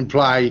 It doesn't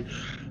imply,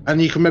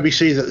 and you can maybe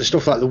see that the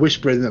stuff like the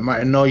whispering that might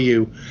annoy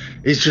you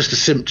is just a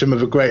symptom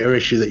of a greater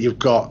issue that you've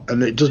got,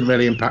 and it doesn't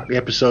really impact the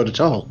episode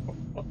at all.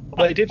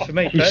 Well, it did for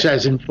me. He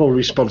says in full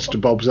response to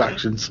Bob's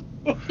actions.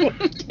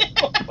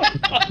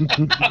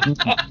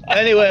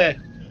 Anyway,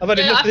 I've had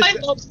enough I of this.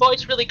 find Bob's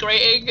voice really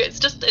grating. It's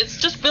just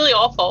really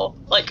awful.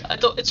 Like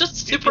it's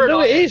just super No,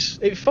 annoying. it is.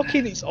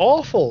 It's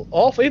awful.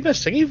 Awful. Even the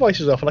singing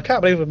voice is awful. I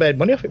can't believe I've made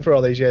money off it for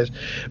all these years.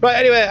 Right,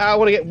 anyway, I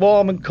want to get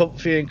warm and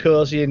comfy and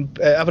cosy and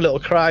have a little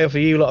cry over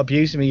you lot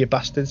abusing me, you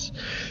bastards.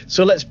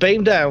 So let's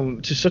beam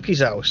down to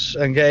Suki's house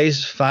and get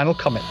his final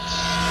comments.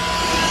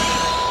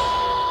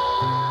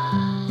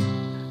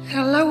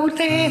 Hello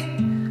there,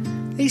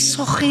 it's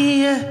Suki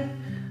here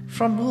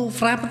from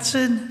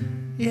Wolverhampton.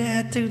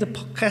 Yeah, I do the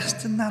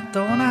podcast and that,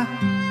 don't I?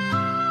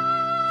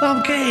 Well,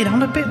 I'm getting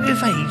on a bit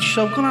of age,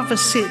 so I'm going to have a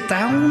sit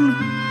down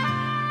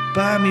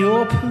by my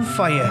open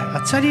fire. I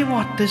tell you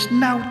what, there's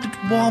nothing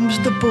that warms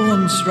the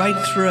bones right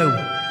through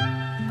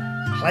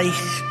like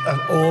an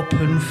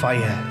open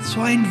fire.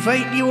 So I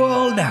invite you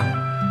all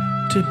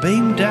now to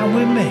beam down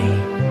with me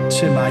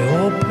to my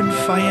open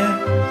fire.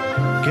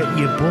 Get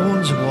your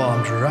bones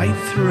warmed right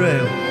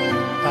through.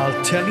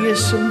 I'll tell you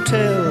some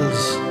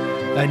tales,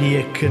 and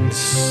you can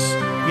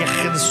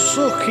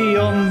sucky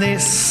on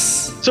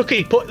this.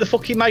 Suki, put the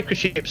fucking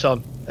microchips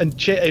on and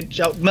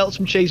melt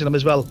some cheese on them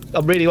as well.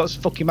 I really want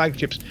some fucking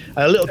microchips and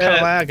a little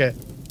Calamari.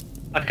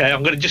 Okay,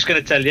 I'm just going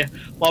to tell you,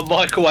 my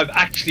microwave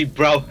actually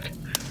broke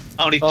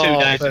only 2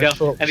 days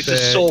ago, and it's a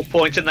sore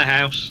point in the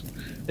house.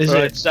 Is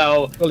it?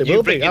 So well, it you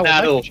will be. bringing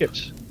that up.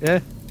 Yeah.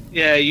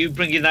 Yeah, you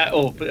bringing that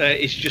up.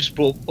 It's just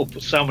brought up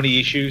so many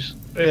issues.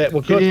 Yeah,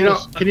 well, Can you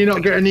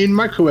not get any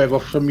microwave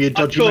off from your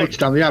dodgy mates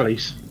down the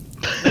alleys?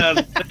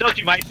 The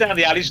dodgy mates down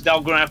the alleys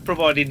don't go around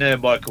providing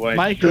microwaves.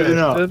 Microwave?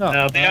 No,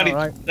 No,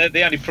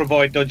 they only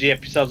provide dodgy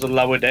episodes of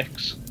Lower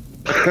Decks.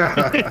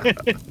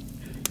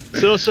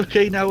 So,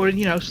 Suki, now we're in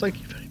your house, like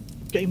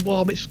getting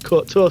warm, it's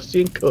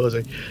toasty and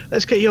cosy.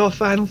 Let's get your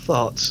final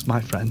thoughts, my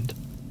friend.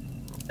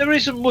 There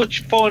isn't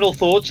much final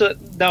thoughts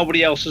that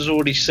nobody else has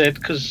already said,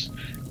 because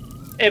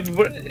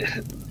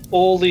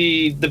all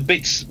the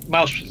bits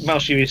most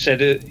of you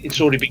said,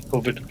 it's already been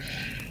covered.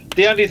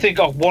 The only thing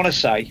I want to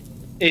say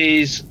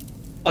is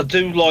I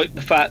do like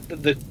the fact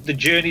that the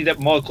journey that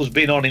Michael's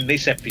been on in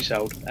this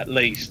episode, at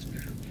least,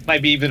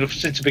 maybe even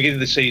since the beginning of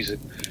the season,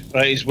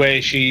 right, is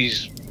where she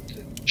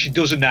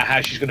doesn't know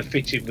how she's going to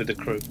fit in with the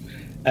crew,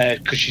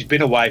 because she's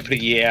been away for a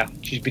year,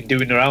 she's been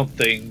doing her own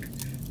thing,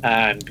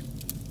 and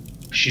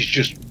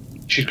she's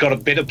got a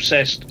bit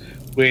obsessed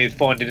with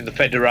finding in the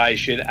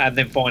Federation and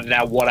then finding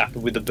out what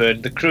happened with the burn.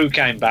 The crew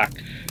came back,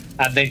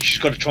 and then she's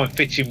got to try and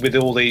fit in with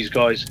all these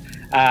guys,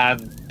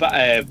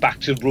 back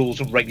to rules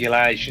and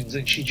regulations,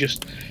 and she's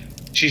just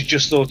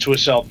thought to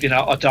herself,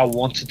 I don't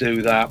want to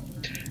do that.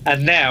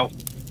 And now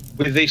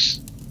with this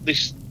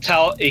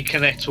Tal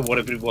Econet or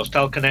whatever it was,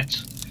 Talcanet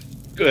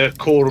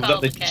quorum that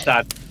they just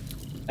had,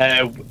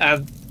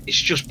 and it's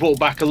just brought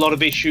back a lot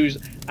of issues,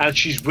 and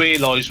she's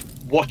realised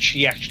what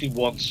she actually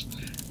wants,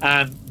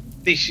 and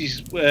this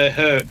is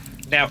her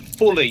now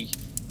fully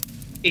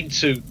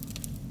into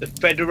the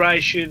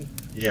Federation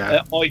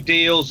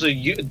ideals,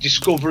 the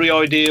Discovery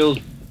ideals,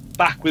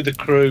 back with the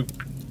crew,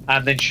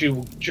 and then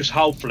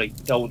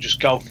they'll just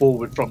go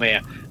forward from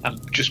here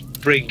and just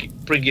bring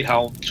it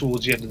home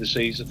towards the end of the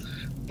season.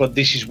 But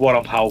this is what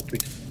I'm hoping.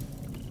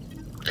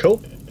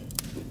 Cool.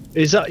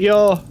 Is that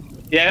your?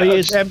 Yeah, I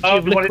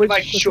wanted to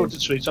make it short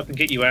and sweet so I can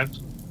get you out.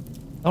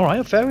 All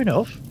right, fair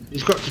enough.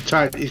 He's got to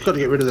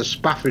get rid of the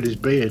spaff in his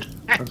beard.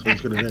 That's what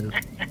he's going to do.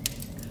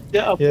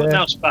 Yeah, I'll put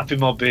now spaff in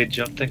my beard,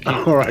 John. Thank you.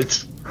 All right.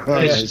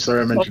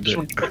 Sorry, I mentioned it.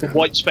 What the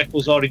white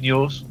speckles are in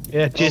yours.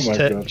 Yeah,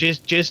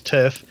 jizz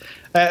turf.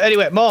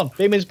 Anyway, Mon,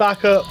 beaming's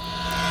back up.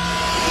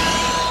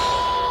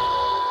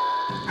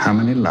 How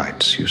many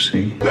lights you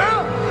see? There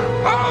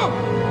are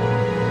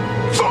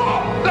 4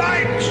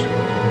 lights!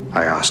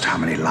 I asked how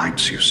many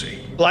lights you see.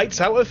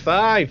 Lights out of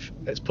 5.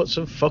 Let's put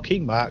some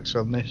fucking marks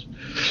on this.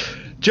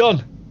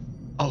 John,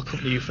 I'll come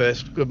to you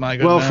first. Good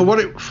man. Well, for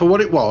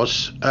what it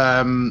was,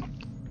 and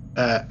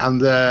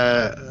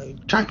the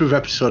type of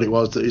episode it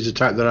was, that is a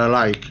type that I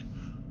like,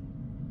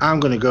 I'm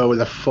going to go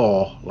with a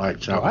 4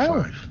 lights out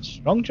of 5.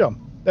 Strong,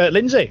 John.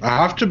 Lindsay? I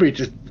have to be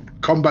to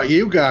combat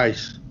you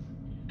guys.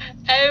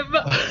 I'm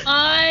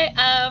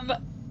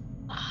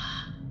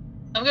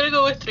going to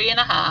go with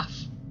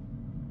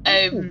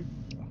 3.5.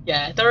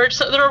 Yeah, there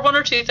are 1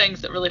 or 2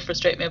 things that really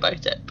frustrate me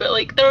about it, but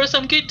like there were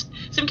some good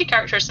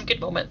characters, some good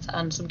moments,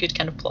 and some good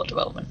kind of plot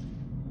development.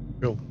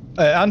 Cool.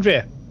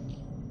 Andrea?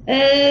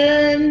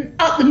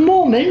 At the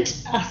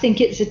moment, I think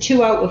it's a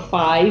 2 out of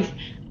 5.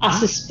 I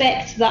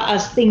suspect that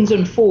as things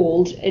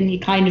unfold and you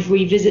kind of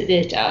revisit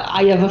it,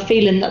 I have a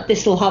feeling that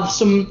this will have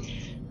some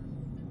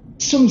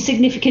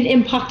significant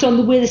impact on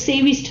the way the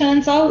series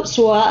turns out.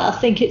 So I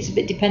think it's a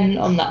bit dependent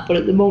on that. But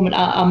at the moment,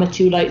 I'm a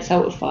 2 lights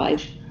out of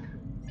 5.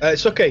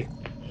 It's okay.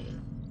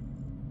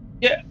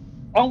 Yeah,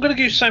 I'm going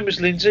to give same as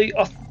Lindsay.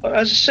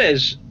 As it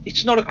says,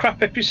 it's not a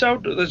crap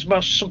episode. There's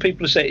some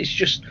people who say it's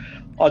just.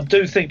 I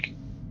do think,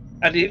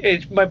 and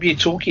it may be a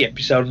talky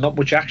episode, not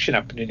much action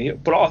happening here,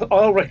 but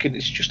I reckon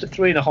it's just a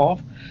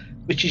 3.5,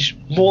 which is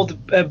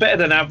better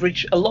than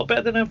average. A lot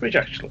better than average,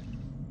 actually.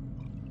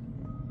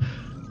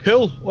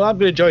 Cool. Well, I'm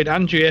going to join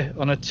Andrea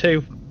on a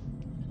 2.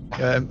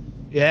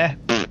 Yeah,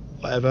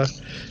 whatever.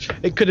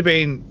 It could have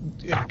been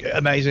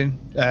amazing,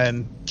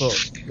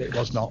 but it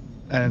was not,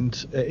 and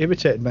it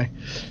irritated me.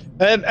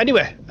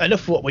 Anyway,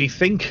 enough of what we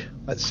think.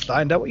 Let's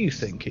find out what you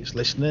think. It's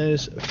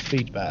listeners'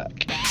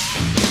 feedback.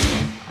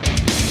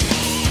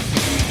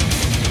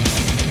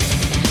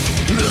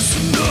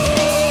 Listeners'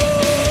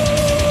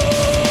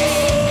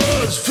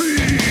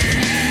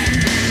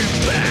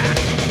 feedback.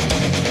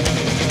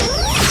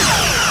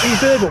 You've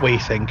heard what we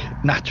think,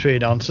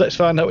 nattering on, so let's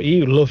find out what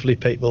you lovely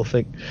people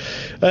think.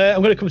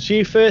 I'm going to come to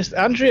you first,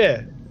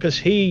 Andrea, because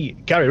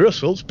Gary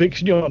Russell,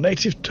 speaks in your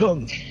native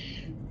tongue.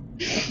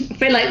 I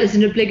feel like there's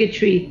an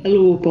obligatory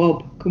hello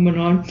Bob coming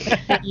on.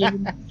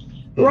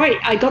 Right,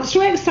 I got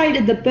so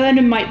excited that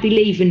Burnham might be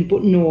leaving,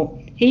 but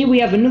no. Here we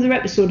have another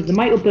episode of the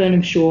Michael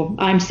Burnham Show.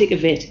 I'm sick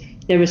of it.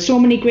 There are so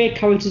many great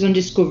characters on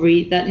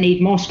Discovery that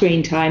need more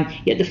screen time,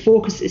 yet the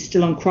focus is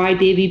still on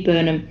Crybaby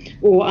Burnham.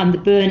 And the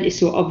burn is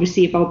so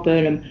obviously about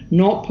Burnham.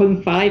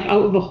 0.5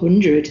 out of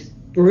 100.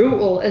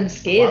 Brutal and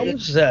scathing.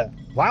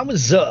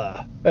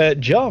 Wowza.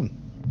 John.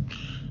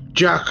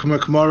 Jack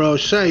McMorrow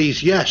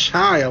says, yes,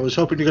 hi, I was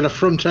hoping to get a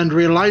front-end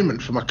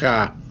realignment for my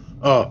car.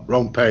 Oh,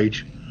 wrong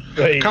page.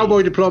 Hey.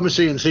 Cowboy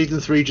Diplomacy in Season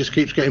 3 just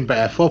keeps getting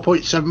better.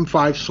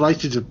 4.75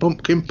 slices of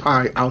pumpkin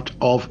pie out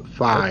of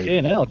 5.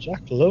 Okay, now,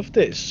 Jack loved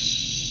it.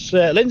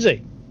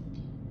 Lindsay.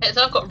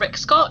 So I've got Rick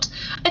Scott.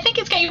 I think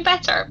it's getting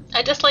better.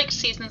 I disliked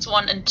Seasons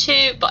 1 and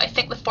 2, but I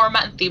think the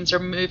format and themes are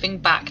moving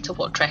back to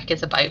what Trek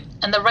is about,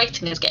 and the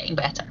writing is getting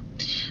better.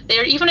 They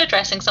are even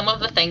addressing some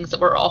of the things that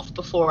were off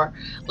before,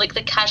 like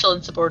the casual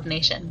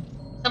insubordination.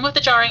 Some of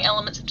the jarring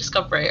elements of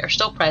Discovery are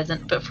still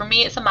present, but for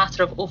me it's a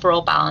matter of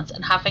overall balance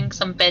and having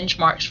some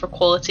benchmarks for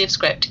quality of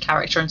script,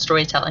 character and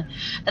storytelling,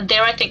 and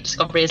there I think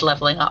Discovery is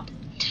levelling up.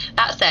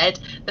 That said,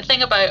 the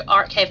thing about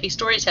arc-heavy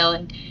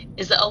storytelling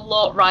is that a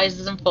lot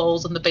rises and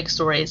falls on the big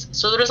stories,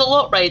 so there is a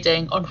lot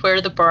riding on where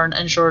the Byrne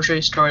and Georgiou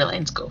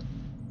storylines go.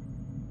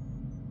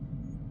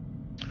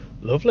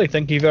 Lovely,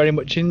 thank you very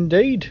much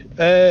indeed.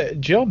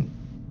 John?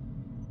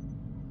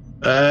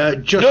 Sorry,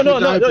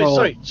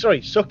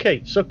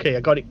 Suki.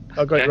 I got it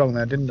wrong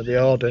there, didn't I?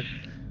 The order.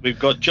 We've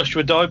got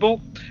Joshua Dyball,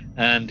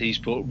 and he's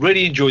put,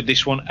 really enjoyed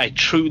this one, a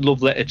true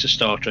love letter to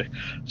Star Trek.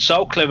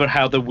 So clever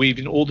how they're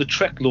weaving all the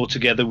Trek lore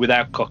together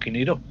without cocking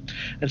it up.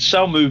 And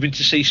so moving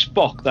to see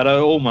Spock that I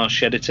almost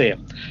shed a tear.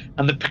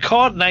 And the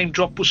Picard name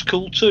drop was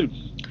cool too.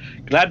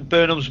 Glad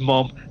Burnham's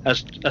mom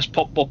has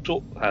popped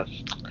up.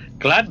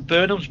 Glad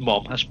Burnham's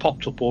mom has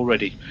popped up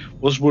already.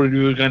 Was worried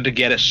we were going to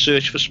get a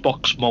search for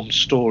Spock's mom's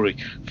story.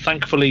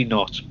 Thankfully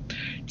not.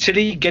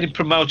 Tilly getting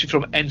promoted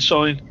from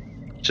ensign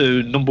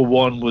to number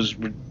 1 was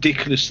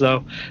ridiculous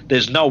though.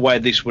 There's no way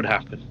this would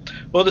happen.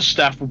 Other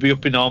staff would be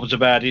up in arms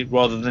about it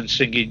rather than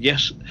singing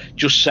yes,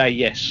 just say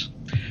yes.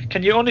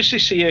 Can you honestly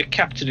see a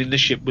captain in the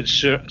ship when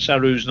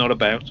Saru's not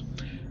about?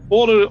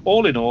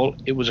 All in all,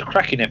 it was a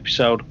cracking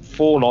episode.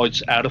 4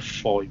 lights out of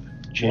 5.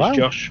 Cheers, wow.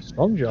 Josh.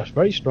 Strong, Josh.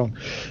 Very strong.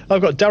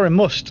 I've got Darren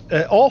Must.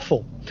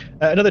 Awful.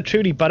 Another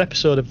truly bad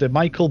episode of the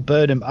Michael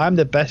Burnham I'm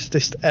the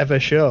Bestest Ever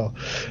show.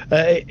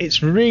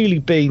 It's really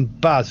been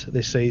bad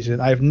this season.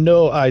 I have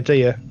no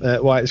idea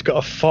why it's got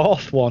a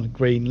 4th one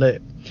green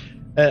lit.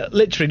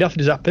 Literally nothing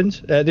has happened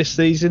this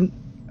season,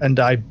 and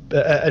I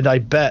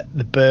bet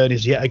the burn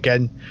is yet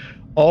again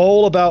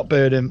all about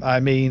Burnham. I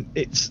mean,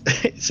 it's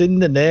in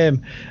the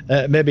name.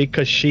 Maybe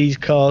because she's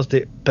caused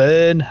it.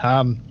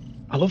 Burnham.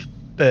 I love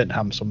burnt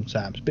ham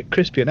sometimes, a bit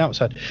crispy on the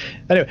outside.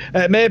 Anyway,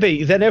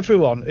 maybe then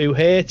everyone who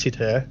hated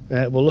her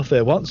will love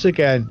her once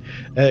again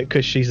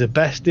because she's the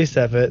bestest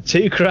ever.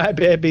 2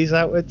 crybabies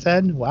out of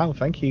 10. Wow,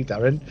 thank you,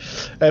 Darren.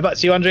 Back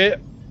to you, Andrea.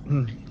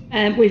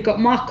 We've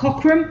got Mark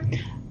Cockram.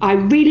 I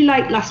really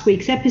liked last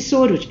week's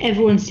episode, which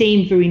everyone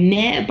seemed very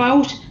meh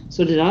about.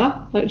 So did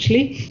I,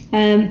 actually.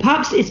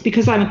 Perhaps it's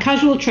because I'm a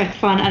casual Trek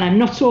fan and I'm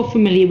not so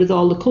familiar with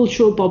all the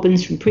cultural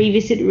bobbins from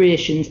previous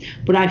iterations,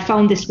 but I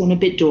found this one a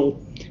bit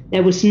dull.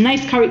 There were some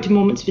nice character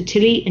moments for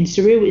Tilly, and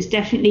Saru is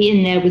definitely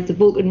in there with the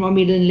Vulcan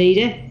Romulan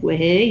leader.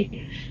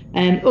 Way.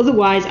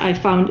 Otherwise, I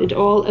found it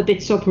all a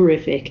bit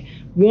soporific.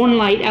 1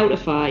 light out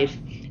of 5.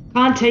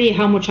 Can't tell you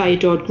how much I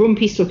adored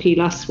Grumpy Suki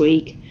last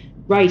week.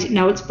 Right,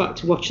 now it's back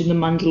to watching The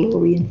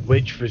Mandalorian.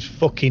 Which was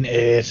fucking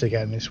ace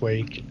again this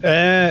week.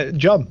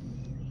 John?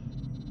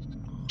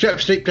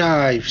 Chapstick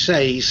Dive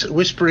says,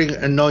 whispering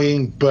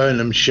annoying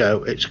Burnham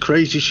show. It's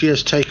crazy she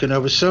has taken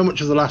over so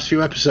much of the last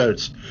few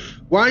episodes.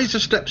 Why is the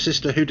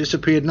stepsister who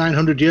disappeared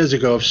 900 years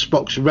ago of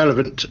Spock's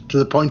relevant to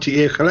the Pointy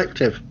Ear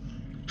Collective?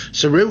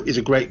 Saru is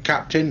a great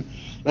captain.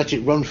 Let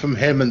it run from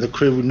him and the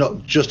crew,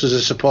 not just as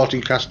a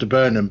supporting cast to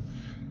Burnham.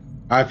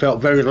 I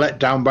felt very let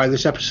down by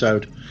this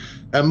episode.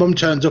 Her mum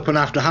turns up and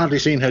after hardly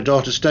seeing her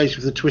daughter stays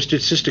with the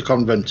Twisted Sister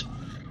convent.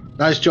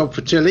 Nice job for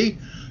Tilly,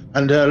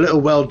 and a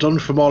little well done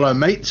from all our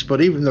mates,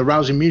 but even the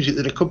rousing music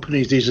that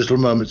accompanies these little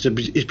moments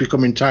is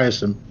becoming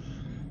tiresome.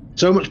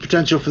 So much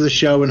potential for the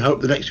show, and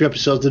hope the next few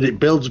episodes that it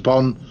builds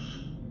upon,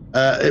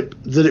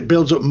 that it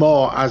builds up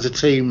more as a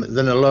team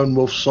than a lone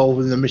wolf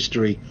solving the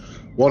mystery.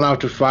 1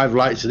 out of 5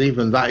 lights, and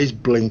even that is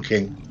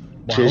blinking.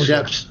 Wow. Cheers,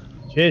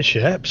 Sheps. Cheers,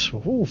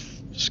 Sheps. Oof,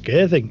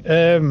 scathing.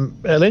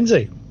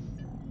 Lindsay?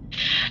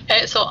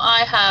 So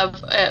I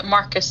have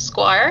Marcus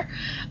Squire.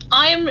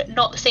 I'm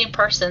not the same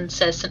person,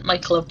 says St.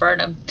 Michael of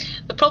Burnham.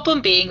 The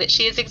problem being that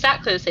she is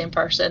exactly the same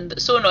person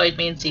that so annoyed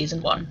me in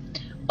season 1.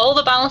 All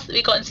the balance that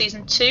we got in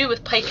season 2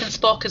 with Pike and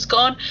Spock is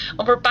gone,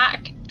 and we're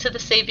back to the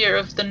saviour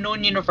of the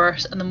known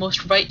universe and the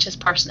most righteous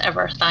person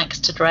ever, thanks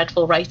to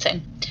dreadful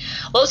writing.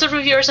 Lots of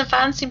reviewers and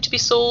fans seem to be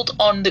sold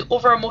on the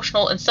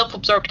over-emotional and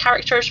self-absorbed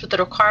characters, with the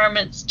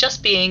requirements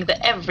just being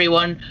that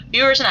everyone,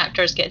 viewers and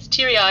actors, gets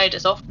teary-eyed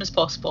as often as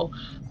possible.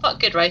 Fuck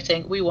good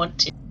writing, we want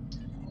to.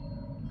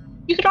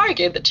 You could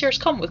argue that tears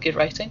come with good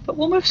writing, but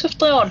we'll move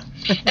swiftly on.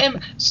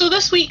 So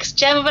this week's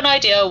gem of an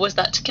idea was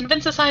that to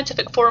convince the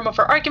scientific forum of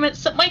her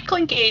arguments, that Michael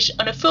engaged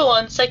in a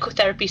full-on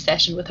psychotherapy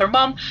session with her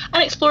mum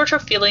and explored her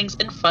feelings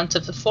in front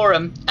of the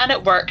forum. And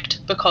it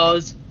worked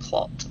because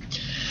plot.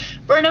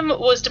 Burnham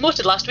was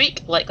demoted last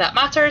week, like that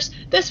matters.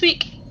 This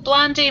week,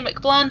 Blandy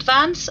McBland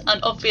Vance, an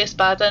obvious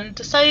bad un,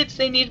 decides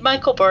they need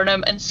Michael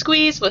Burnham, and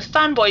Squeeze, with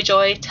fanboy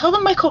joy, tell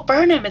them Michael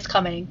Burnham is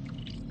coming.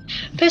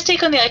 Piss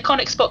take on the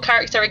iconic Spock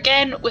character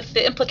again, with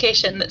the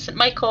implication that St.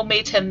 Michael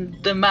made him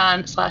the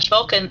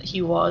man/Vulcan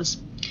he was.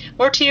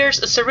 More tears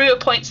as Saru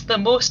appoints the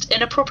most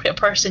inappropriate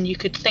person you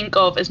could think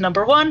of as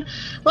number 1.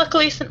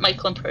 Luckily, St.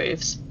 Michael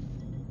improves.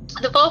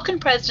 The Vulcan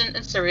president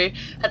and Saru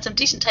had some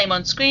decent time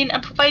on screen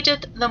and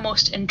provided the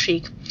most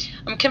intrigue.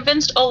 I'm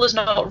convinced all is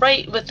not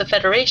right with the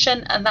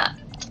Federation, and that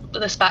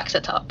this backs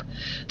it up.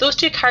 Those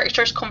two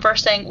characters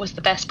conversing was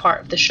the best part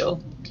of the show.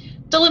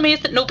 Still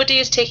amazed that nobody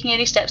is taking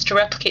any steps to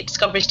replicate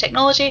Discovery's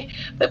technology,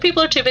 but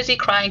people are too busy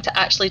crying to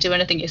actually do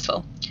anything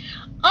useful.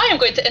 I am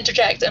going to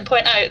interject and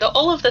point out that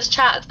all of this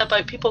chat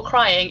about people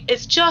crying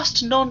is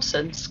just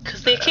nonsense,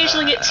 because they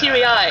occasionally get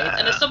teary-eyed,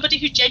 and as somebody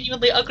who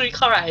genuinely ugly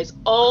cries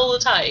all the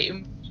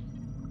time,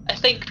 I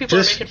think people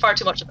are making far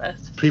too much of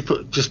this.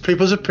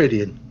 People's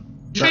opinion.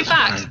 True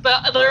fact,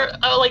 but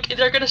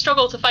they're going to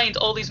struggle to find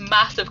all these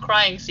massive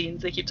crying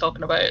scenes they keep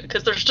talking about,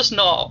 because there's just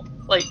not.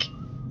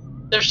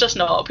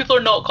 People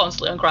are not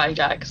constantly on crying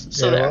jacks.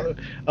 So yeah,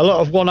 a lot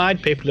of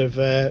one-eyed people have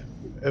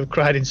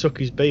cried in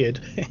Suki's beard.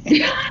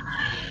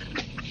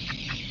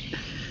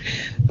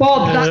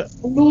 Bob,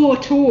 that's low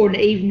tone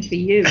even for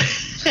you.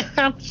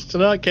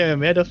 Tonight came in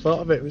my head, I thought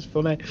of it. It was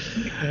funny.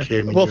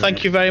 Well,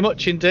 thank you very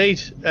much indeed.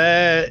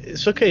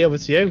 Suki, over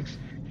to you.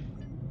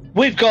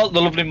 We've got the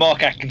lovely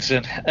Mark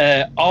Atkinson.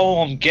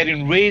 I'm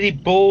getting really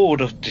bored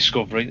of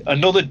Discovery.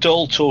 Another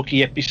dull,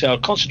 talky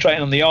episode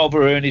concentrating on the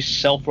over-earnest,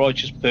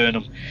 self-righteous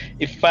Burnham.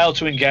 It failed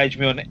to engage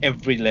me on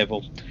every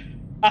level.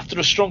 After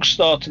a strong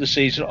start to the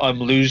season, I'm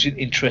losing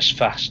interest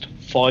fast.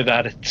 5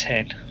 out of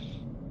 10.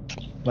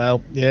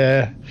 Well,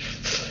 yeah,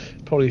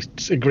 probably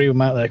agree with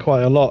Matt there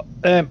quite a lot.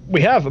 We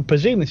have, I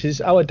presume this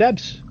is our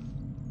Debs.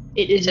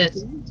 It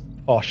is.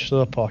 Posh,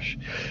 so posh.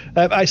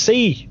 I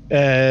see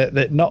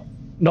that not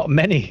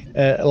many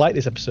like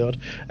this episode,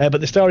 but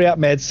the story arc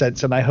made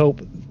sense, and I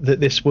hope that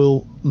this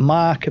will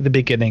mark the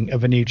beginning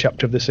of a new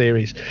chapter of the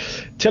series.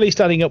 Tilly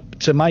standing up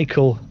to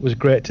Michael was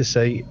great to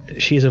see.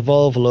 She's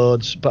evolved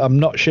loads, but I'm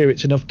not sure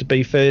it's enough to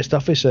be first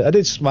officer. I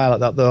did smile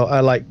at that though.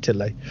 I like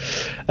Tilly.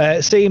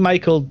 Seeing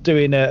Michael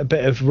doing a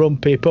bit of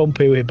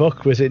rumpy-pumpy with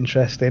Buck was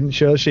interesting. It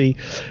shows she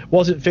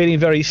wasn't feeling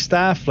very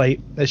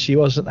Starfleet, as she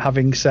wasn't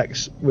having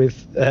sex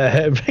with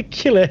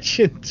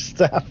regulation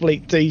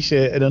Starfleet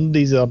t-shirt and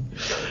undies on.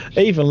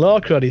 Even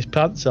Lorca had his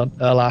pants on,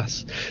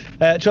 alas.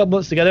 12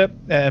 months together,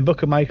 and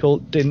Buck and Michael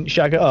didn't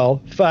shag at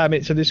all. 5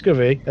 minutes of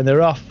Discovery, and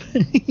they're off.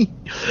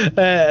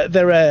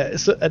 There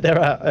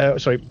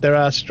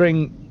are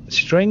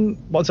string.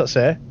 What's that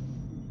say?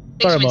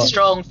 Pheromones.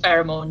 Strong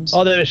pheromones.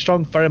 Oh, there are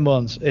strong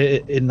pheromones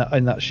in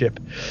that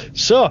ship.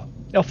 So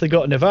off they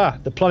go to Navarre,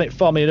 the planet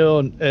formerly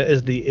known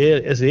as the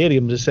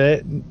aliens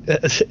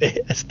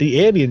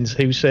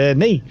who say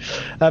 "ni."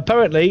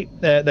 Apparently,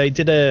 they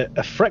did a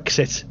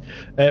Frexit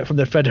from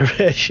the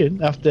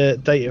Federation after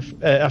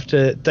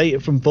data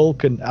from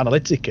Vulcan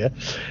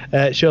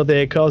Analytica showed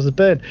they caused the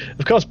burn.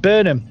 Of course,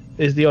 Burnham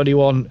is the only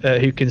one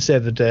who can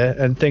save the day,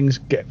 and things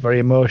get very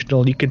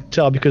emotional. You can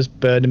tell because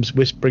Burnham's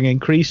whispering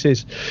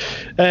increases.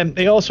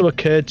 It also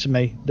occurred to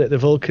me that the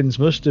Vulcans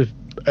must have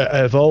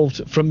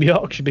evolved from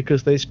Yorkshire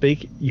because they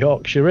speak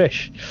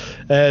Yorkshire-ish.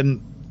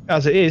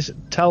 As it is,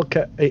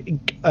 Talca,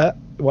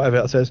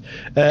 whatever that says.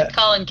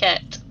 Colin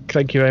Kett.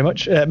 Thank you very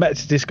much. Met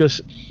to discuss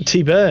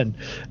T-Burn.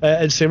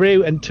 And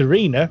Saru and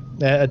Tarina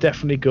are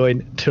definitely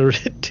going to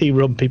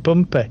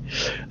T-Rumpy-Pumpy.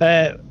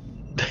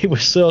 They were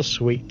so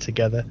sweet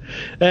together.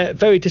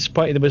 Very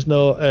disappointed there was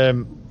no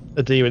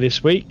Adira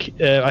this week.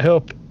 I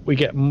hope we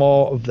get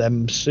more of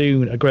them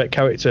soon. A great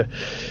character.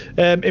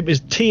 It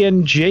was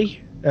TNG.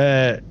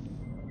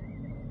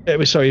 It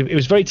was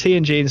very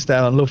TNG in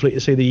style and lovely to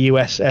see the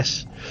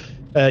USS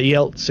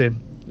Yeltsin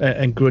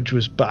and Grudge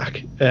was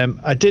back.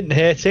 I didn't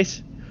hate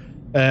it,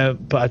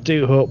 but I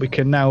do hope we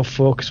can now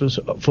focus on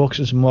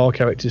some more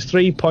characters.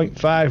 3.5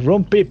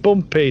 rumpy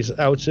bumpies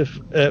out of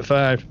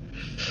 5.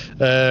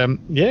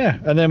 Yeah,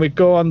 and then we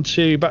go on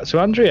back to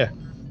Andrea.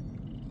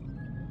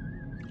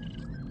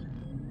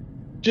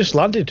 Just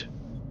landed.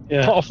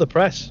 Yeah. Hot off the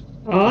press.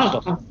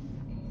 Oh,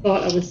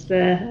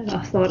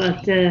 I thought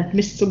I'd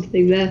missed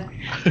something there.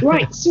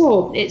 Right,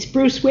 so it's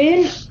Bruce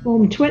Wayne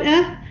from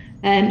Twitter.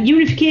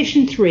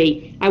 Unification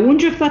 3. I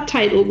wonder if that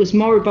title was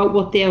more about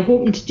what they are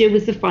hoping to do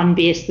with the fan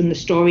base than the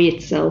story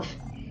itself.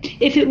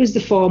 If it was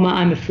the former,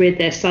 I'm afraid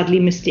they're sadly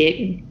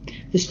mistaken.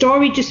 The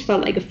story just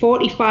felt like a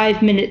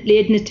 45-minute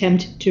laden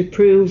attempt to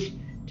prove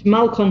to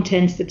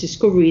malcontents that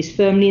Discovery is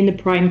firmly in the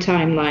prime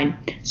timeline,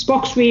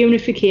 Spock's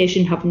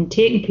reunification having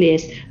taken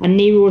place and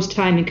Nero's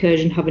time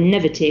incursion having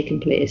never taken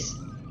place.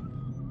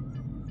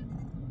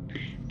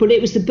 But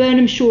it was the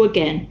Burnham show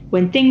again,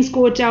 when things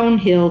go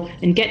downhill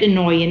and get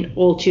annoying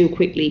all too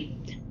quickly.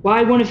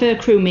 Why one of her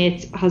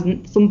crewmates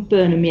hasn't thumped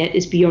Burnham yet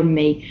is beyond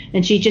me,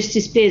 and she just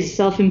displays a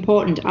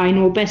self-important I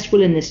know best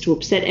willingness to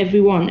upset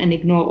everyone and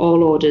ignore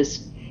all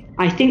orders.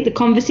 I think the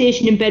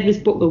conversation in bed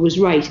with Butler was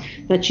right,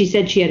 that she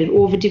said she had an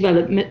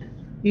overdeveloped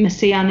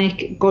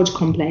messianic god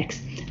complex,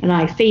 and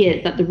I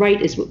fear that the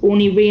writers will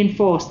only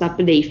reinforce that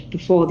belief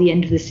before the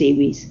end of the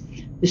series.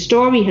 The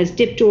story has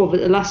dipped over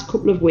the last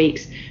couple of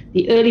weeks,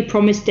 the early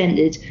promise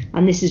dented,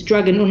 and this is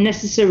dragging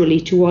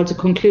unnecessarily towards a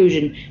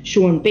conclusion,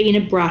 showing being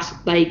a brat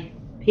like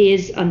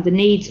Piers and the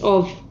needs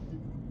of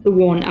the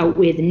one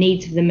outweigh the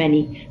needs of the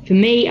many. For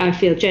me, I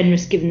feel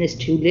generous giving this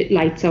 2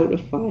 lights out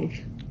of 5.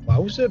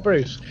 Wowzer,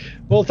 Bruce.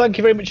 Well, thank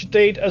you very much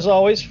indeed, as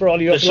always, for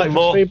all your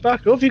delightful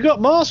feedback. Oh, have you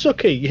got more,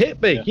 Suki? You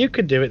hit me. Yeah. You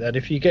can do it then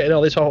if you're getting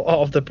all this out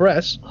of the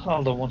press.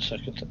 Hold on 1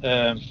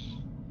 second.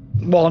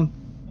 1.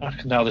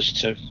 Now there's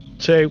 2.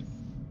 2.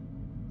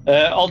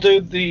 I'll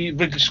do the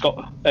Rick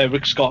Scott,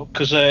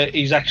 because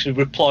he's actually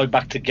replied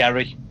back to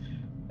Gary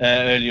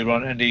earlier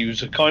on, and he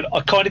was I kind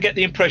of get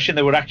the impression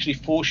they were actually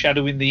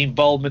foreshadowing the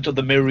involvement of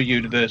the Mirror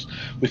Universe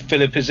with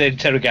Philippa's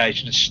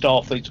interrogation and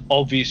Starfleet's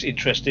obvious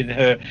interest in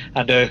her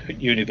and her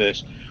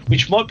universe,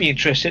 which might be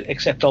interesting,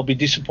 except I'll be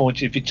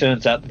disappointed if it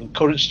turns out that the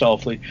current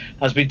Starfleet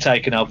has been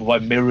taken over by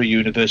Mirror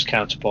Universe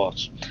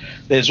counterparts.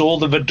 There's all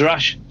the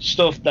Vadrash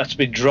stuff that's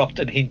been dropped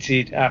and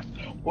hinted at,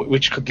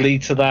 which could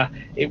lead to that.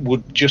 It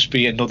would just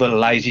be another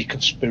lazy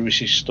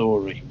conspiracy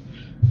story.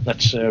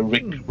 That's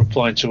Rick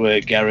replying to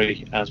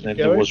Gary, and then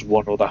there was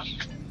one other.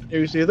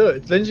 Who's the other?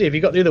 Lindsay, have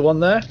you got the other one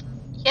there?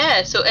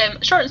 Yeah, so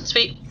short and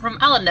sweet from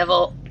Alan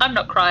Neville. I'm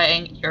not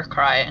crying, you're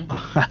crying.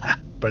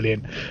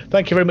 Brilliant.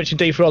 Thank you very much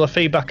indeed for all the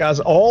feedback, as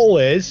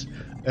always,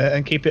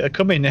 and keep it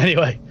coming.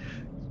 Anyway,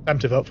 time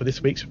to vote for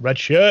this week's Red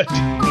Shirt.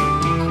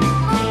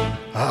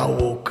 I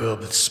woke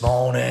up this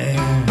morning,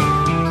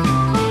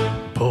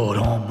 put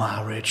on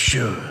my red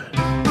shirt.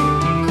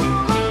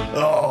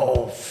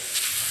 Oh,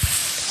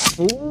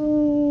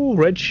 ooh,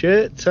 Red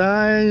Shirt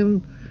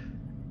time.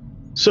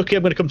 Suki,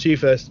 I'm going to come to you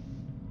first.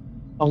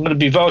 I'm going to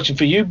be voting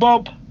for you,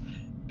 Bob,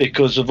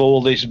 because of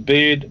all this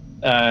beard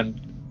and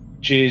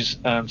jizz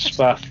and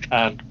spaff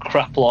and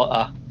crap like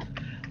that.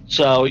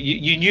 So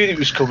you knew it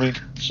was coming,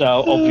 so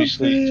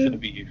obviously it's going to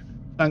be you.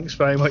 Thanks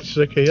very much,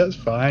 Suki. That's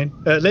fine.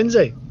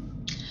 Lindsay?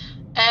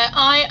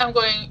 I am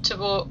going to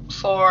vote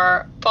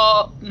for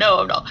Bob. No,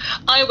 I'm not.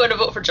 I'm going to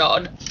vote for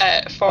John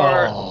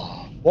for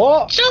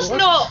what? Just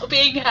not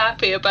being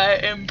happy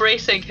about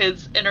embracing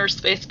his inner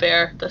space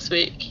bear this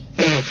week.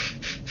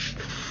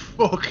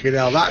 Fucking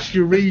hell, that's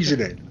your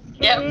reasoning.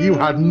 Yep. You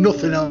had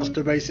nothing else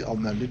to base it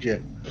on then, did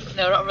you?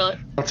 No, not really.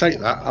 I'll take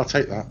that.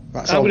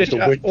 That's I'm going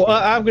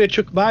to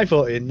chuck my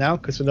vote in now,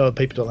 because I know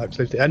people don't like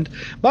to leave the end.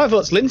 My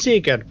vote's Lindsay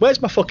again.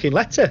 Where's my fucking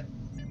letter?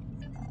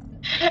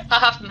 I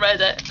haven't read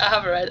it. I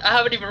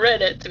haven't even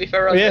read it, to be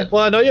fair. Yeah,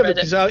 well, I know you,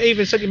 because I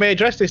even sent you my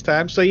address this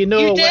time, so you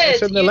know where to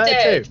send the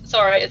letter to.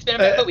 Sorry, it's been a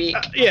bit of a week.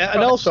 Yeah,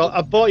 and also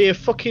I bought you a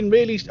fucking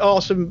really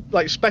awesome,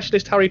 like,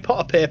 specialist Harry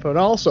Potter paper and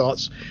all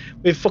sorts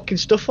with fucking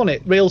stuff on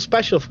it, real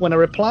special for when I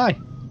reply.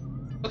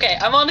 Okay,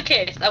 I'm on the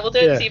case. I will do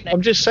it this evening.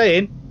 I'm just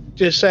saying.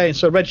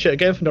 So Red Shirt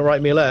again for not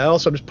writing me a letter.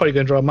 Also, I'm just probably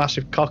going to draw a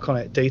massive cock on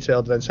it,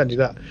 detailed, and then send you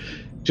that,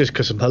 just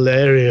because I'm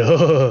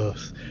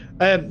hilarious.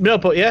 No,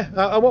 but yeah,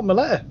 I want my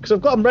letter because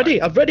I've got them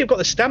ready. I've got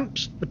the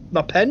stamps,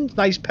 my pens,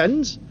 nice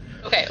pens.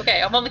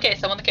 Okay, I'm on the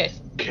case.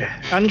 Okay,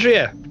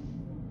 Andrea.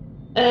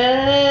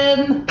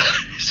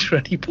 Is there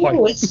any point?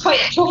 Oh, it's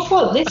quite a tough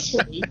one this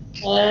week.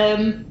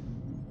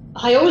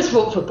 I always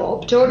vote for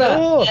Bob, don't I?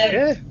 Oh,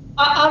 yeah.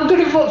 I'm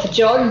going to vote for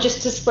John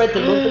just to spread the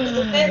love a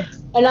little bit.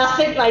 And I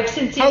think, like,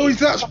 since how is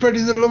that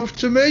spreading the love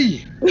to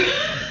me?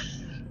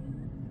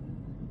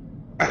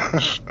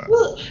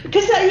 Well,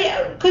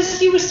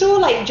 because you were so,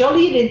 like,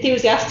 jolly and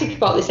enthusiastic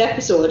about this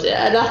episode,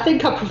 and I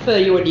think I prefer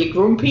you when you're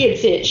grumpy and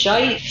say it's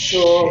shite.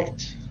 So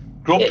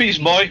grumpy's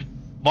my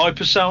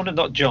persona,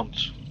 not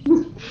John's.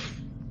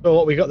 So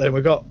what we got then?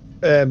 We got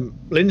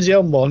Lindsay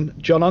on 1,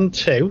 John on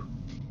 2.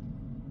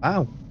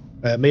 Wow,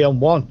 me on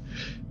 1.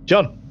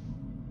 John.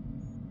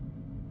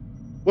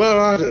 Well,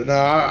 I don't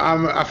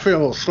know. I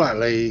feel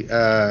slightly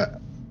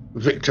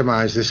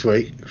victimised this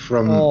week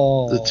from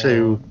the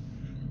two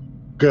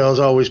girls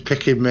always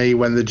picking me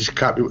when they just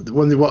can't be,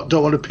 when they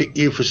don't want to pick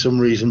you for some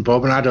reason,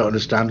 Bob, and I don't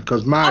understand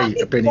because my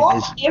opinion Bob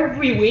is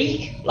every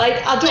week.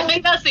 Like I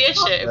think that's the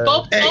issue.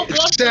 Bob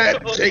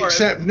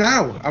except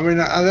now. I mean,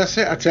 that's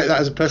it. I take that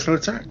as a personal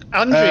attack.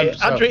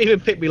 Andrew even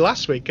picked me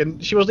last week,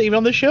 and she wasn't even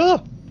on the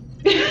show.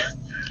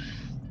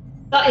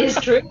 That is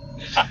true.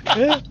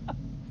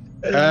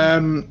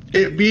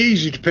 It'd be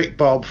easy to pick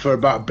Bob for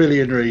about a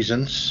billion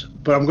reasons,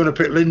 but I'm going to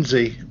pick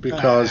Lindsay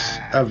because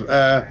of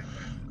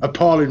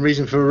appalling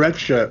reason for a red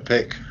shirt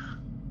pick.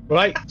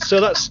 Right,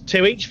 so that's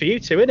 2 each for you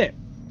two, isn't it?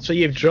 So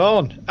you've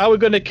drawn. How are we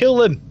going to kill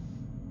them?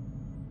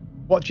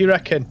 What do you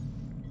reckon?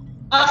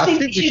 I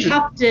think we should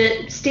have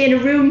to stay in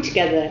a room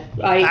together,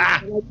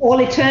 like all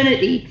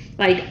eternity,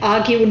 like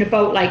arguing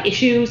about like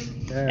issues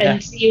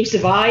and see who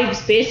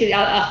survives. Basically,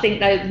 I think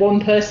that one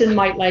person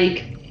might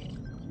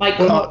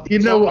Well, you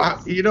know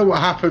what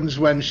happens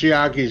when she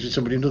argues with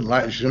somebody who doesn't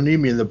like her? She'll knee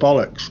me in the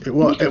bollocks. It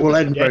will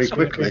end very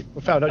quickly.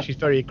 We found out she's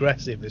very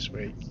aggressive this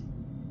week.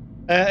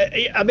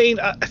 I mean,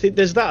 I think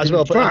there's that as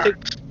well. But I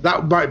think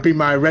that might be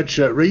my red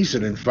shirt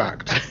reason. In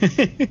fact,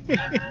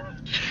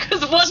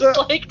 because once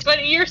like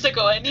 20 years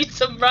ago, I need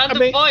some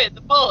random boy in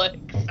the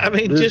bollocks. I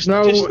mean, there's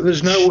no.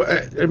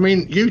 I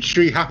mean, Huge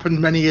Tree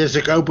happened many years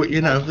ago, but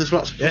there's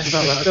lots of stuff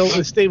about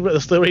that.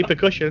 There's still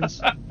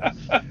repercussions.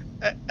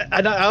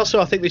 And I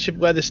think they should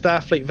wear the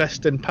Starfleet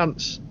vest and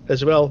pants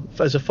as well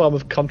as a form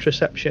of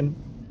contraception.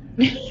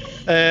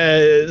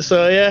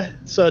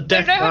 So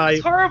Death Eye.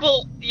 It's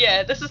horrible.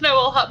 Yeah, this is now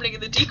all happening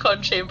in the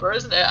decon chamber,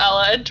 isn't it? A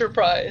la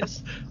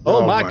Enterprise.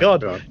 Oh my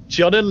God.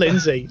 John and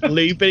Lindsay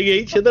lubing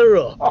each other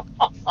up.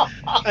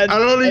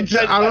 I'll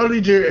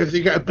only do it if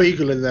they get a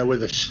beagle in there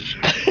with us.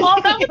 Oh,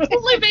 that would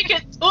totally make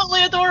it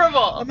totally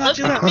adorable.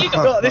 Imagine that.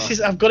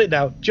 I've got it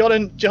now. John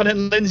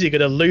and Lindsay are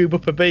going to lube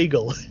up a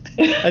beagle,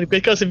 and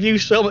because they've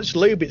used so much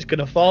lube, it's going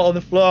to fall on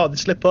the floor, they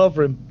slip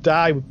over and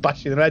die with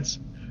bashing their heads.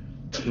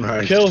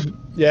 Right. Cool.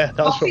 Yeah,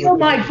 that's I feel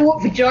my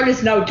vote for John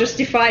is now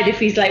justified if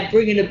he's like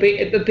bringing a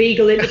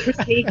beagle into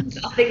proceedings.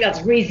 I think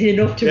that's reason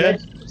enough to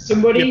register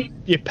somebody.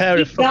 Your pair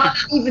of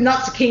fucking... Even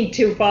that's a king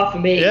too far for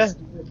me. Yeah.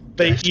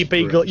 You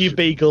beagle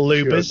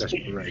lubers.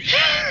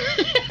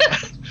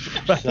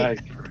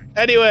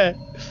 Anyway,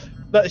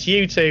 that's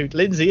you two,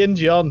 Lindsay and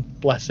John,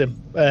 bless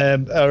him,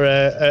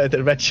 are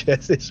the red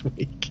shirts this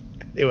week.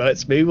 Anyway,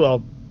 let's move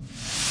on.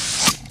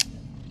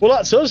 Well,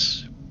 that's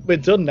us. We're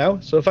done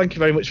now, so thank you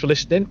very much for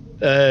listening,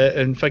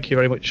 and thank you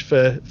very much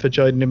for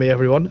joining me,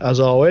 everyone, as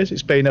always.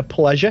 It's been a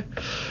pleasure.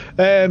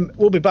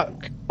 We'll be back,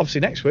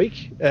 obviously, next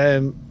week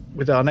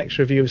with our next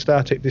review of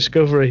Star Trek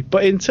Discovery,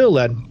 but until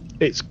then,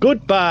 it's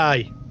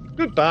goodbye.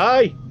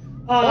 Goodbye.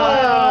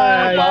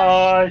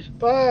 Bye.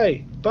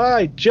 Bye.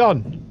 Bye.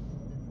 John.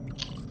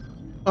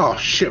 Oh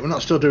shit, we're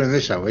not still doing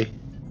this, are we?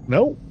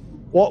 No.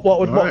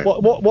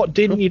 What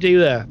didn't you do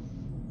there?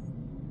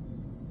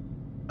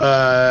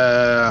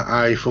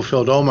 I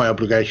fulfilled all my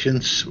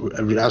obligations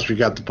as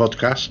regard the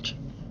podcast.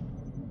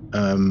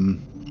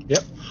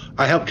 Yep.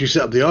 I helped you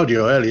set up the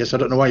audio earlier, so I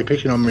don't know why you're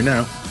picking on me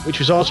now. Which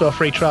was also a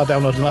free trial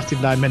download and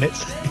lasted 9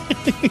 minutes.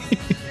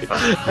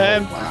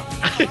 Wow.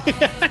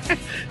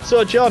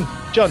 So, John,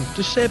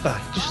 just say bye.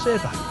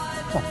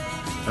 Come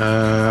on.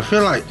 I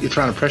feel like you're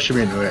trying to pressure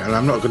me into it, and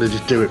I'm not going to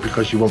just do it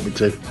because you want me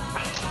to.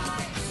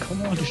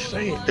 Come on, just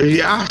say it. If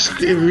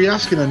you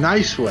ask in a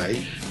nice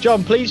way.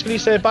 John, please, will you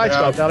say bye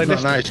to our darling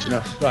listeners? Not nice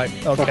enough.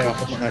 Right, okay.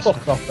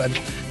 Fuck off then.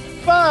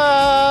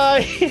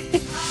 Bye!